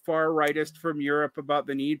other far rightists from Europe about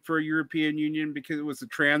the need for a European Union because it was a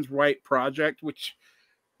trans right project, which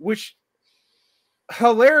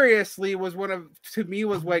hilariously was to me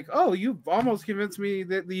was like, oh, you've almost convinced me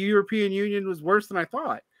that the European Union was worse than I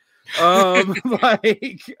thought. I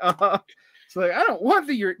don't want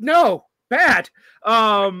no, bad.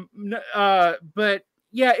 But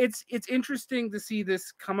yeah, it's interesting to see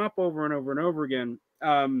this come up over and over and over again.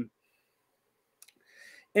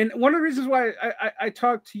 And one of the reasons why I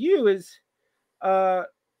talked to you is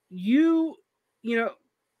you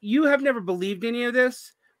have never believed any of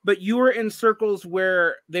this, but you were in circles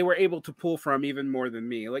where they were able to pull from even more than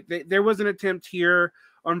me. There was an attempt here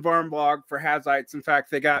on Varn blog for Hazites. In fact,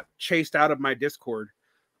 they got chased out of my Discord.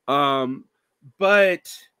 Well,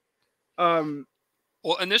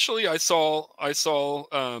 initially I saw I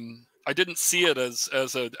didn't see it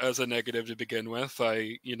as a negative to begin with.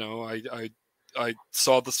 I I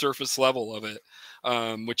saw the surface level of it,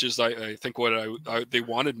 which is I think what they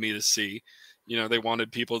wanted me to see. You know, they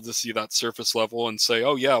wanted people to see that surface level and say,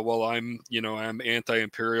 oh yeah, well I'm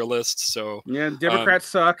anti-imperialist, so yeah, Democrats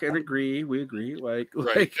suck, and we agree, right.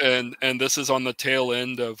 like And this is on the tail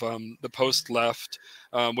end of the post left,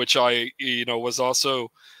 which I was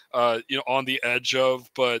also on the edge of,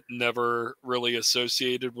 but never really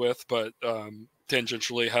associated with, but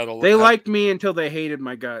tangentially had liked me until they hated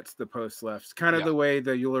my guts. The post left, kind of the way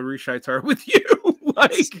the LaRoucheites are with you.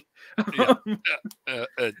 Like,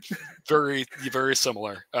 very, very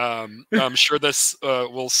similar. I'm sure this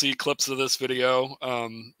we'll see clips of this video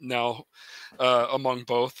now among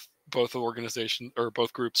both organizations or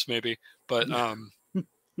both groups maybe, but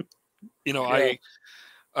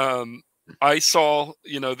I saw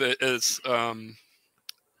that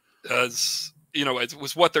as it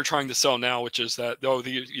was what they're trying to sell now, which is that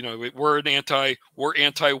we're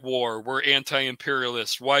anti-war, we're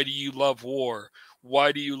anti-imperialist. Why do you love war?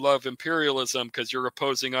 Why do you love imperialism? Because you're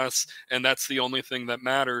opposing us, and that's the only thing that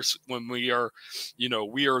matters when we are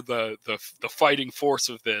the fighting force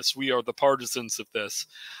of this. We are the partisans of this,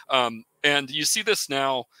 and you see this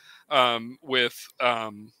now with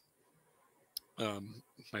my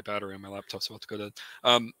battery on my laptop's about to go dead.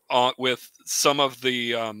 With some of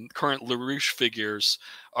the current LaRouche figures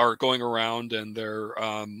are going around, and they're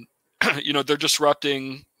they're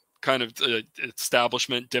disrupting kind of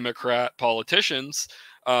establishment Democrat politicians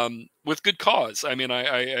with good cause. I mean,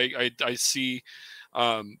 I see,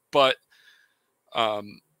 but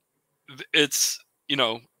it's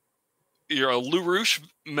you're a LaRouche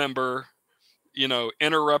member,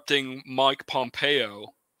 interrupting Mike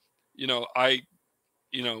Pompeo.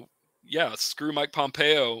 Yeah, screw Mike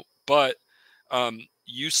Pompeo, but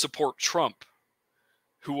you support Trump,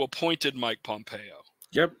 who appointed Mike Pompeo.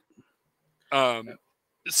 Yep.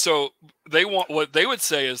 So what they would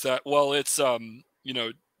say is that, well, it's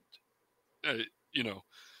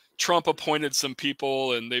Trump appointed some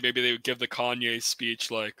people, and maybe they would give the Kanye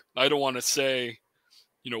speech like, I don't want to say,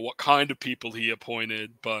 what kind of people he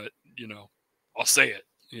appointed, but I'll say it.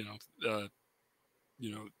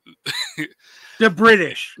 The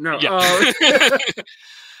British. No. Yeah.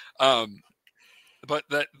 But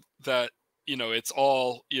that it's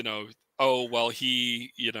all oh well,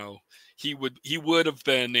 he would have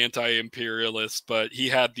been anti-imperialist, but he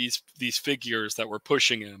had these figures that were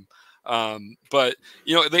pushing him. But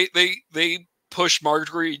they push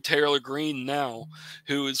Marjorie Taylor Greene now,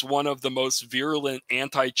 who is one of the most virulent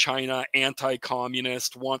anti-China,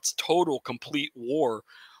 anti-communist, wants total complete war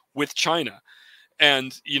with China.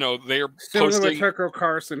 And they're posting Tucker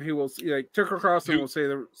Carlson, who will Tucker Carlson will say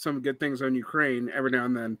some good things on Ukraine every now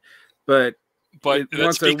and then, but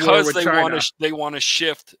that's because they want to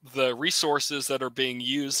shift the resources that are being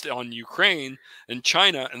used on Ukraine and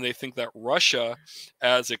China, and they think that Russia,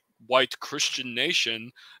 as a white Christian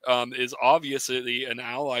nation, is obviously an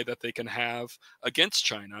ally that they can have against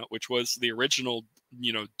China, which was the original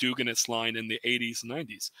Duginist line in the 80s and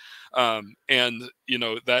 90s, and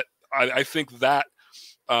that I think that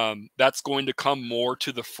that's going to come more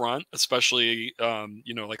to the front, especially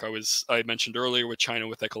like I mentioned earlier with China,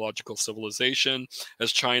 with ecological civilization,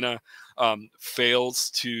 as China fails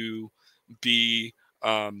to be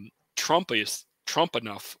Trump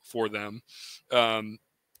enough for them. The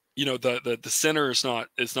center is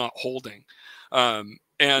not holding.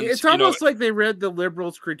 And it's almost like they read the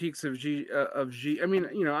liberals' critiques of Xi. I mean,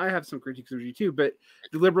 I have some critiques of Xi too, but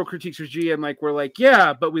the liberal critiques of Xi, and we're like,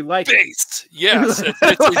 yeah, but we like based. Yes,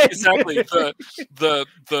 it's exactly the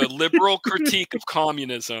liberal critique of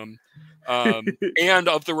communism, and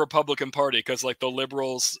of the Republican Party, because the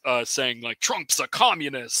liberals saying Trump's a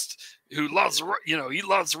communist who loves he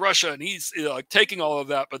loves Russia, and he's taking all of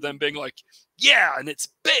that, but then being like, yeah, and it's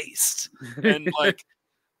based, and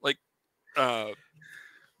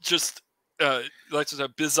just like I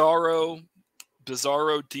said, bizarro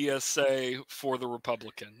DSA for the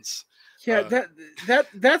Republicans. Yeah,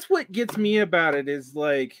 that's what gets me about it is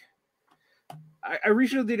I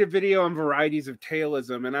recently did a video on varieties of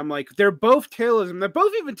tailism, and I'm like, they're both tailism. They're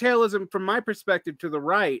both even tailism from my perspective to the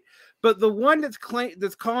right, but the one that's calling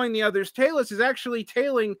the others tailist is actually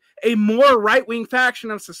tailing a more right-wing faction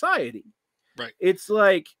of society. Right. It's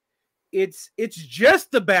it's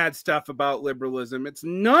just the bad stuff about liberalism. It's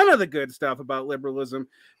none of the good stuff about liberalism.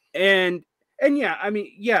 And yeah, I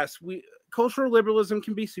mean, yes, cultural liberalism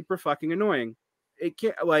can be super fucking annoying. It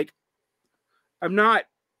can't, I'm not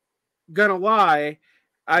gonna lie.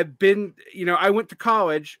 I've been, I went to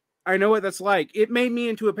college I know what that's like. It made me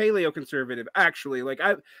into a paleo conservative, actually. Like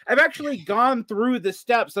I've actually gone through the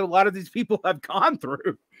steps that a lot of these people have gone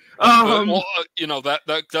through. Well, you know, that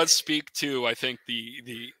does speak to, I think,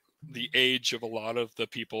 the age of a lot of the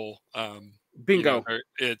people. Bingo.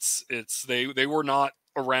 You know, they were not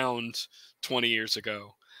around 20 years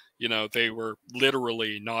ago. You know, they were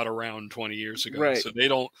literally not around 20 years ago. Right. So they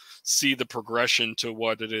don't see the progression to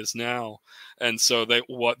what it is now. And so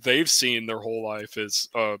what they've seen their whole life is,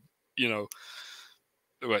 you know,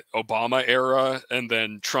 what, Obama era, and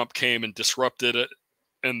then Trump came and disrupted it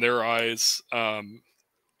in their eyes.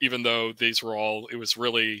 Even though these were all, it was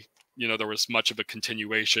really, you know, there was much of a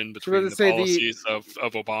continuation between the policies of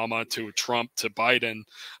Obama to Trump to Biden.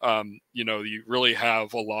 You know, you really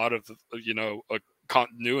have a lot of, you know, a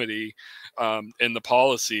continuity in the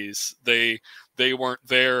policies. They weren't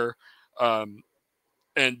there, and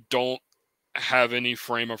don't have any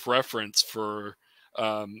frame of reference for,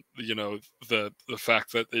 you know, the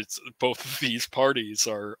fact that it's both of these parties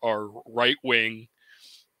are right wing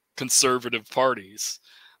conservative parties.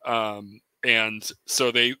 And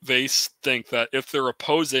so they think that if they're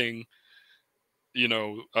opposing, you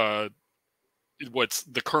know, what's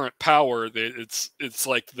the current power, it's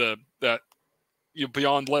like that you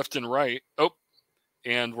beyond left and right. Oh,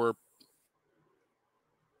 and we're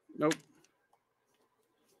Nope.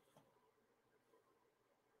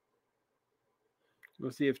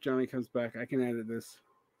 We'll see if Johnny comes back. I can edit this.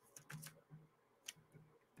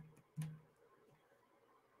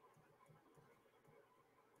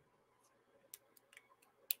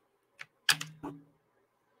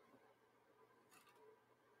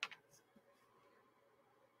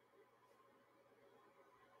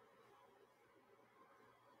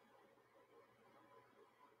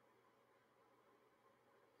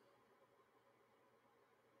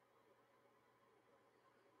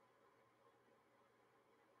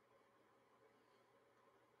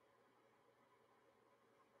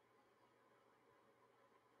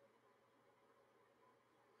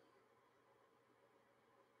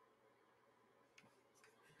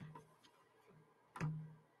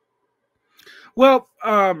 Well,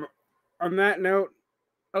 on that note,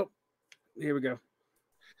 oh, here we go.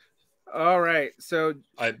 All right, so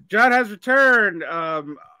John has returned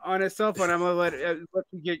on his cell phone. I'm gonna let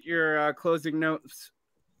you get your closing notes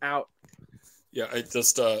out. Yeah, I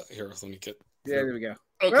just here. Let me get. Yeah, there we go.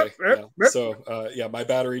 Okay. Yeah. So yeah, my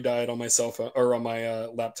battery died on my cell phone or on my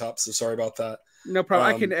laptop. So sorry about that. No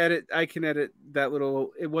problem. I can edit that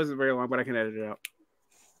little. It wasn't very long, but I can edit it out.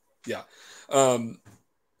 Yeah.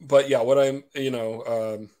 But yeah, what I'm, you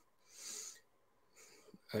know,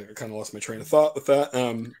 I kind of lost my train of thought with that.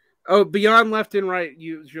 Oh, beyond left and right,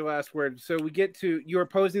 use your last word. So we get to, you're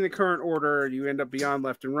opposing the current order, you end up beyond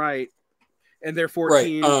left and right, and they're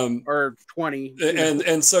 14 right. or 20.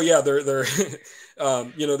 And so, yeah, they're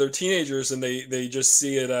you know, they're teenagers, and they just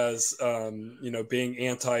see it as, you know, being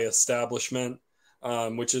anti-establishment,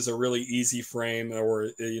 which is a really easy frame, or,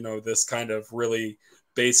 you know, this kind of really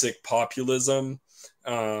basic populism,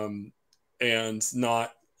 and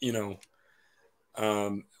not, you know,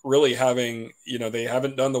 really having, you know, they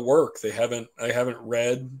haven't done the work. They haven't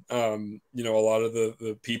read, you know, a lot of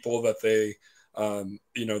the people that they,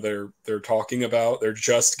 you know, they're talking about. They're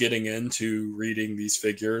just getting into reading these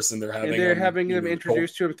figures, and they're having them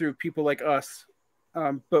introduced to them through people like us,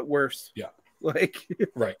 but worse. Yeah. Like,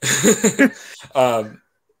 right.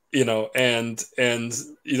 You know, and,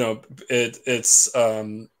 you know, it's,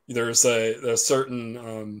 there's a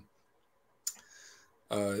certain,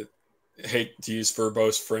 hate to use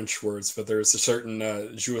verbose French words, but there's a certain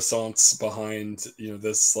jouissance behind, you know,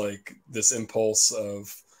 this impulse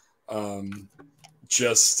of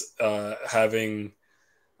just having,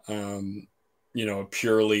 you know, a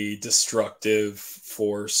purely destructive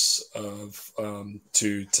force of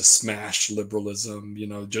to smash liberalism. You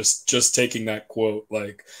know, just taking that quote,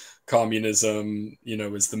 like, communism, you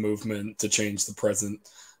know, is the movement to change the present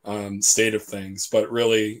state of things, but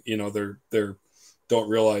really, you know, they're don't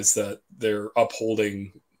realize that they're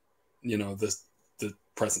upholding, you know, the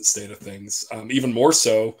present state of things, even more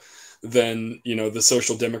so than, you know, the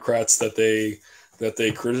social democrats that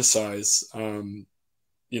they criticize. You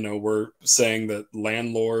know, we're saying that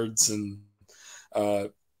landlords and,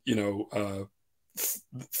 you know,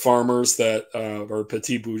 farmers that are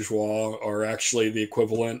petit bourgeois are actually the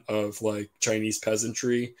equivalent of, like, Chinese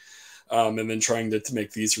peasantry, and then trying to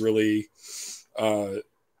make these really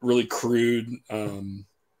crude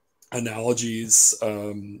analogies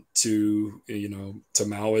to, you know, to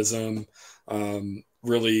Maoism,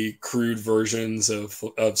 really crude versions of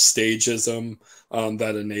stagism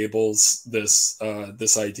that enables this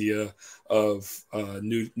idea of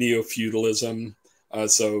neo-feudalism.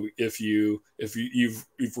 So if you've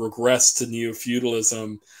regressed to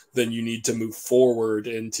neo-feudalism, then you need to move forward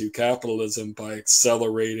into capitalism by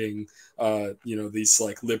accelerating these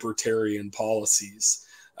like libertarian policies.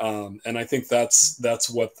 And I think that's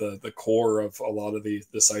what the core of a lot of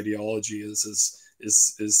this ideology is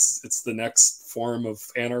it's the next form of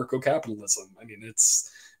anarcho-capitalism. I mean,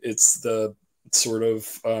 it's the sort of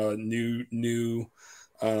new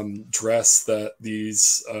dress that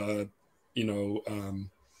these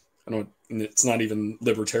it's not even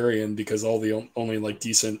libertarian, because all the only like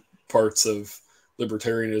decent parts of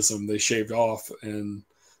libertarianism they shaved off, and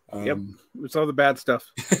yep, it's all the bad stuff.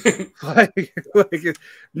 like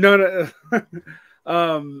none.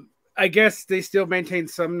 I guess they still maintain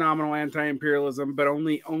some nominal anti-imperialism, but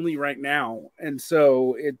only right now, and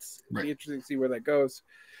so it's interesting to see where that goes.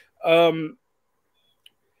 To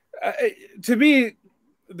me,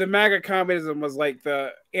 the MAGA communism was like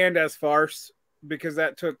the Andes farce, because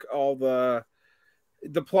that took all the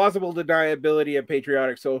plausible deniability of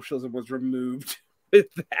patriotic socialism was removed with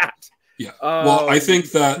that. Yeah. Well, I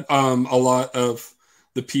think that a lot of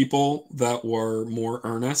the people that were more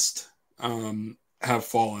earnest have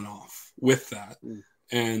fallen off with that.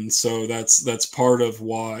 And so that's part of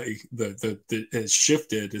why it has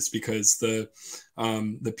shifted, is because the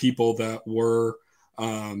people that were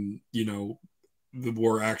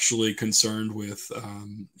were actually concerned with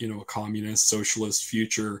a communist socialist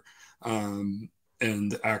future,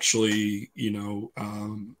 and actually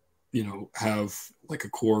have like a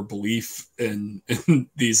core belief in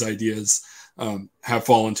these ideas, have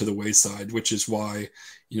fallen to the wayside, which is why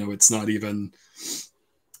it's not even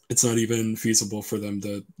feasible for them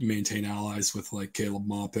to maintain allies with like Caleb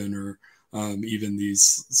Maupin or even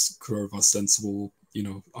these sort of ostensible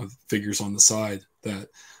figures on the side, that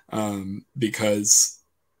because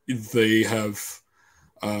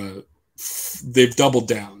they've doubled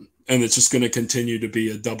down, and it's just going to continue to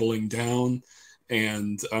be a doubling down.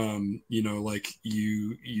 And like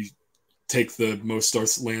you take the most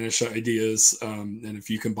outlandish ideas, and if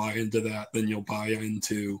you can buy into that, then you'll buy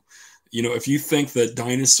into, if you think that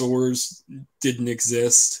dinosaurs didn't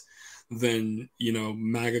exist, then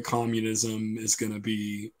MAGA communism is going to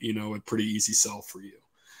be a pretty easy sell for you.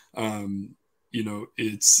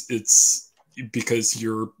 It's because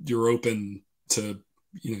you're open to,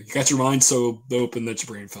 you got your mind so open that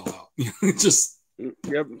your brain fell out. Just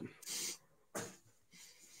yep.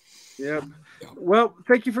 Yeah. Well,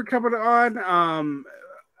 thank you for coming on.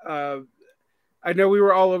 I know we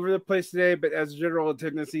were all over the place today, but as general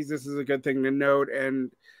tendencies, this is a good thing to note.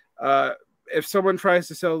 And if someone tries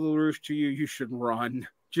to sell LaRouche to you, you should run.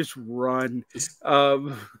 Just run.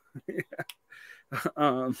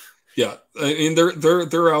 Yeah, I mean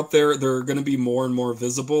they're out there. They're going to be more and more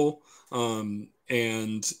visible, and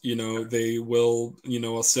they will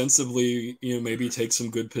ostensibly maybe take some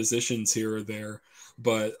good positions here or there,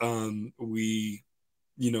 but we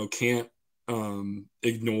can't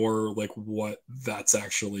ignore like what that's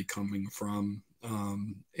actually coming from,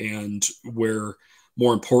 and where,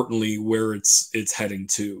 more importantly, where it's heading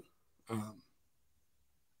to. And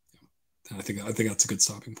I think that's a good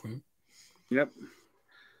stopping point. Yep.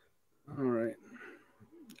 All right.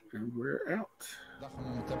 And we're out.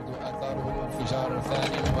 تبدو آثاره انفجار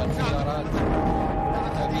ثاني وانفجارات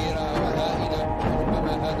كبيرة وهائلة،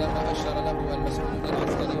 وربما هذا ما أشار له المسؤولون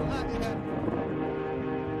العسكريون.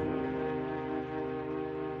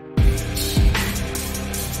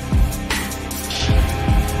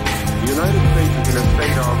 The United States is in a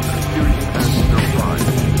state of confusion and surprise.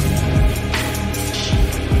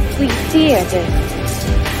 We fear this.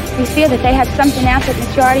 We fear that they have something out that the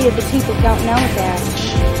majority of the people don't know about.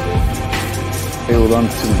 Olan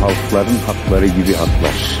tüm halkların hakları gibi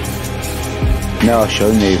haklar. Ne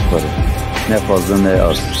aşağı ne yukarı, ne fazla ne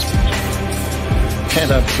az.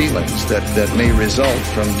 Pent-up feelings that may result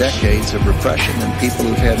from decades of repression and people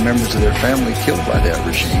who've had members of their family killed by that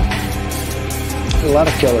regime. A lot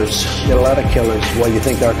of killers. Get a lot of killers. Why, you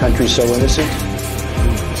think our country's so innocent?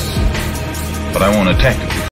 But I won't attack it.